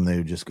would assume they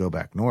would just go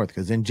back north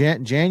because in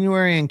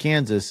January in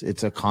Kansas,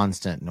 it's a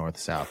constant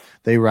north-south.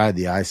 They ride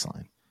the ice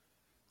line.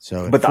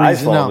 So, but the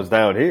ice line was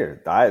down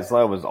here. The ice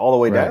line was all the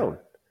way down.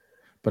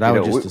 But I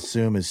would just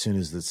assume as soon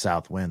as the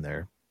south wind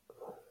there,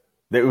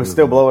 it was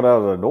still blowing out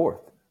of the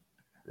north,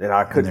 and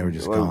I couldn't. And they were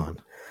just gone.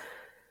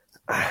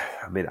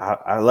 I mean,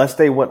 unless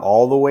they went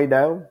all the way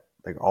down,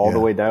 like all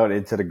the way down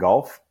into the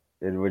Gulf,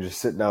 and we're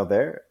just sitting out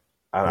there.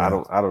 I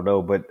don't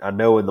know, but I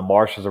know in the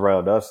marshes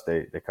around us,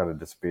 they kind of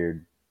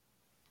disappeared.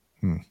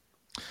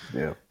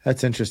 Yeah,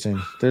 that's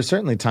interesting. There's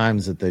certainly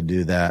times that they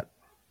do that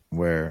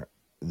where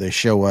they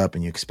show up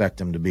and you expect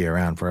them to be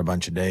around for a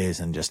bunch of days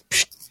and just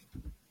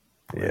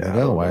where'd they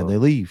go? Why'd they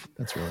leave?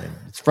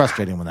 It's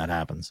frustrating when that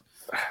happens.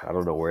 I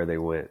don't know where they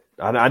went.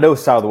 I know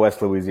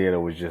Southwest Louisiana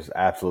was just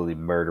absolutely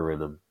murdering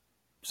them.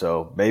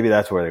 So maybe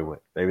that's where they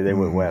went. Maybe they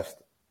went west.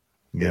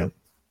 Yeah.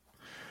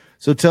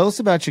 So tell us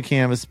about your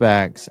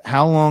canvasbacks.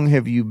 How long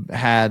have you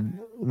had?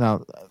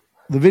 Now,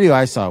 the video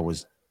I saw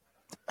was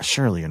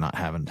surely you're not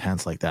having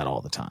tents like that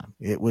all the time.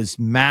 It was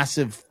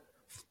massive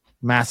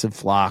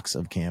flocks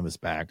of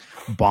canvasback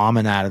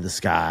bombing out of the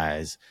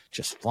skies,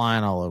 just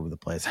flying all over the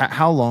place.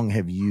 How long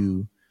have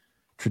you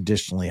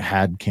traditionally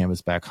had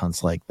canvasback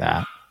hunts like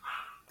that?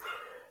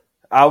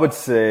 I would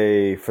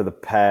say for the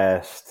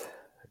past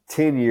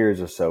 10 years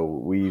or so,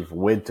 we've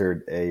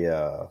wintered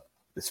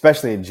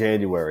especially in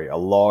January, a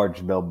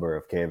large number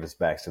of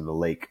canvasbacks in the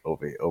lake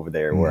over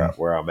there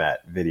where I'm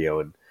at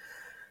videoing.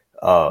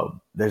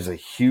 There's a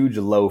huge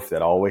loaf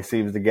that always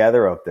seems to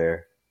gather up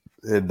there.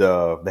 And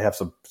they have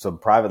some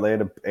private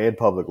land and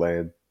public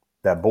land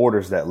that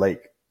borders that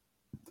lake.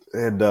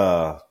 And,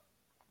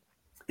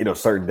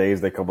 certain days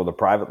they come on the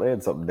private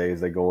land, some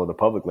days they go on the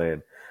public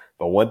land.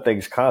 But one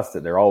thing's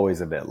constant, they're always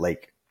in that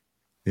lake.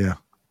 Yeah.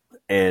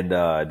 And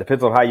it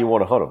depends on how you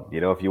want to hunt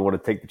them. If you want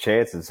to take the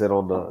chance and sit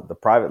on the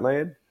private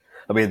land,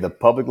 the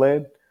public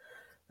land,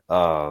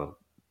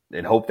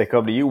 and hope they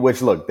come to you,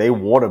 which, look, they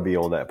want to be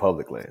on that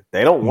public land.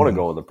 They don't want to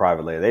go on the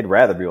private land. They'd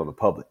rather be on the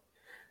public.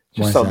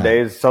 Just some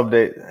days,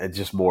 it's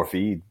just more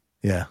feed.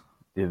 Yeah.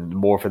 And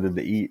more for them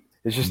to eat.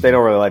 It's just they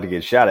don't really like to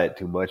get shot at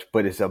too much,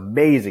 but it's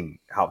amazing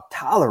how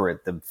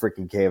tolerant them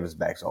freaking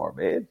canvasbacks are,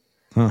 man.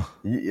 Huh.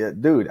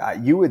 Dude,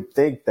 you would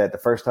think that the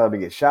first time they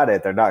get shot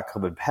at, they're not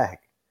coming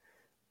back.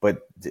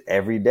 But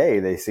every day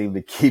they seem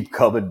to keep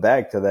coming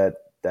back to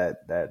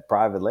that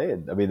private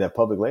land. That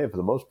public land for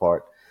the most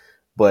part.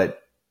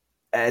 But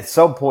at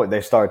some point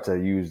they start to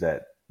use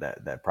that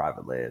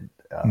private land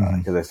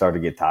because they start to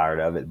get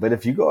tired of it. But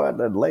if you go out in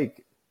the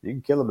lake, you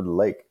can kill them in the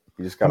lake.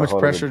 You just how much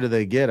pressure do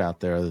they get out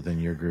there other than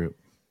your group?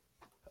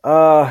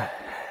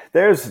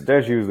 There's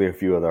usually a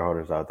few other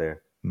hunters out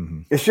there.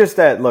 Mm-hmm. It's just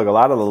that, look, a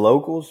lot of the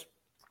locals,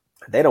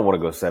 they don't want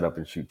to go set up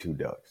and shoot 2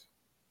 ducks.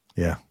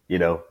 Yeah.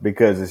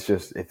 Because it's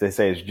just, if they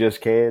say it's just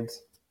cans,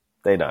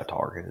 they're not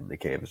targeting the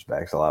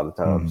canvasbacks a lot of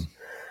times.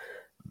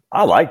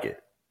 I like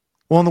it.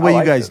 Well, and the way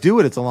you guys do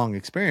it, it's a long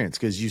experience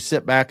because you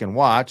sit back and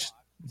watch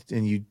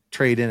and you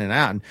trade in and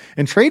out.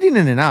 And trading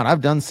in and out,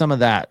 I've done some of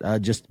that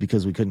just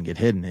because we couldn't get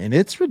hidden. And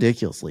it's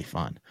ridiculously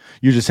fun.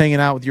 You're just hanging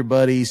out with your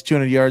buddies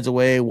 200 yards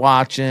away,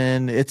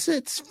 watching.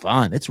 It's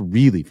fun. It's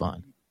really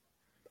fun.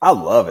 I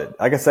love it.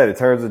 Like I said, it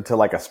turns into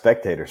like a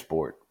spectator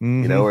sport,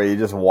 where you're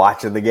just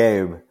watching the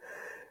game.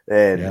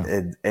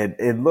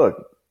 And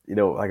look,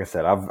 like I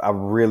said, I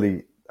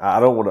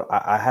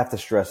have to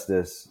stress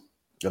this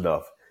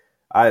enough.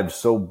 I am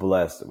so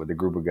blessed with the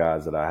group of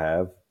guys that I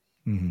have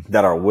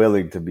that are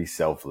willing to be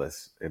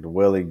selfless and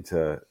willing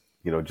to,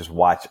 just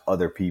watch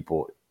other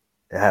people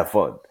and have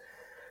fun.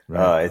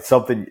 Right. It's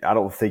something I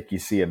don't think you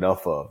see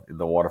enough of in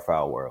the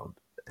waterfowl world.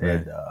 Right.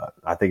 And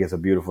I think it's a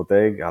beautiful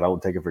thing. I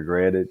don't take it for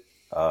granted.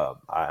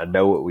 I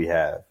know what we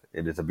have,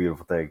 and it's a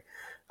beautiful thing.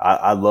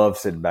 I love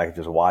sitting back and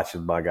just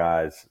watching my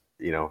guys,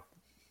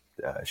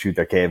 shoot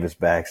their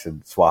canvasbacks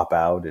and swap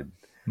out. And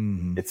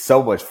it's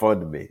so much fun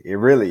to me. It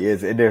really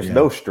is. And there's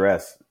no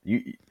stress.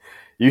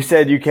 You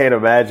said you can't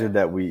imagine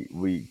that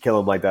we kill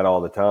them like that all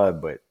the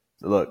time. But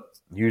look,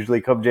 usually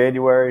come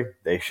January,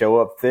 they show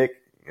up thick,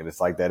 and it's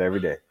like that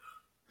every day.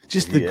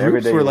 Just the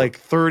groups were like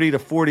 30 to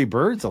 40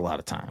 birds a lot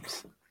of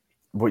times.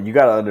 But you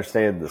got to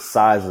understand the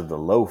size of the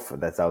loaf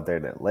that's out there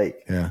in that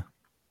lake. Yeah.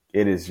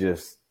 It is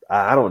just,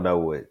 I don't know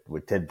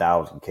what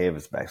 10,000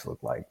 canvasbacks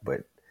look like,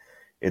 but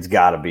it's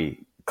got to be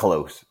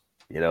close.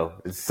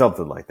 It's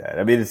something like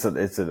that.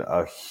 It's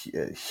a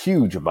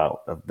huge amount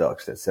of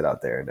ducks that sit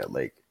out there in that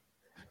lake.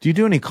 Do you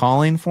do any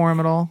calling for them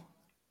at all?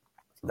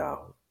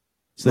 No.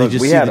 So they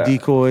just see the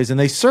decoys and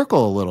they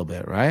circle a little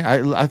bit, right?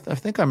 I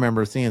think I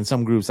remember seeing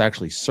some groups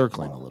actually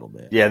circling a little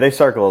bit. Yeah, they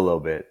circle a little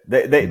bit.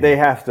 They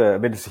have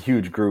to. It's a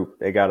huge group.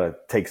 They got to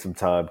take some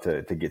time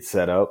to get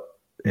set up.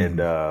 And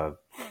but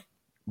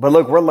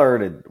look, we're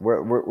learning.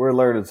 We're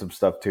learning some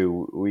stuff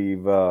too.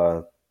 We've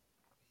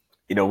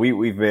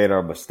we've made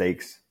our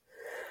mistakes.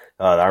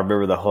 I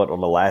remember the hunt on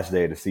the last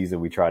day of the season.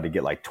 We tried to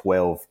get like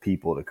 12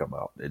 people to come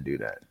out and do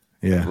that.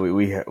 Yeah,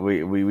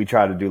 we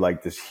tried to do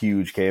like this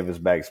huge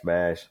canvasback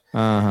smash.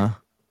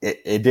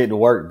 it didn't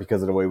work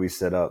because of the way we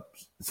set up.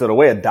 So the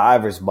way a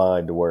diver's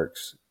mind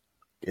works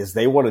is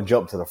they want to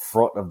jump to the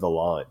front of the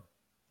line.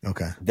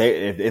 Okay.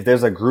 If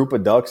there's a group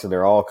of ducks and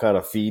they're all kind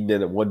of feeding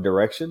in one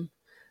direction,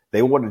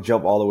 they want to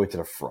jump all the way to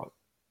the front.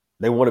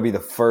 They want to be the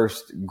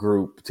first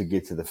group to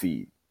get to the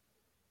feed.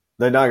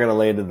 They're not going to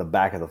land in the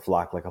back of the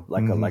flock like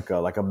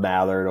a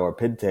mallard or a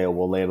pintail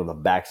will land on the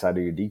backside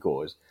of your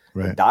decoys.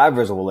 Right. The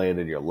divers will land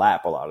in your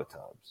lap a lot of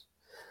times.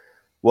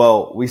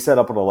 Well, we set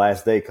up on the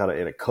last day kind of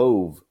in a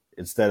cove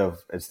instead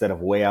of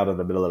way out in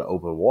the middle of the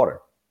open water.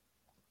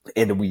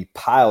 And we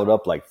piled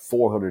up like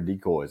 400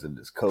 decoys in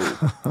this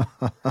cove.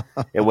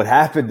 And what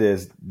happened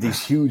is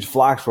these huge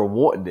flocks were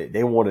wanting it.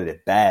 They wanted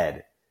it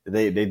bad.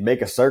 They'd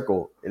make a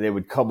circle and they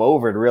would come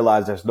over and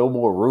realize there's no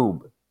more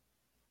room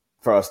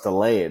for us to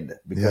land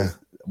because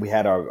we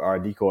had our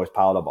decoys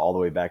piled up all the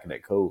way back in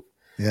that cove.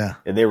 Yeah.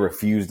 And they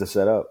refused to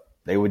set up.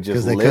 They would just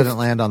because they couldn't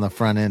land on the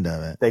front end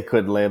of it. They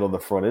couldn't land on the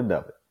front end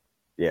of it.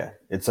 Yeah.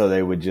 And so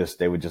they would just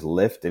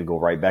lift and go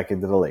right back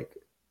into the lake.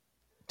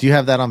 Do you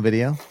have that on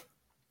video?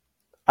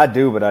 I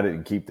do, but I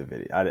didn't keep the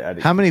video. I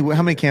didn't how many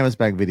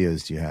canvasback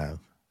videos do you have?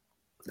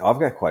 Oh, I've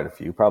got quite a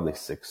few, probably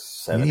 6,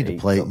 7, you need 8.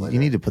 To play. You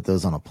need to put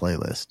those on a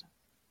playlist.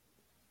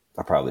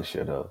 I probably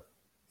should have.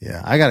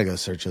 Yeah, I got to go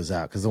search those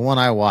out because the one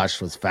I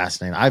watched was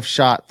fascinating. I've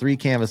shot 3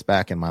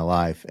 canvasback in my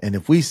life, and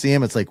if we see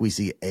them, it's like we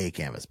see a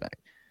canvasback.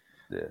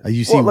 Yeah.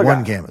 You see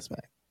one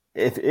canvasback.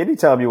 If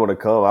anytime you want to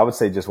come, I would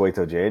say just wait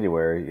till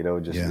January.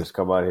 Just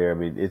come out here. I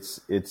mean, it's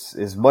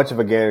as much of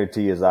a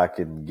guarantee as I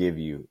can give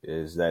you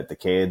is that the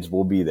cans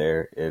will be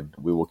there and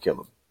we will kill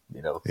them.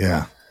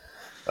 Yeah.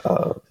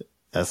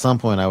 At some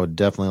point, I would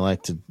definitely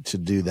like to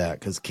do that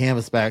because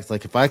canvasbacks.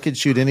 Like if I could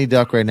shoot any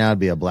duck right now, it'd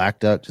be a black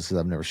duck just because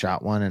I've never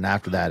shot one, and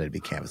after that, it'd be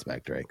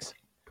canvasback drakes.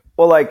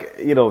 Well,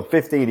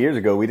 15 years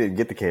ago, we didn't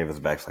get the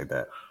canvasbacks like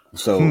that.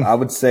 So I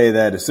would say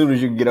that as soon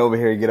as you can get over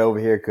here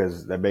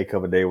because there may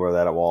come a day where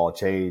that will all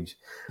change.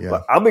 Yeah.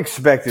 But I'm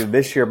expecting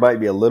this year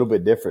might be a little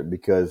bit different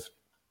because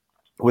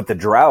with the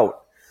drought,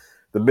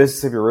 the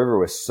Mississippi River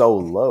was so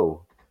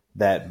low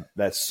that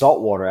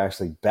saltwater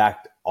actually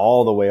backed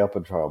all the way up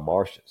into our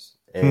marshes.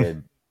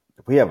 And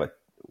we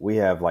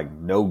have like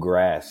no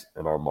grass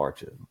in our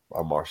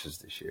marshes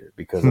this year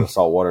because of the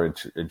saltwater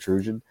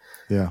intrusion.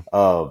 Yeah.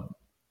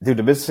 Dude,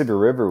 the Mississippi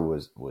River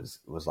was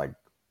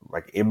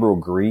like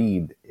emerald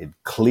green and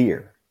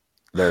clear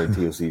during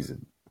teal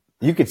season.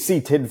 You could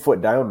see 10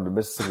 foot down in the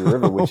Mississippi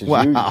River, which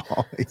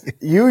is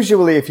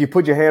usually if you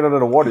put your hand under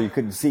the water, you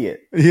couldn't see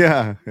it.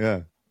 Yeah, yeah.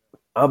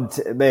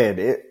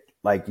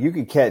 You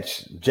could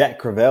catch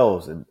Jack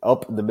Crevalles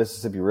up in the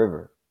Mississippi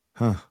River.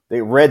 Huh.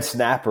 The red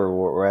snapper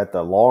were at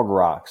the long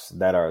rocks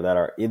that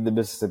are in the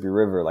Mississippi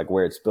River, like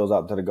where it spills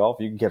out into the Gulf.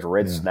 You can catch a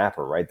red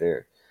snapper right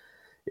there.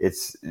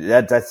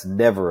 That's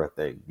never a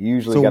thing. You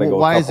usually got to go.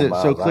 Why is it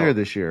so clear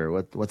this year?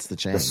 What's the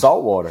change? The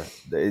salt water.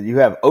 You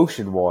have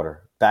ocean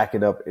water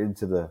backing up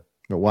into the.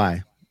 But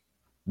why?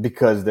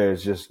 Because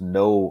there's just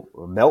no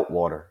melt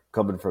water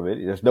coming from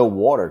it. There's no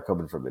water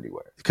coming from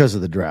anywhere because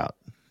of the drought.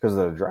 Because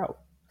of the drought.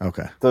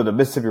 Okay. So the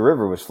Mississippi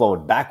River was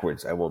flowing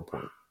backwards at one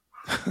point.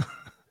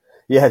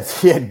 You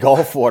had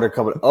Gulf water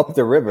coming up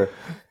the river.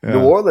 Yeah.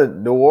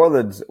 New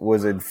Orleans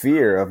was in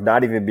fear of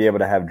not even being able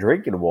to have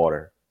drinking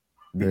water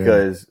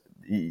because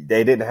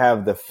they didn't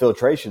have the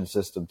filtration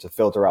system to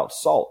filter out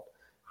salt.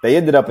 They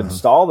ended up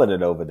installing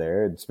it over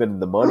there and spending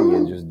the money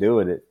and just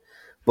doing it.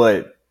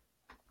 But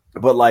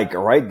like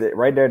right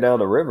there down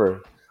the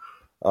river,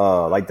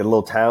 like the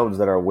little towns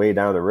that are way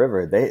down the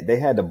river, they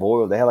had to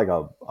boil. They had like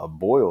a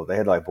boil. They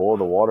had to like boil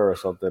the water or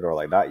something, or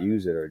like not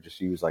use it, or just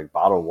use like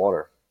bottled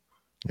water.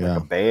 Yeah.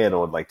 Like a ban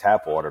on like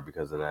tap water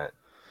because of that.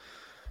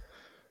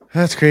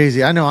 That's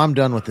crazy. I know I'm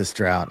done with this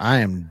drought.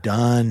 I am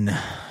done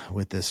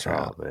with this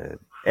drought. Oh, man.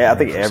 Yeah, I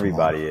think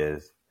everybody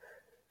is.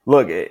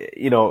 Look,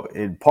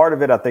 and part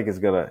of it I think is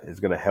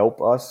gonna help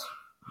us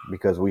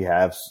because we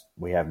have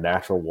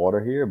natural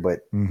water here.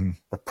 But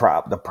the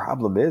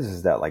problem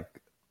is that like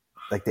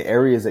the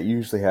areas that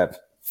usually have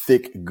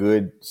thick,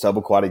 good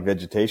subaquatic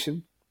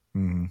vegetation,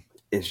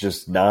 it's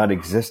just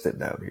non-existent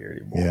down here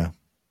anymore. Yeah.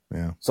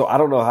 Yeah. So I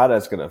don't know how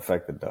that's going to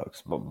affect the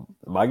ducks. But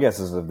my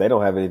guess is if they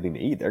don't have anything to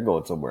eat, they're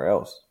going somewhere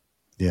else.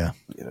 Yeah.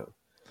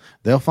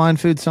 They'll find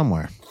food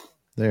somewhere.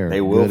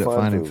 They will good at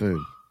finding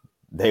food.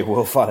 They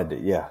will find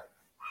it. Yeah.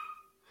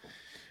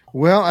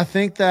 Well, I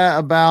think that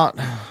about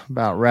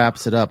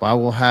wraps it up. I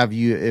will have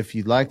you, if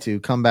you'd like to,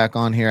 come back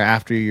on here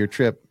after your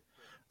trip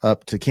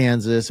up to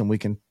Kansas, and we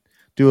can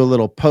do a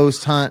little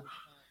post hunt,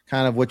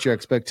 kind of what your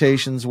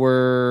expectations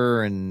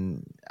were.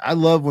 And I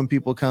love when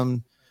people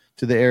come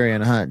to the area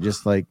and hunt,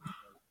 just like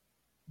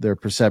their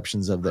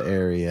perceptions of the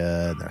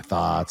area and their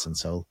thoughts. And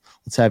so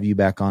let's have you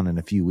back on in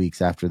a few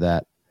weeks after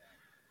that.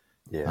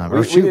 Yeah.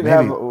 We didn't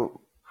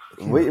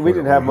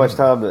have much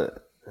time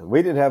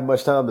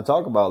to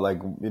talk about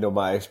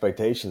my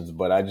expectations,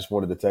 but I just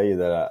wanted to tell you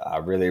that I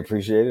really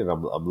appreciate it.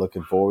 I'm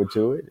looking forward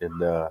to it.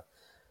 And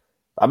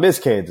I miss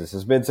Kansas.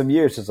 It's been some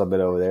years since I've been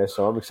over there,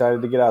 so I'm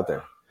excited to get out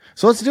there.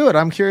 So let's do it.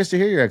 I'm curious to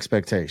hear your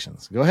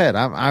expectations. Go ahead.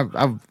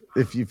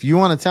 if you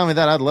want to tell me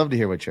that, I'd love to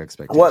hear what your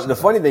expectations. Well, the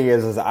funny thing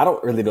is I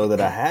don't really know that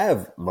I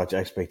have much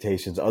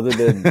expectations other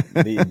than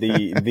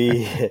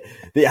the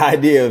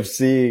idea of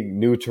seeing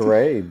new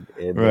terrain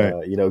and right.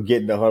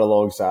 Getting to hunt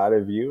alongside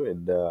of you.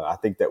 And I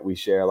think that we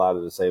share a lot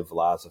of the same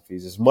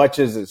philosophies, as much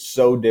as it's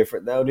so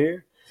different down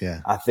here.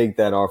 Yeah, I think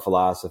that our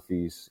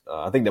philosophies,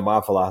 I think that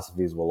my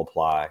philosophies will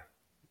apply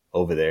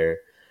over there.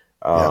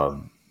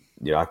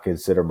 I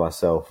consider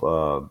myself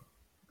to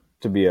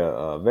be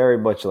a very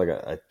much like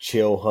a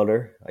chill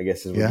hunter, I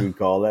guess is what you'd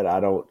call it. I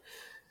don't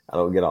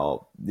get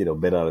all,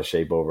 bent out of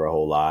shape over a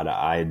whole lot.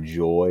 I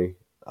enjoy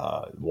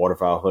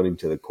waterfowl hunting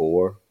to the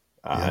core.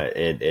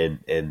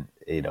 And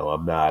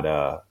I'm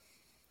not,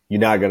 you're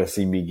not going to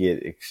see me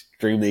get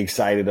extremely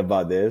excited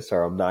about this,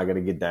 or I'm not going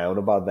to get down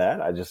about that.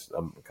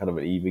 I'm kind of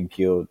an even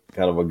keeled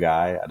kind of a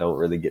guy. I don't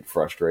really get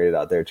frustrated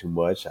out there too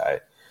much. I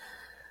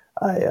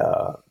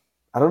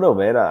don't know,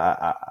 man.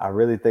 I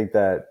really think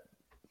that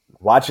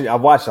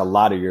I've watched a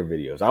lot of your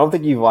videos. I don't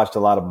think you've watched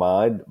a lot of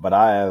mine, but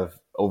I have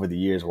over the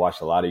years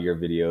watched a lot of your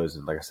videos.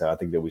 And like I said, I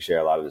think that we share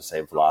a lot of the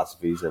same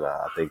philosophies, and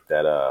I think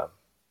that I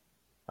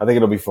think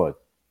it'll be fun.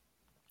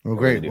 Well,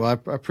 great. Well, I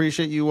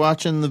appreciate you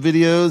watching the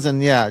videos,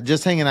 and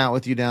just hanging out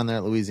with you down there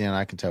at Louisiana.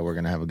 I can tell we're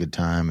going to have a good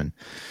time.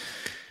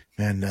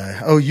 And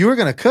you were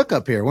going to cook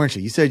up here, weren't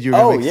you? You said you were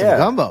going to make some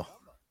gumbo.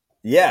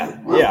 Yeah.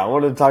 Yeah. I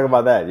wanted to talk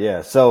about that.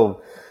 Yeah.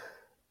 So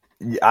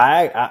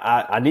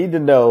I need to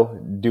know,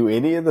 do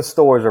any of the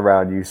stores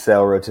around you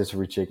sell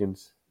rotisserie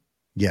chickens?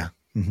 Yeah.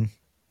 Mm-hmm.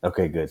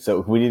 Okay, good.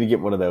 So we need to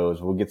get one of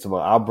those. We'll get some.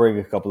 I'll bring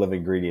a couple of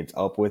ingredients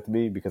up with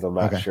me because I'm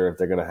not sure if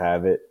they're going to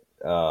have it,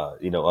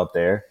 up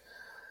there.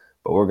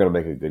 But we're going to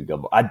make a good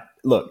gumbo.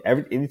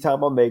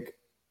 Anytime I make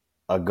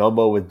a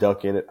gumbo with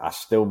duck in it, I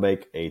still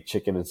make a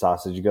chicken and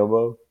sausage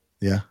gumbo.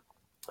 Yeah.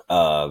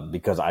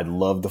 Because I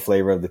love the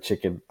flavor of the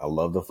chicken. I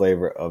love the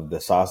flavor of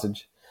the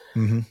sausage.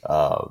 Mm-hmm.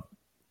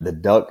 The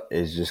duck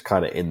is just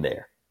kind of in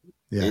there.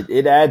 Yeah.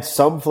 It adds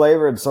some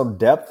flavor and some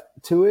depth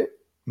to it.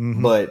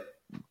 Mm-hmm. But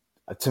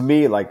to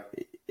me, like,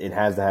 it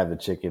has to have the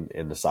chicken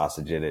and the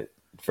sausage in it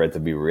for it to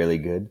be really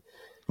good.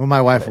 Well,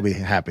 my wife will be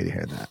happy to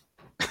hear that.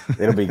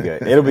 It'll be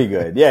good. It'll be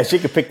good. Yeah, she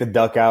could pick the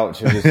duck out.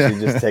 She'll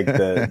just take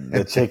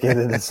the chicken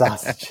and the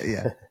sausage.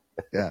 Yeah.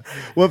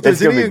 Well, if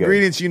there's any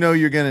ingredients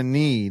you're going to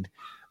need,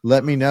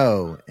 let me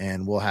know,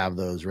 and we'll have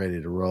those ready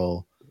to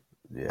roll.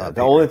 Yeah.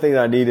 The only thing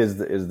I need is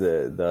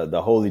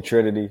the Holy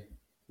Trinity.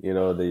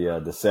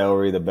 The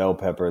celery, the bell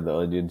pepper, the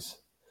onions,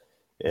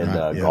 and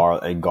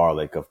and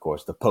garlic, of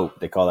course. The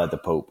Pope. They call that the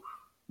Pope.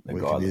 We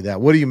can do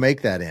that. What do you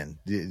make that in?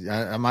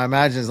 I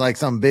imagine it's like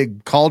some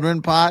big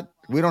cauldron pot.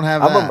 We don't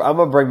have that. I'm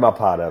gonna bring my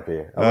pot up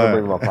here. I'm gonna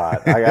bring my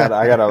pot.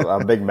 I got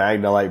a big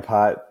Magnolite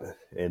pot,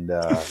 and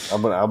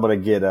I'm gonna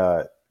get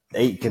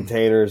 8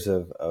 containers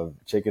of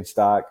chicken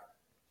stock,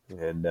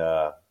 and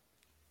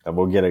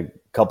we'll get a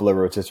couple of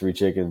rotisserie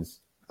chickens.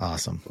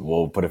 Awesome.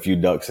 We'll put a few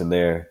ducks in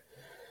there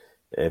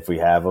if we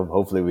have them.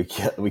 Hopefully we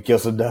kill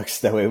some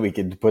ducks. That way we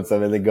can put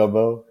some in the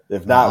gumbo.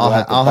 If not, we'll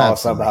have to thaw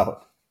some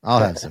out. I'll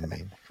have some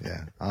meat.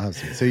 Yeah, I'll have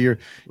some. So you're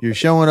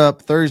showing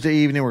up Thursday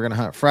evening. We're gonna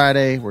hunt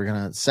Friday. We're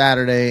gonna hunt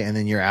Saturday, and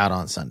then you're out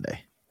on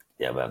Sunday.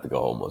 Yeah, I'm gonna have to go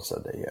home on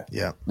Sunday.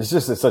 Yeah. It's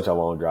such a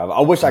long drive.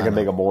 I wish I could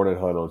make a morning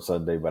hunt on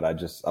Sunday, but I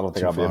don't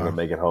think I'll be able to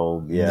make it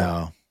home. Yeah.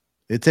 No.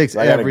 It takes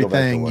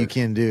everything you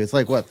can do. It's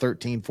like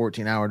 13,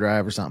 14 hour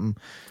drive or something.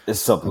 It's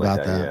something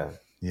like that.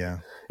 Yeah.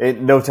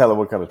 And no telling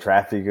what kind of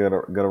traffic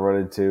you're gonna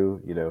run into.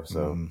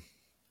 So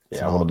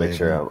I want to make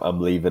sure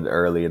I'm leaving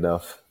early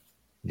enough.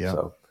 Yeah.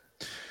 So.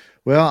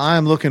 Well,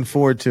 I'm looking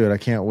forward to it. I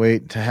can't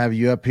wait to have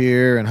you up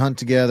here and hunt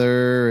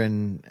together,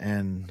 and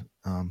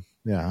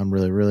I'm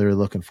really, really, really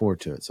looking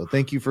forward to it. So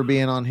thank you for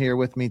being on here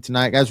with me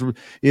tonight, guys.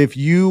 If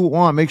you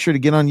want, make sure to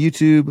get on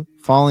YouTube,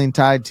 Falling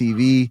Tide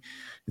TV.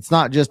 It's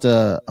not just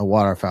a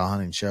waterfowl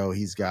hunting show.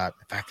 He's got,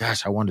 in fact,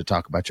 gosh, I wanted to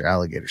talk about your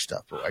alligator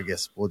stuff, but I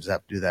guess we'll just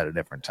have to do that at a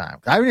different time.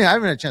 I haven't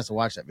had a chance to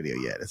watch that video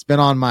yet. It's been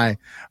on my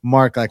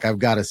mark. Like, I've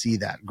got to see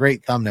that.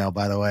 Great thumbnail,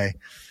 by the way.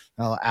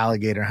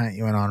 Alligator hunt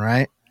you went on,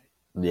 right?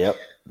 Yep.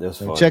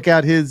 So check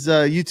out his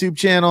YouTube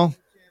channel.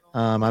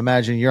 I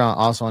imagine you're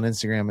also on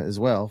Instagram as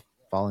well,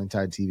 Falling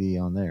Tide TV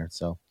on there.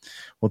 So,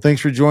 well,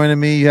 thanks for joining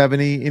me. You have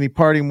any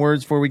parting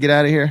words before we get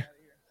out of here?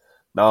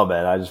 No,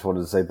 man. I just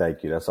wanted to say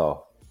thank you. That's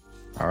all.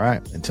 All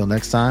right. Until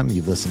next time,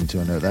 you've listened to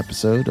another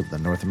episode of the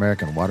North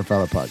American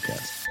Waterfowler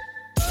Podcast.